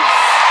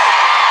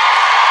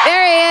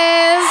 There he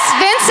is.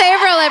 Vince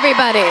Averill,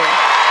 everybody.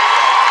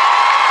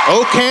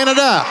 Oh,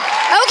 Canada.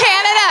 Oh,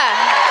 Canada.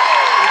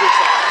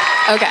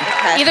 Okay.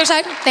 Either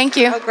side? Thank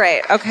you. Oh,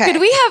 great. Okay. Could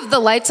we have the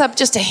lights up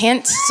just a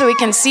hint so we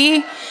can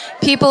see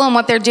people and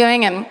what they're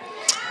doing? And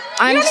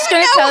I'm just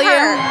going to tell you.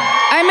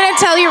 I'm going to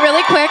tell you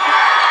really quick.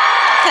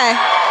 Okay.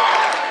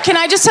 Can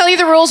I just tell you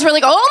the rules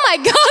really? Oh my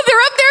God,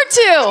 they're up there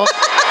too.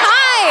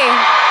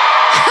 Hi.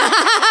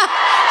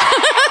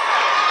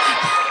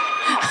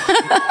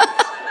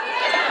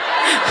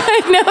 I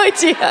have no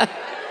idea.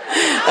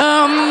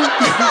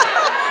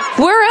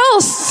 Where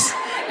else?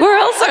 Where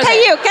else are Okay,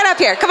 they? you, get up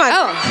here. Come on.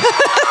 Oh.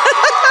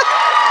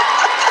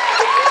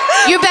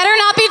 You better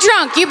not be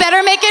drunk. You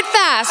better make it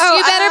fast.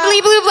 You better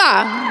blee, blee,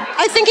 blah.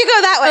 I think you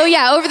go that way. Oh,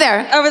 yeah, over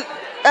there. Over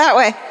that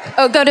way.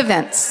 Oh, go to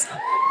Vince.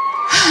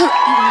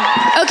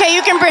 Okay,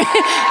 you can bring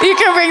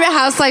the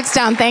house lights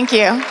down. Thank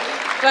you.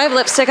 Do I have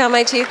lipstick on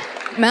my teeth?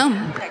 No.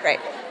 Okay, great.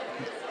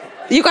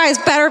 You guys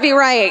better be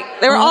right.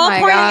 They were all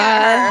pointing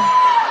at her.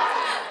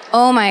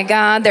 Oh my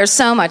God, there's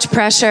so much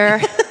pressure.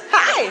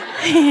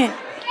 Hi.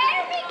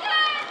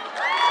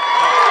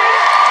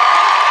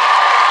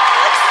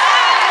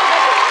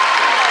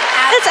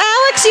 It's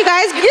Alex, you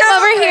guys. Come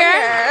over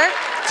here.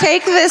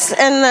 Take this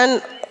and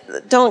then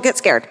don't get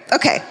scared.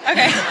 Okay.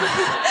 Okay.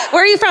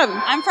 Where are you from?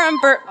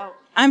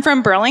 I'm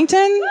from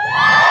Burlington.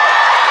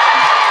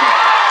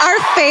 Our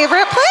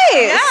favorite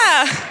place.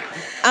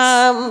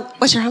 Yeah.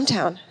 What's your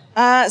hometown?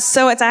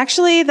 So it's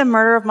actually the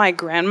murder of my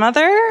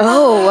grandmother.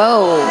 Oh,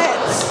 whoa.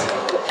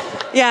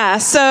 Yeah,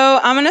 so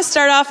I'm going to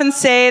start off and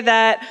say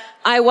that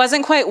I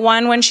wasn't quite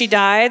one when she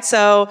died,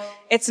 so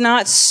it's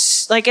not,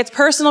 it's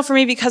personal for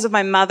me because of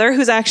my mother,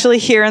 who's actually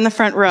here in the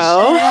front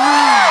row.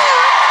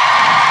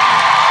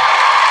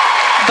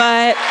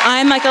 But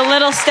I'm like a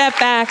little step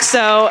back,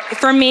 so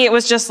for me it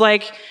was just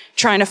like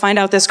trying to find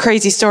out this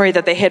crazy story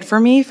that they hid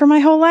from me for my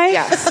whole life.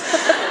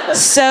 Yes.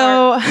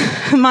 So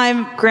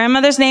my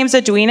grandmother's name's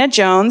Edwina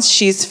Jones.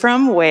 She's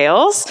from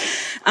Wales.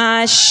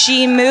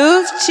 She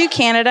moved to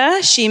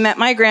Canada. She met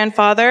my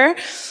grandfather,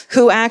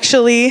 who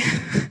actually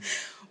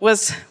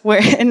was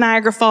in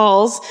Niagara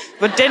Falls,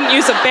 but didn't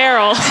use a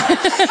barrel.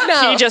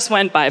 No. He just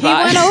went bye-bye. He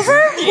went over?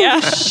 Yeah.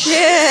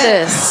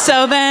 Shit.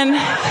 So then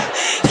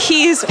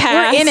he's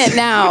passed. We're in it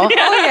now. Oh,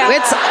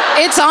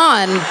 yeah. It's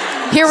on.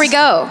 Here we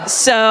go.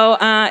 So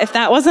if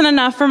that wasn't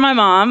enough for my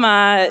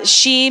mom,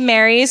 she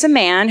marries a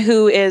man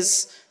who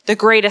is the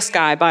greatest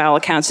guy by all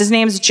accounts. His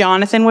name's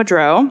Jonathan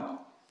Woodrow.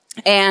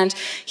 And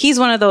he's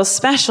one of those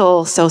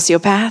special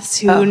sociopaths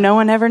who no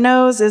one ever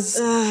knows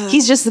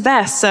he's just the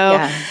best.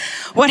 So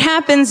what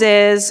happens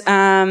is,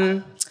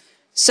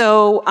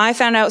 so I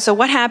found out, so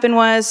what happened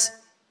was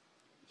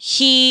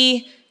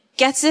he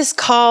gets this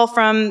call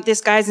from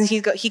this guy, and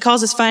he calls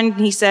his friend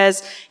and he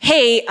says,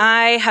 hey,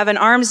 I have an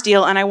arms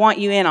deal and I want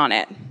you in on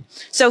it.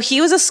 So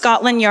he was a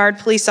Scotland Yard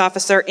police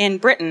officer in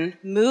Britain,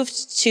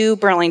 moved to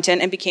Burlington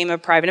and became a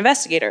private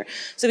investigator.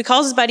 So he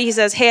calls his buddy, he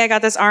says, hey, I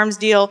got this arms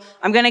deal.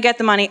 I'm going to get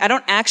the money. I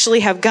don't actually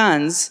have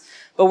guns,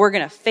 but we're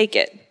going to fake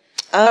it.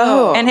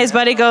 Oh. And his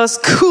buddy goes,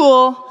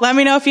 cool, let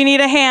me know if you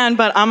need a hand,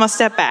 but I'm going to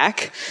step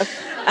back.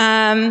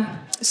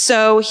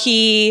 So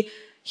he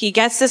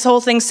gets this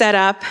whole thing set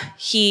up.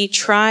 He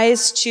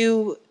tries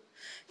to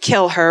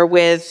kill her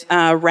with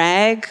a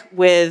rag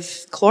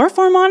with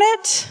chloroform on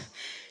it.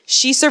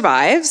 She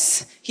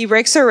survives. He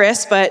breaks her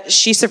wrist, but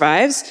she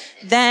survives.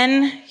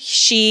 Then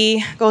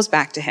she goes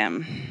back to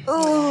him.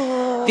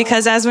 Oh.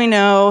 Because as we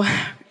know,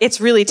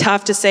 it's really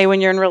tough to say when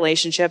you're in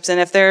relationships,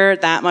 and if they're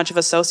that much of a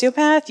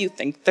sociopath, you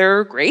think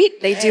they're great.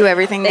 They do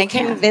everything they They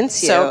can.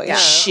 convince you. So yeah.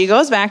 she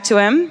goes back to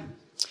him.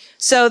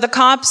 So the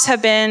cops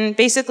have been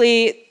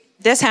basically,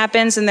 this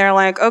happens and they're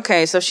like,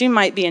 okay, so she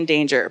might be in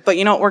danger. But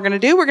you know what we're going to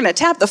do? We're going to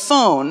tap the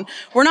phone.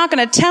 We're not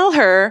going to tell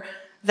her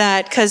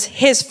that, because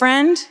his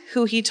friend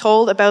who he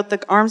told about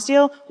the arms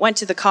deal went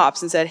to the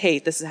cops and said, hey,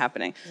 this is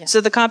happening. Yeah. So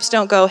the cops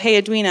don't go, hey,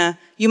 Edwina,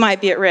 you might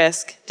be at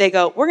risk. They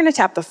go, we're going to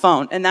tap the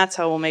phone, and that's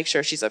how we'll make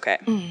sure she's okay.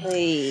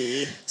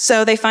 Hey.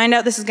 So they find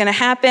out this is going to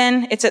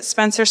happen. It's at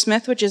Spencer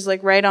Smith, which is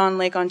like right on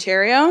Lake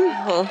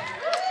Ontario.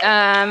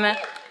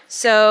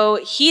 So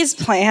his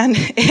plan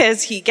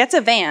is he gets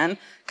a van,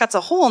 cuts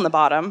a hole in the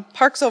bottom,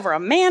 parks over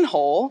a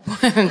manhole.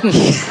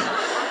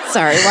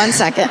 Sorry, 1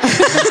 second.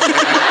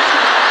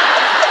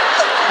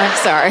 I'm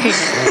sorry.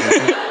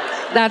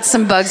 That's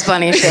some Bugs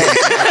Bunny shit.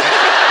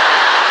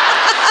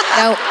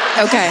 No,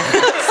 okay.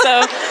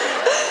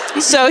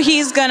 So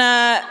he's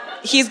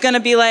gonna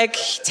be like,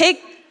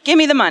 give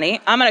me the money.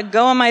 I'm gonna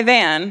go in my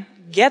van,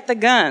 get the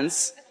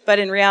guns. But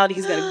in reality,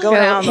 he's gonna go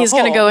down the hole. He's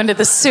gonna go into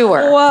the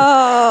sewer.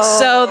 Whoa.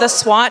 So the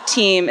SWAT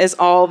team is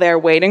all there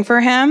waiting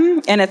for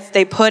him, and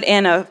they put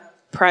in a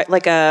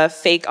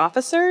fake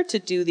officer to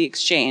do the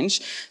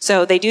exchange.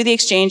 So they do the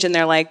exchange and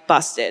they're like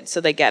busted. So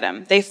they get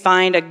him. They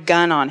find a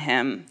gun on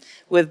him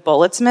with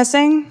bullets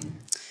missing.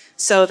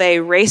 So they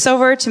race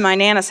over to my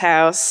Nana's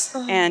house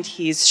and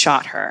he's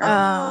shot her.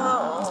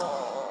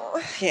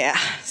 Oh. Yeah.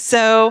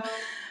 So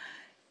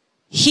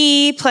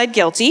he pled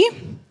guilty,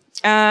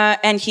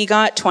 and he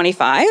got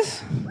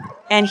 25,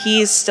 and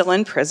he's still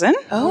in prison.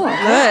 Oh,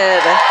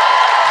 good.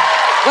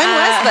 When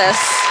was this?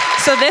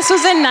 So this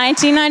was in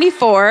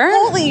 1994.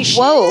 Holy shit.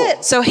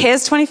 Whoa. So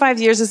his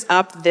 25 years is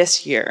up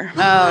this year. Oh,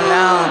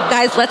 no.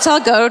 Guys, let's all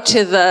go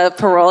to the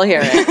parole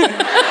hearing.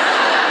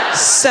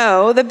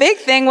 So the big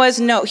thing was,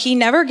 no, he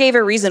never gave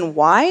a reason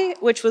why,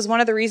 which was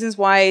one of the reasons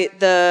why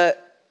the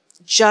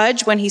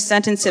judge, when he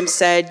sentenced him,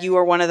 said, you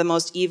are one of the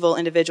most evil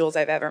individuals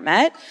I've ever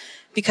met,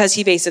 because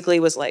he basically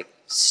was like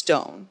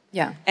stone.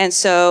 Yeah. And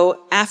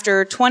so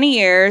after 20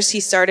 years, he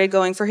started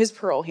going for his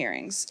parole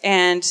hearings.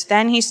 And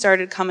then he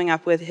started coming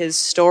up with his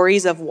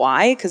stories of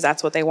why, because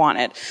that's what they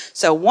wanted.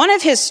 So one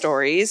of his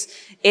stories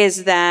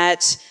is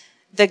that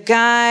the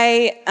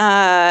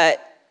guy,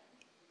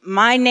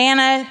 my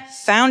Nana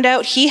found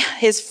out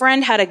his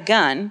friend had a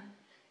gun.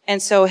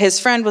 And so his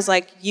friend was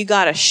like, you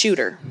gotta shoot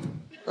her.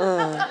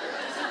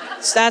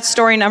 So that's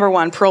story number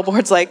one. Parole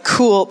board's like,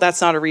 cool, that's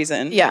not a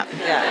reason. Yeah.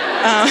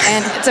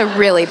 And it's a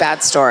really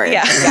bad story.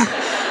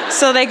 Yeah.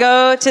 So they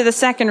go to the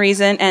second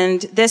reason,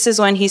 and this is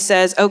when he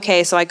says,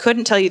 okay, so I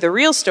couldn't tell you the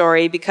real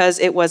story because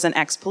it was an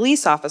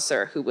ex-police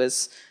officer who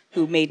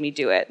made me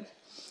do it.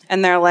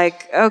 And they're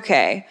like,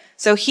 okay.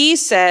 So he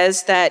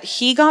says that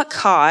he got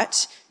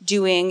caught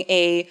doing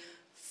a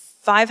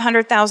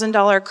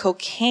 $500,000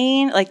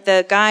 cocaine. Like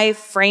the guy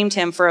framed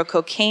him for a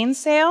cocaine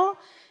sale.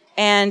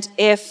 And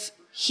if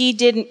he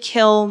didn't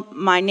kill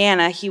my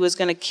Nana, he was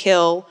going to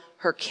kill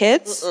her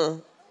kids.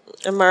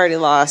 I'm already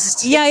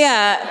lost.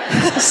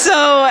 Yeah.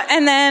 So,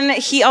 and then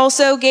he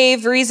also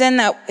gave reason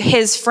that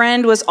his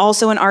friend was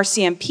also an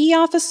RCMP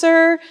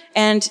officer.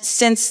 And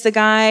since the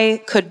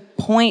guy could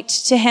point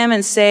to him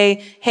and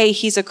say, hey,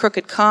 he's a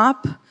crooked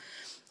cop.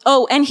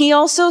 Oh, and he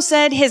also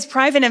said his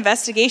private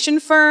investigation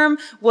firm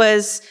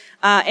was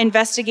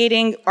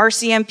investigating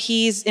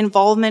RCMP's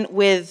involvement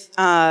with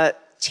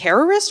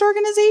terrorist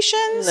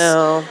organizations.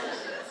 No.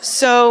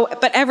 So,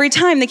 but every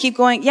time they keep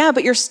going, yeah,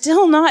 but you're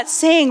still not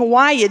saying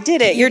why you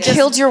did it. You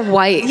killed your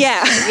wife.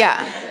 Yeah.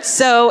 Yeah.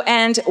 So,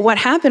 and what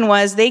happened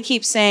was they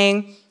keep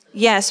saying,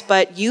 yes,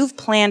 but you've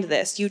planned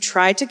this. You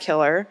tried to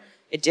kill her.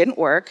 It didn't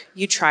work.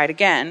 You tried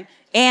again.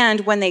 And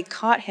when they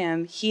caught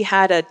him, he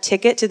had a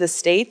ticket to the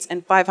States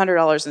and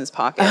 $500 in his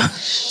pocket.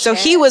 So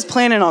he was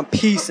planning on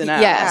piecing out.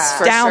 Yes,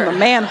 for down sure. the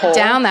manhole.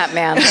 Down that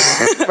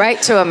manhole.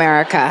 Right to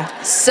America.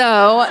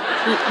 So...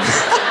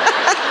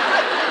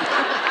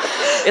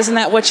 Isn't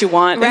that what you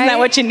want? Right? Isn't that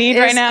what you need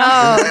right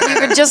now? Oh, you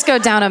could just go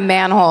down a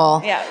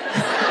manhole. Yeah.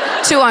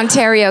 To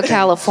Ontario,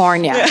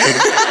 California.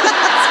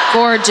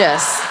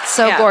 Gorgeous.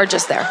 So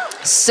gorgeous there.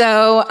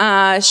 So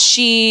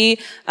she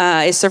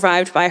is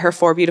survived by her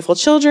 4 beautiful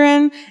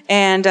children,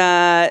 and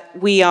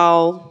we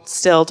all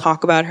still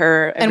talk about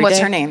her every And what's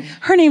day. her name?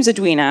 Her name's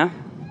Edwina.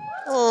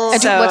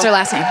 What's her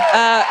last name?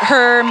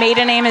 Her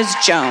maiden name is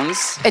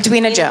Jones.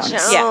 Edwina Jones.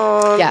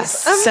 Yeah.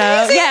 Yes. Amazing. So,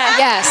 yeah.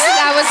 Yes,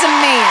 that was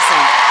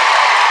amazing.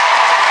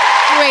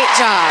 Great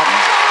job.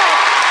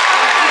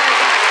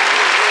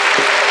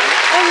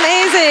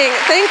 Amazing.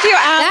 Thank you,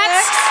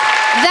 Alex.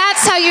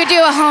 That's how you do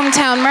a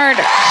hometown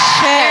murder.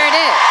 There it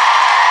is.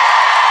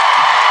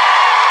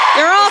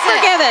 You're all That's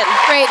it. forgiven.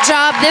 Great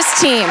job, this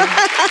team.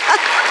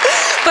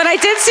 But I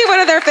did see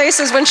one of their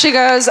faces when she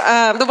goes,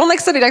 the one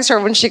like sitting next to her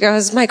when she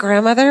goes, my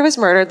grandmother was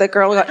murdered. The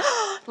girl went,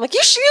 oh, I'm like, you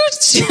know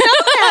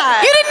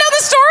that. You didn't know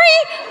the story?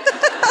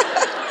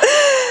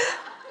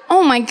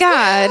 Oh my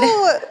God.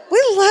 Oh,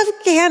 we love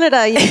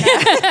Canada. You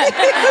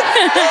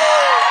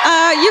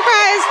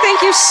guys,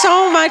 thank you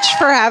so much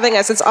for having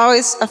us. It's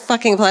always a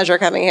fucking pleasure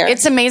coming here.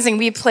 It's amazing.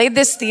 We played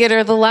this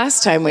theater the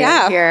last time we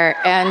were here,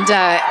 and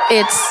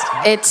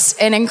it's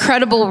an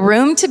incredible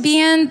room to be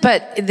in.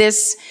 But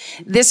this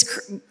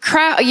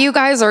crowd, you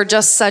guys are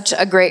just such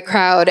a great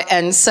crowd,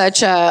 and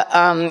such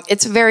a.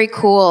 It's very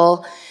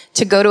cool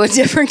to go to a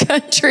different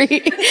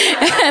country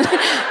and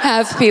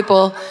have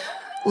people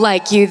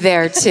like you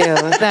there too.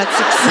 That's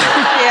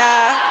exciting.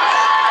 Yeah.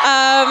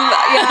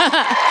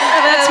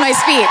 That's my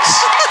speech.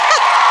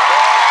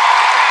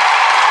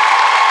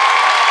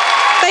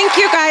 Thank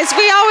you, guys.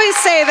 We always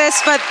say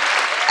this, but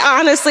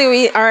honestly,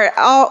 we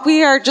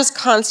are just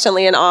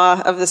constantly in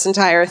awe of this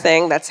entire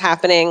thing that's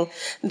happening.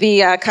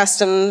 The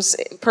customs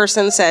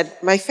person said,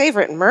 "My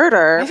favorite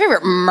murder." My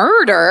favorite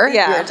murder.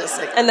 Yeah,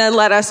 and then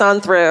let us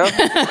on through.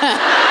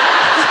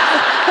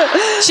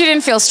 She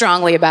didn't feel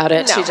strongly about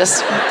it. No. She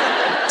just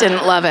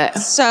didn't love it.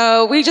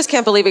 So we just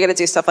can't believe we get to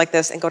do stuff like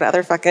this and go to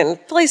other fucking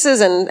places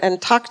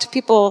and talk to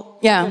people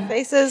in their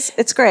faces.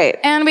 It's great.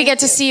 And we get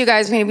to see you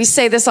guys. I mean, we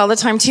say this all the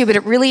time too, but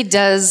it really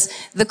does.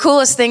 The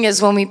coolest thing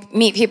is when we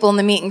meet people in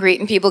the meet and greet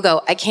and people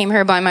go, I came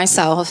here by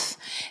myself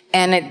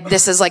and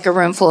this is like a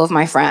room full of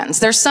my friends.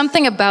 There's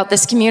something about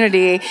this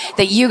community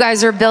that you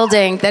guys are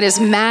building that is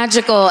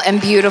magical and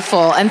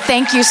beautiful. And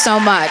thank you so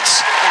much.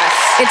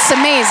 Yes. It's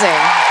amazing.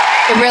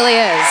 It really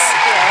is.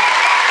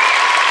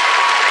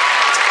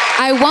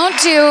 I won't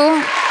do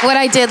what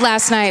I did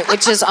last night,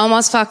 which is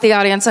almost fuck the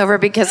audience over,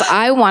 because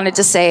I wanted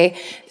to say,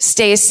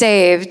 stay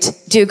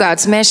saved, do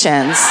God's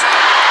missions.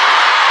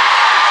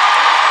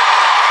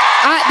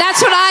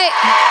 That's what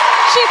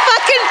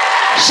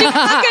She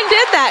fucking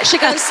did that. She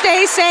goes,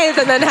 stay saved,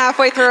 and then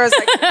halfway through I was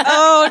like,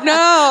 oh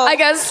no. I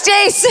go,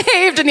 stay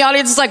saved, and the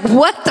audience is like,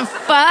 what the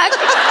fuck?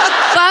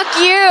 Fuck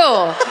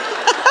you.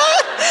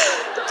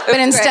 But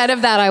instead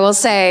of that, I will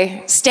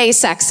say, stay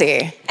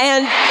sexy.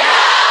 And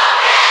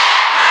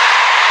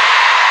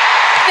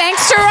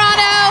thanks,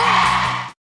 Toronto.